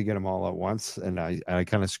 I'm trying to get them all at once, and I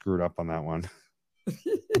kind of screwed up on that one.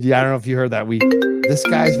 Yeah, I don't know if you heard that. This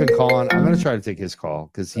guy's been calling. I'm going to try to take his call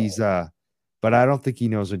because he's but I don't think he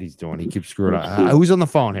knows what he's doing. He keeps screwing up. Who's on the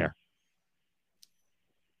phone here?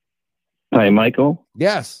 Hi, Michael.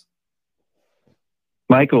 Yes.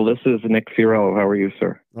 Michael, this is Nick Fiorello. How are you,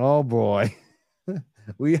 sir? Oh boy.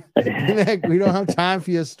 Nick, we don't have time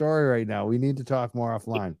for your story right now. We need to talk more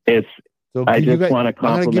offline. I just want to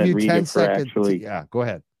compliment Rita for actually. Yeah, go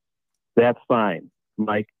ahead. That's fine,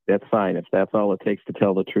 Mike. That's fine. If that's all it takes to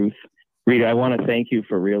tell the truth. Rita, I want to thank you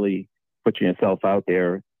for really putting yourself out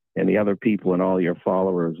there, and the other people and all your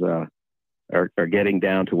followers are getting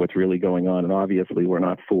down to what's really going on. And obviously, we're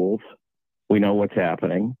not fools. We know what's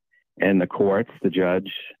happening. And the courts, the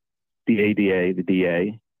judge, the ADA, the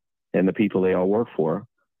DA, and the people they all work for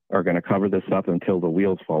are going to cover this up until the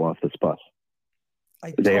wheels fall off this bus.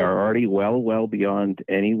 They are already well beyond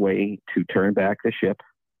any way to turn back the ship,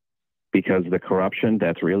 because the corruption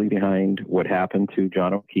that's really behind what happened to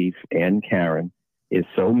John O'Keefe and Karen is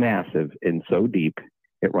so massive and so deep,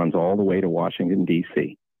 it runs all the way to Washington,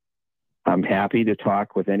 D.C. I'm happy to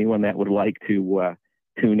talk with anyone that would like to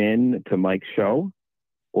tune in to Mike's show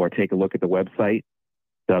or take a look at the website,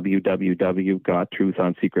 www.Truth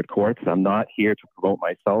on Secret Courts. I'm not here to promote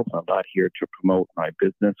myself. I'm not here to promote my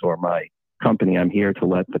business or my company. I'm here to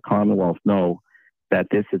let the Commonwealth know that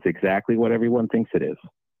this is exactly what everyone thinks it is.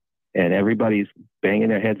 And everybody's banging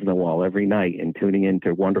their heads in the wall every night and tuning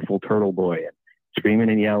into Wonderful Turtle Boy and screaming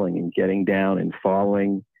and yelling and getting down and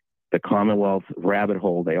following the Commonwealth rabbit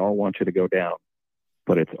hole. They all want you to go down,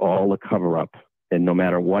 but it's all a cover up. And no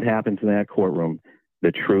matter what happens in that courtroom,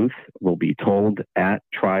 the truth will be told at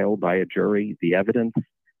trial by a jury. The evidence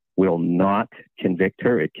will not convict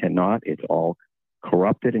her. It cannot. It's all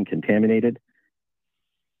corrupted and contaminated.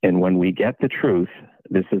 And when we get the truth,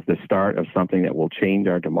 this is the start of something that will change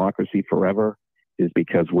our democracy forever, is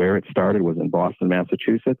because where it started was in Boston,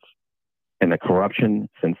 Massachusetts. And the corruption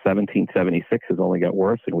since 1776 has only got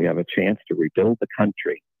worse. And we have a chance to rebuild the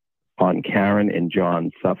country on Karen and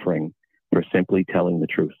John's suffering for simply telling the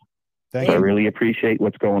truth. So I really appreciate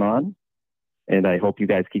what's going on. And I hope you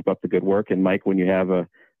guys keep up the good work. And Mike, when you have a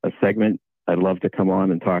segment, I'd love to come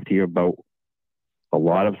on and talk to you about a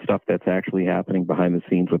lot of stuff that's actually happening behind the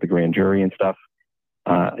scenes with the grand jury and stuff.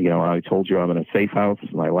 You know, I told you I'm in a safe house.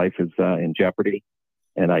 My life is in jeopardy,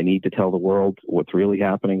 and I need to tell the world what's really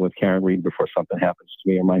happening with Karen Read before something happens to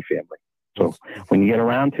me or my family. So when you get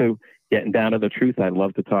around to getting down to the truth, I'd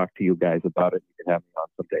love to talk to you guys about it. You can have me on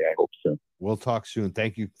someday. I hope soon. We'll talk soon.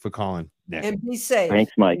 Thank you for calling, Nick. And be safe.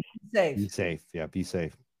 Thanks, Mike. Be safe. Be safe. Yeah, be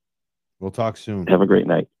safe. We'll talk soon. Have a great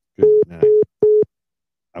night. Good night.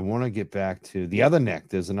 I want to get back to the other Nick.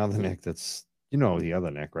 There's another Nick that's, you know, the other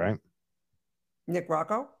Nick, right? Nick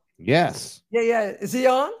Rocco? Yes. Yeah. Is he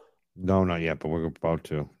on? No, not yet, but we're about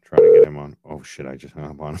to try to get him on. Oh, shit. I just hung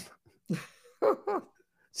up on him.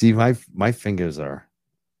 See, my fingers are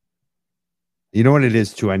You know what it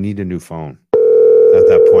is, too? I need a new phone. At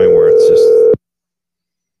that point where it's just...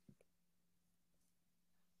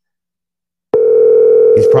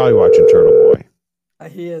 He's probably watching Turtle Boy.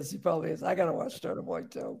 He is. He probably is. I got to watch Turtle Boy,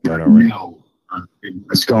 too.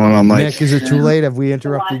 What's going on, Mike? Nick, is it too late? Have we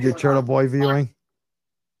interrupted your Turtle Boy viewing?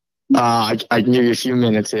 I can give you a few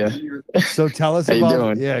minutes here. So tell us How you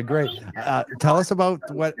about... doing? Yeah, great. Tell us about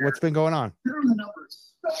what's been going on.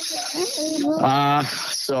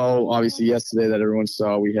 So obviously yesterday that everyone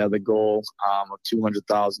saw, we had the goal of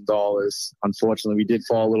 $200,000. Unfortunately, we did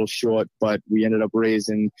fall a little short, but we ended up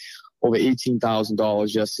raising over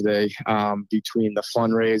 $18,000 yesterday between the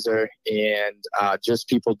fundraiser and just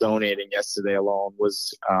people donating yesterday alone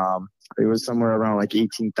was it was somewhere around like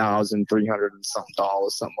 $18,300 and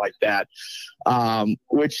something like that.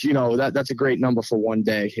 Which, you know, that's a great number for one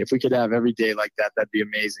day. If we could have every day like that, that'd be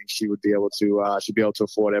amazing. She would be able to she'd be able to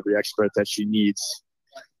afford every expert that she needs.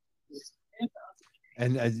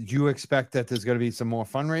 And do you expect that there's going to be some more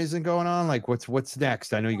fundraising going on? Like what's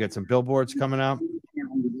next? I know you got some billboards coming up.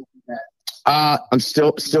 I'm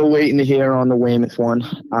still waiting to hear on the Weymouth one.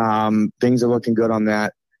 Things are looking good on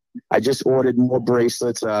that. I just ordered more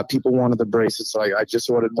bracelets. People wanted the bracelets, so I just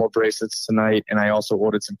ordered more bracelets tonight, and I also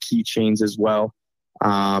ordered some keychains as well.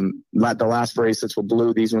 The last bracelets were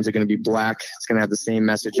blue. These ones are going to be black. It's going to have the same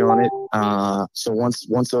message on it. So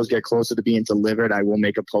once those get closer to being delivered, I will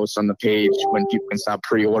make a post on the page when people can start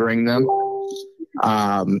pre-ordering them.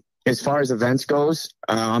 As far as events goes,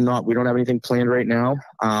 we don't have anything planned right now,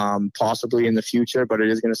 possibly in the future, but it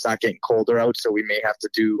is going to start getting colder out. So we may have to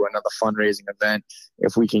do another fundraising event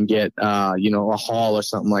if we can get, a hall or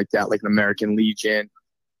something like that, like an American Legion,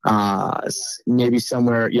 maybe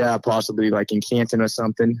somewhere, possibly like in Canton or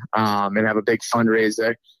something, and have a big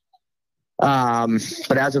fundraiser.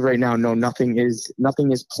 But as of right now, no, nothing is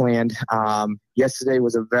planned. Yesterday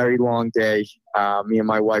was a very long day. Me and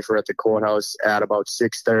my wife were at the courthouse at about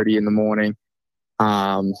 6:30 in the morning.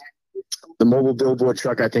 The mobile billboard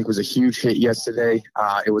truck, I think, was a huge hit yesterday.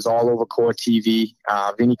 It was all over Core TV.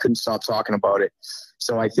 Vinny couldn't stop talking about it.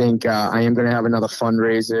 So I think I am going to have another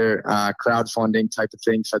fundraiser, crowdfunding type of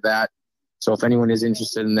thing for that. So if anyone is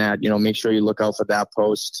interested in that, make sure you look out for that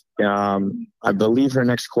post. I believe her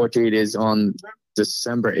next court date is on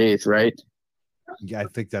December 8th, right? Yeah, I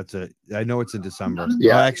think I know it's in December.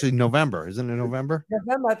 Yeah. Actually November. Isn't it November?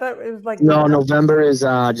 November. I thought it was like... No, November is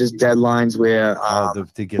just deadlines where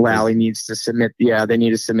Lally needs to submit. Yeah, they need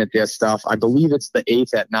to submit their stuff. I believe it's the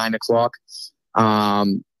 8th at 9:00.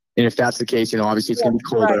 And if that's the case, obviously it's going to be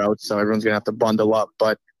colder out, so everyone's going to have to bundle up.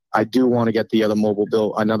 But I do want to get the other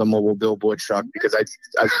another mobile billboard truck, because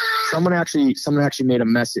someone actually made a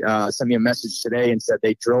message, sent me a message today and said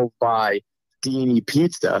they drove by D&E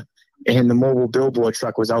Pizza and the mobile billboard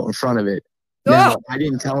truck was out in front of it. Now, I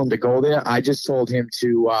didn't tell him to go there. I just told him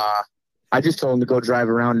to go drive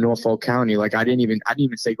around Norfolk County. Like I didn't even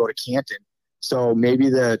say go to Canton. So maybe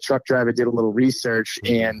the truck driver did a little research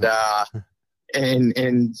and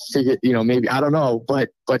figured, maybe, I don't know, but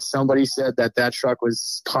somebody said that truck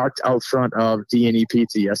was parked out front of D&E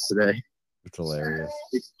Pizza yesterday. It's hilarious.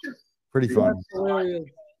 Pretty fun.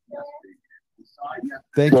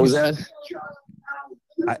 Thank you. What was that?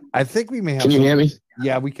 I think we may have. Can you hear me?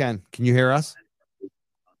 Yeah, we can. Can you hear us?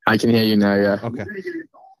 I can hear you now. Yeah. Okay.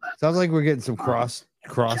 Sounds like we're getting some cross.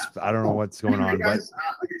 I don't know what's going on, but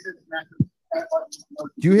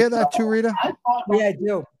do you hear that too, Rita? Yeah, I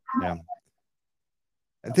do. Yeah.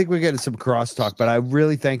 I think we're getting some crosstalk, but I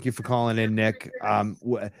really thank you for calling in, Nick.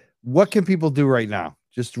 What can people do right now?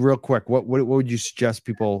 Just real quick, what would you suggest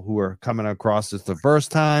people who are coming across this the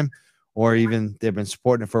first time, or even they've been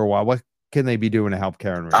supporting it for a while? What can they be doing to help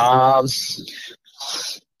Karen Read?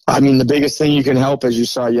 I mean, the biggest thing you can help, as you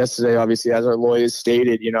saw yesterday, obviously, as our lawyers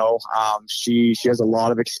stated, she has a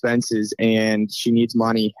lot of expenses and she needs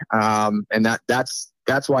money. And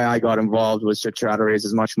that's why I got involved, was to try to raise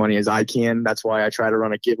as much money as I can. That's why I try to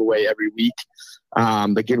run a giveaway every week.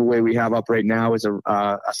 The giveaway we have up right now is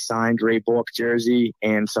a signed Ray Bork jersey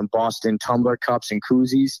and some Boston Tumbler cups and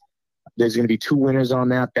koozies. There's going to be 2 winners on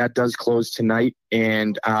that. That does close tonight.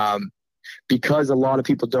 And because a lot of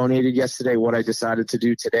people donated yesterday, what I decided to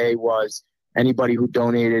do today was anybody who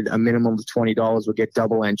donated a minimum of $20 will get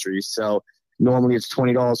double entries. So normally it's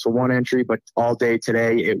 $20 for 1 entry, but all day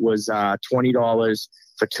today it was $20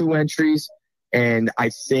 for 2 entries. And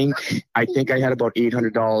I think I had about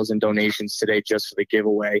 $800 in donations today just for the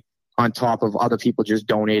giveaway, on top of other people just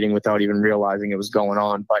donating without even realizing it was going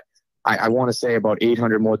on. But I want to say about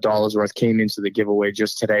 $800 more worth came into the giveaway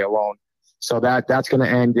just today alone. So that's going to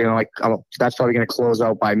end, that's probably going to close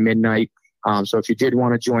out by midnight. So if you did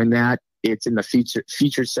want to join that, It's in the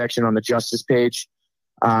featured section on the Justice page.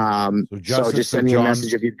 So Justice just for send me a John-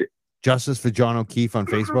 message if you. Justice for John O'Keefe on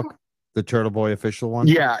Facebook, the Turtle Boy official one.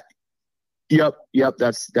 Yeah. Yep.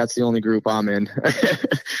 That's the only group I'm in.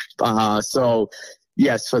 So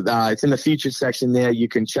yes, it's in the featured section there. You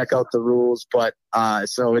can check out the rules, but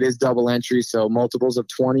so it is double entry. So multiples of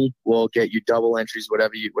 20 will get you double entries,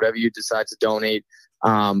 whatever you decide to donate.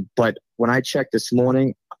 But when I checked this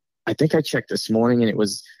morning, and it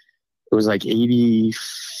was like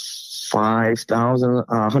 185,000.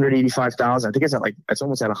 I think it's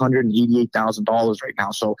almost at $188,000 right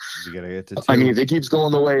now. So You gotta get to 2. I mean, if it keeps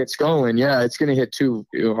going the way it's going, yeah, it's going to hit 2.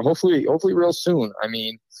 Hopefully real soon. I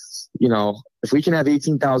mean, if we can have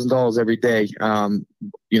 $18,000 every day,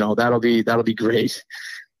 that'll be great.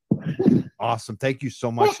 Awesome. Thank you so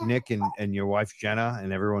much, Nick, and your wife Jenna,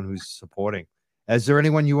 and everyone who's supporting. Is there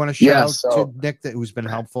anyone you want to shout out to, Nick, who's been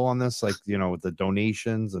helpful on this, like with the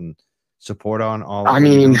donations and support on all?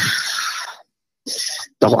 Honestly,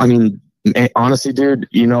 dude,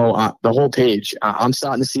 the whole page. I'm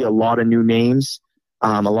starting to see a lot of new names, in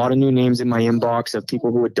my inbox of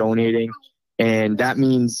people who are donating, and that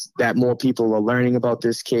means that more people are learning about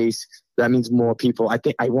this case. That means more people. I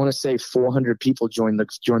want to say 400 people joined the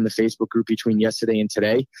Facebook group between yesterday and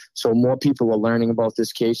today. So more people are learning about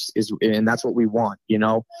this case, and that's what we want,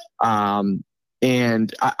 And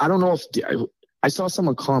I don't know if I saw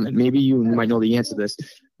someone comment. Maybe you might know the answer to this.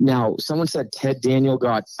 Now, someone said Ted Daniel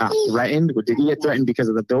got threatened. Did he get threatened because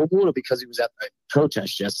of the billboard or because he was at the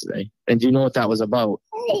protest yesterday? And do you know what that was about?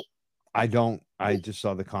 I don't. I just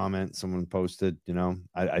saw the comment someone posted.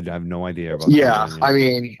 I have no idea about. Yeah, that. I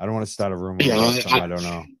mean, I don't want to start a rumor. I don't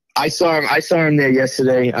know. I saw him there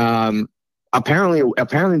yesterday.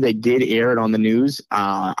 Apparently they did air it on the news.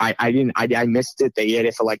 I missed it. They aired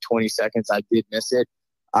it for like 20 seconds. I did miss it.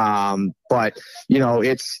 But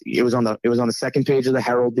it was on the second page of the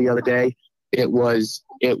Herald the other day. It was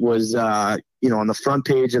on the front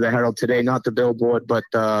page of the Herald today, not the billboard, but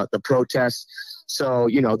the protest. So,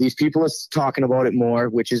 these people are talking about it more,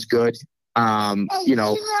 which is good.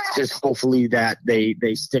 Just hopefully that they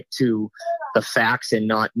stick to the facts and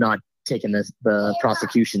not taking the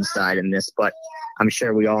prosecution side in this, but I'm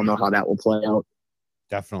sure we all know how that will play out.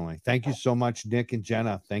 Definitely. Thank you so much, Nick and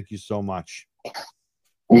Jenna. Thank you so much.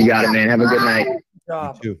 You got it, man. Have a good night.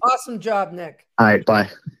 Awesome job, Nick. All right, bye.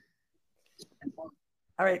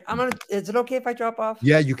 All right, is it okay if I drop off?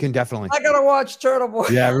 Yeah, you can definitely. I gotta watch Turtle Boy.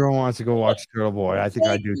 Yeah, everyone wants to go watch Turtle Boy. I think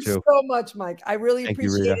I do too. Thank you so much, Mike. I really Thank you,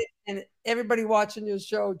 appreciate Rita. it. And everybody watching your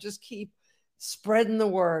show, just keep spreading the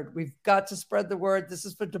word. We've got to spread the word. This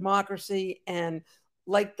is for democracy. And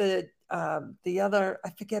like the other,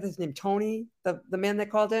 I forget his name, Tony, the man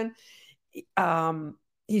that called in.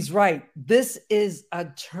 He's right. This is a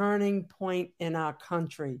turning point in our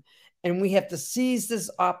country. And we have to seize this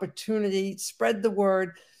opportunity, spread the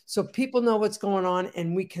word so people know what's going on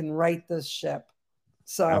and we can right this ship.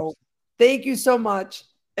 So Thank you so much.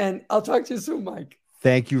 And I'll talk to you soon, Mike.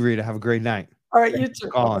 Thank you, Rita. Have a great night. All right, Thanks you too.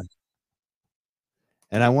 for calling.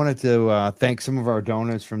 And I wanted to thank some of our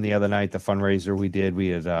donors from the other night, the fundraiser we did. We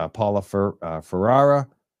had Paula Ferrara,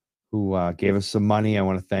 who gave us some money. I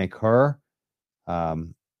want to thank her.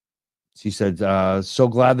 She said, so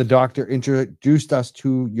glad the doctor introduced us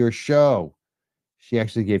to your show. She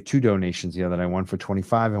actually gave 2 donations the other night, one for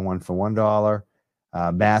 $25 and one for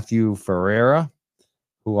 $1. Matthew Ferreira,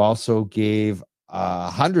 who also gave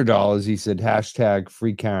 $100. He said, hashtag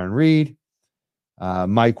free Karen Reed.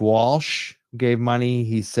 Mike Walsh gave money.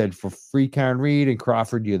 He said, for free Karen Reed and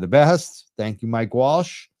Crawford, you're the best. Thank you, Mike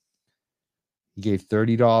Walsh. He gave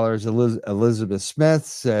 $30. Elizabeth Smith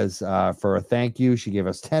says, for a thank you, she gave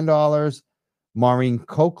us $10. Maureen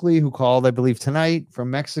Coakley, who called, I believe, tonight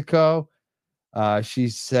from Mexico. She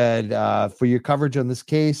said, for your coverage on this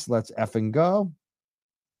case, let's effing go.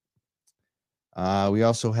 We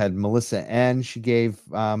also had Melissa N. She gave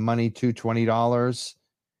money to $20.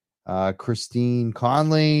 Christine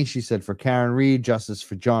Conley, she said, for Karen Reed, justice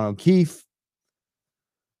for John O'Keefe.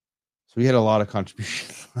 So we had a lot of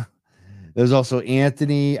contributions. There's also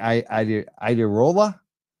Anthony Idirola.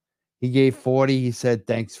 He gave 40. He said,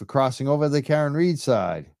 thanks for crossing over the Karen Reed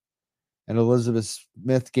side. And Elizabeth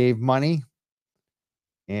Smith gave money.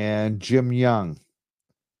 And Jim Young.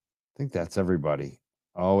 I think that's everybody.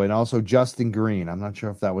 Oh, and also Justin Green. I'm not sure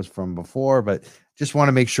if that was from before, but just want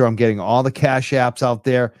to make sure I'm getting all the cash apps out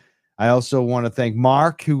there. I also want to thank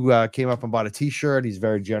Mark, who came up and bought a t-shirt. He's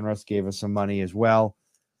very generous, gave us some money as well.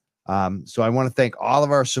 So I want to thank all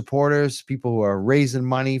of our supporters, people who are raising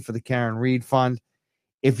money for the Karen Reed Fund.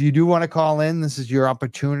 If you do want to call in, this is your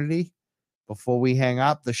opportunity. before we hang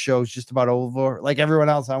up. The show's just about over. Like everyone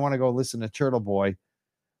else, I want to go listen to Turtle Boy.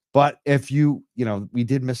 But if we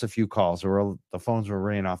did miss a few calls, or the phones were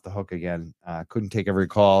ringing off the hook again. Couldn't take every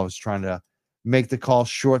call. I was trying to make the call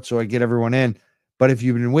short so I get everyone in. But if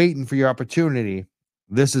you've been waiting for your opportunity,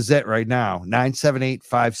 this is it right now.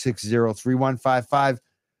 978-560-3155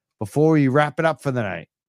 before we wrap it up for the night.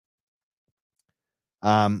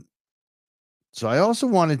 So I also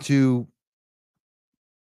wanted to,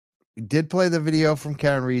 we did play the video from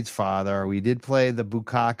Karen Reed's father. We did play the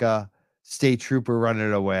Bukaka state trooper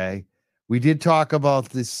running away. We did talk about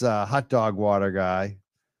this hot dog water guy,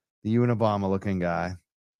 the Unabomber looking guy.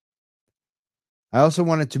 I also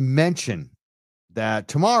wanted to mention that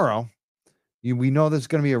tomorrow, we know there's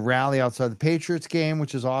going to be a rally outside the Patriots game,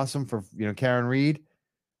 which is awesome for Karen Reed.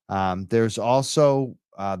 There's also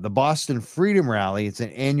the Boston Freedom Rally. It's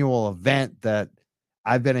an annual event that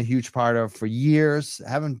I've been a huge part of for years.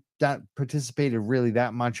 Haven't participated really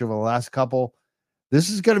that much over the last couple. This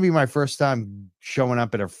is going to be my first time showing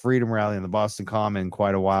up at a Freedom Rally in the Boston Common in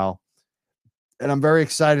quite a while. And I'm very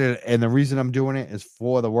excited. And the reason I'm doing it is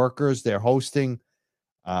for the workers. They're hosting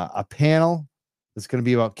a panel that's going to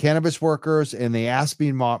be about cannabis workers, and they asked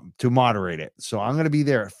me to moderate it. So I'm going to be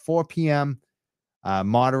there at 4 p.m.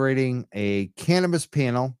 Moderating a cannabis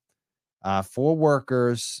panel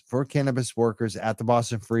for cannabis workers at the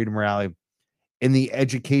Boston Freedom Rally in the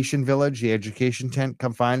Education Village, the Education Tent.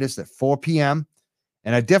 Come find us at 4 p.m.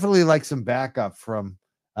 And I definitely like some backup from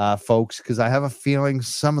folks, because I have a feeling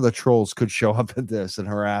some of the trolls could show up at this and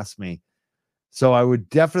harass me. So I would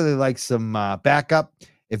definitely like some backup.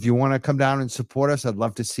 If you want to come down and support us, I'd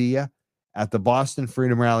love to see you at the Boston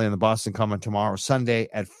Freedom Rally in the Boston Common tomorrow, Sunday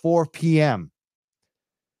at 4 p.m.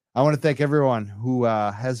 I want to thank everyone who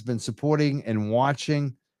has been supporting and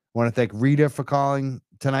watching. I want to thank Rita for calling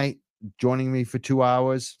tonight, joining me for 2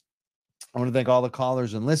 hours. I want to thank all the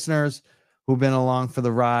callers and listeners who've been along for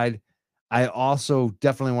the ride. I also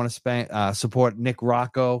definitely want to support Nick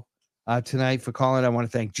Rocco tonight for calling. I want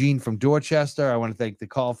to thank Gene from Dorchester. I want to thank the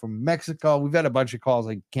call from Mexico. We've had a bunch of calls.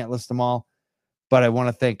 I can't list them all, but I want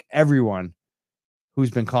to thank everyone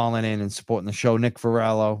who's been calling in and supporting the show. Nick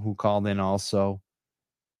Farello, who called in also.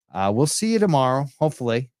 We'll see you tomorrow,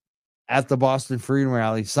 hopefully, at the Boston Freedom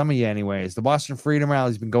Rally. Some of you anyways. The Boston Freedom Rally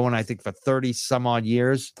has been going, I think, for 30 some odd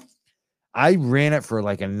years. I ran it for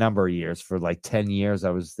like a number of years, for like 10 years. I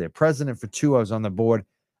was the president for 2. I was on the board.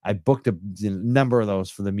 I booked a number of those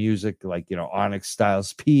for the music, like, Onyx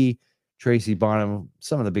Styles P, Tracy Bonham,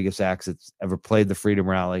 some of the biggest acts that's ever played the Freedom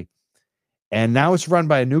Rally. And now it's run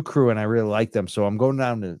by a new crew, and I really like them. So I'm going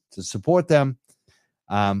down to support them.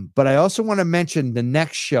 But I also want to mention the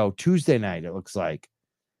next show, Tuesday night, it looks like.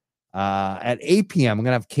 At 8 p.m., I'm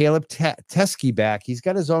going to have Caleb Teskey back. He's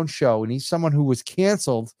got his own show, and he's someone who was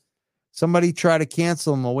canceled. Somebody tried to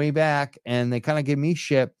cancel him a way back, and they kind of give me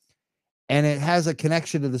shit. And it has a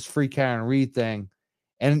connection to this Free Karen Reed thing.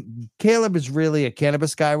 And Caleb is really a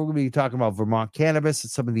cannabis guy. We're going to be talking about Vermont cannabis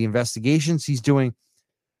and some of the investigations he's doing.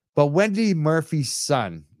 But Wendy Murphy's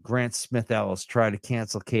son, Grant Smith Ellis, tried to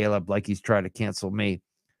cancel Caleb like he's tried to cancel me.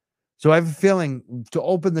 So I have a feeling to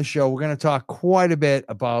open the show, we're going to talk quite a bit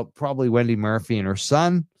about probably Wendy Murphy and her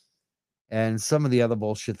son and some of the other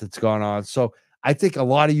bullshit that's gone on. So I think a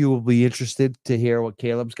lot of you will be interested to hear what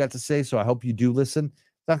Caleb's got to say. So I hope you do listen.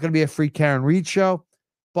 It's not going to be a Free Karen Reed show,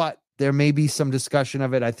 but there may be some discussion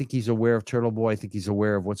of it. I think he's aware of Turtle Boy. I think he's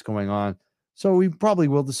aware of what's going on. So we probably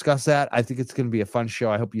will discuss that. I think it's going to be a fun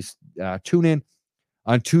show. I hope you tune in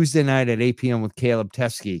on Tuesday night at 8 p.m. with Caleb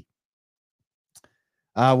Teskey.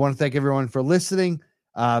 I want to thank everyone for listening.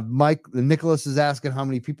 Nicholas is asking how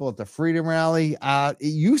many people at the Freedom Rally. It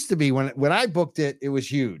used to be when I booked it, it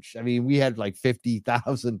was huge. I mean, we had like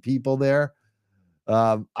 50,000 people there.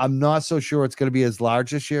 I'm not so sure it's going to be as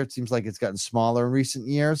large this year. It seems like it's gotten smaller in recent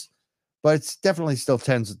years, but it's definitely still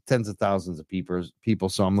tens of thousands of people.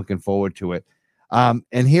 So I'm looking forward to it.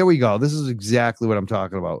 And here we go. This is exactly what I'm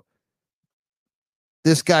talking about.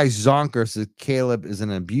 This guy Zonker says Caleb is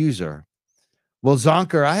an abuser. Well,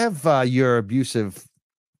 Zonker, I have your abusive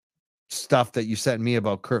stuff that you sent me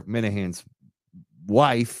about Kurt Minahan's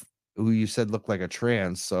wife, who you said looked like a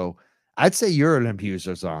trans. So I'd say you're an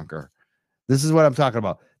abuser, Zonker. This is what I'm talking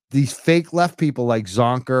about. These fake left people like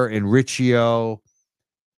Zonker and Riccio,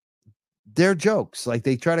 they're jokes. Like,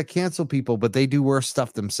 they try to cancel people, but they do worse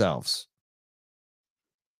stuff themselves.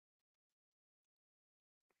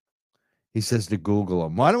 He says to Google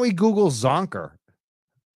him. Why don't we Google Zonker?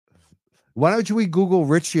 Why don't we Google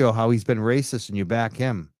Riccio, how he's been racist, and you back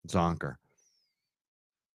him, Zonker?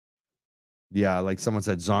 Yeah, like someone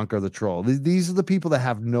said, Zonker the troll. These are the people that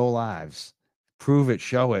have no lives. Prove it,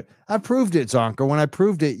 show it. I proved it, Zonker. When I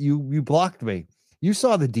proved it, you blocked me. You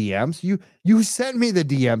saw the DMs. You sent me the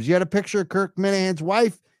DMs. You had a picture of Kirk Minahan's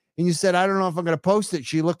wife, and you said, I don't know if I'm going to post it.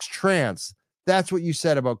 She looks trans. That's what you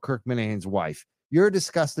said about Kirk Minahan's wife. You're a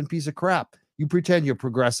disgusting piece of crap. You pretend you're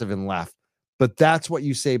progressive and left, but that's what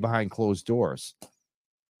you say behind closed doors.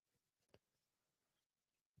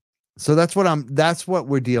 So that's what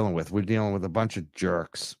we're dealing with. We're dealing with a bunch of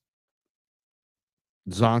jerks.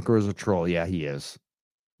 Zonker is a troll. Yeah, he is.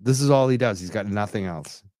 This is all he does. He's got nothing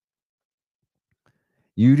else.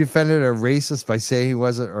 You defended a racist by saying he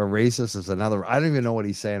wasn't a racist is another. I don't even know what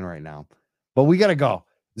he's saying right now. But we got to go.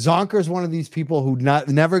 Zonker is one of these people who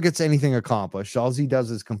never gets anything accomplished. All he does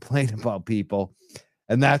is complain about people.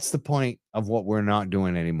 And that's the point of what we're not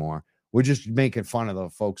doing anymore. We're just making fun of the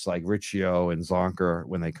folks like Riccio and Zonker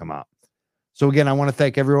when they come up. So again, I want to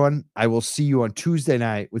thank everyone. I will see you on Tuesday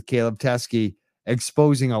night with Caleb Teskey,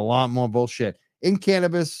 exposing a lot more bullshit in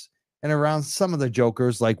cannabis and around some of the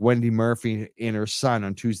jokers like Wendy Murphy and her son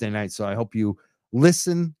on Tuesday night. So I hope you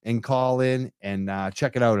listen and call in and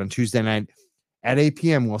check it out on Tuesday night at 8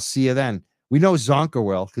 p.m. We'll see you then. We know Zonker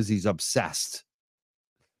will because he's obsessed.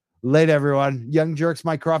 Later, everyone. Young Jerks,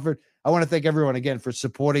 Mike Crawford. I want to thank everyone again for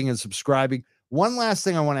supporting and subscribing. One last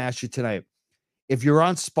thing I want to ask you tonight. If you're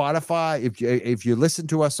on Spotify, if you listen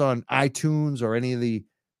to us on iTunes or any of the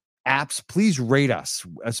apps, please rate us,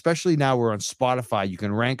 especially now we're on Spotify. You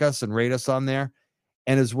can rank us and rate us on there.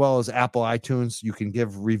 And as well as Apple iTunes, you can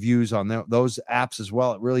give reviews on those apps as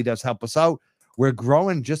well. It really does help us out. We're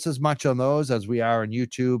growing just as much on those as we are on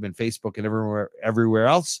YouTube and Facebook and everywhere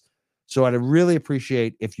else. So I'd really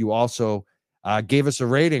appreciate if you also gave us a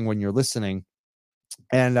rating when you're listening.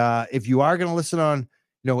 And if you are going to listen on,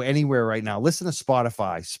 anywhere right now, listen to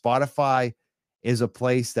Spotify. Spotify is a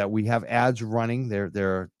place that we have ads running.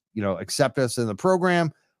 They're accept us in the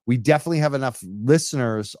program. We definitely have enough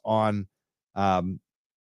listeners on the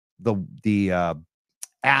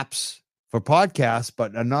apps for podcasts,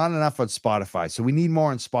 but not enough on Spotify. So we need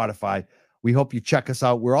more on Spotify. We hope you check us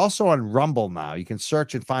out. We're also on Rumble now. You can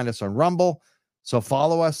search and find us on Rumble. So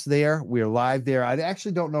follow us there. We are live there. I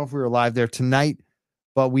actually don't know if we were live there tonight,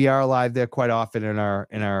 but we are live there quite often, and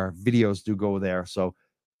our videos do go there. So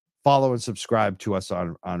follow and subscribe to us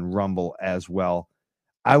on Rumble as well.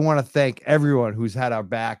 I want to thank everyone who's had our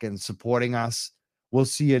back and supporting us. We'll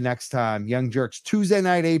see you next time. Young Jerks, Tuesday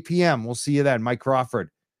night, 8 p.m. We'll see you then. Mike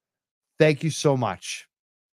Crawford, thank you so much.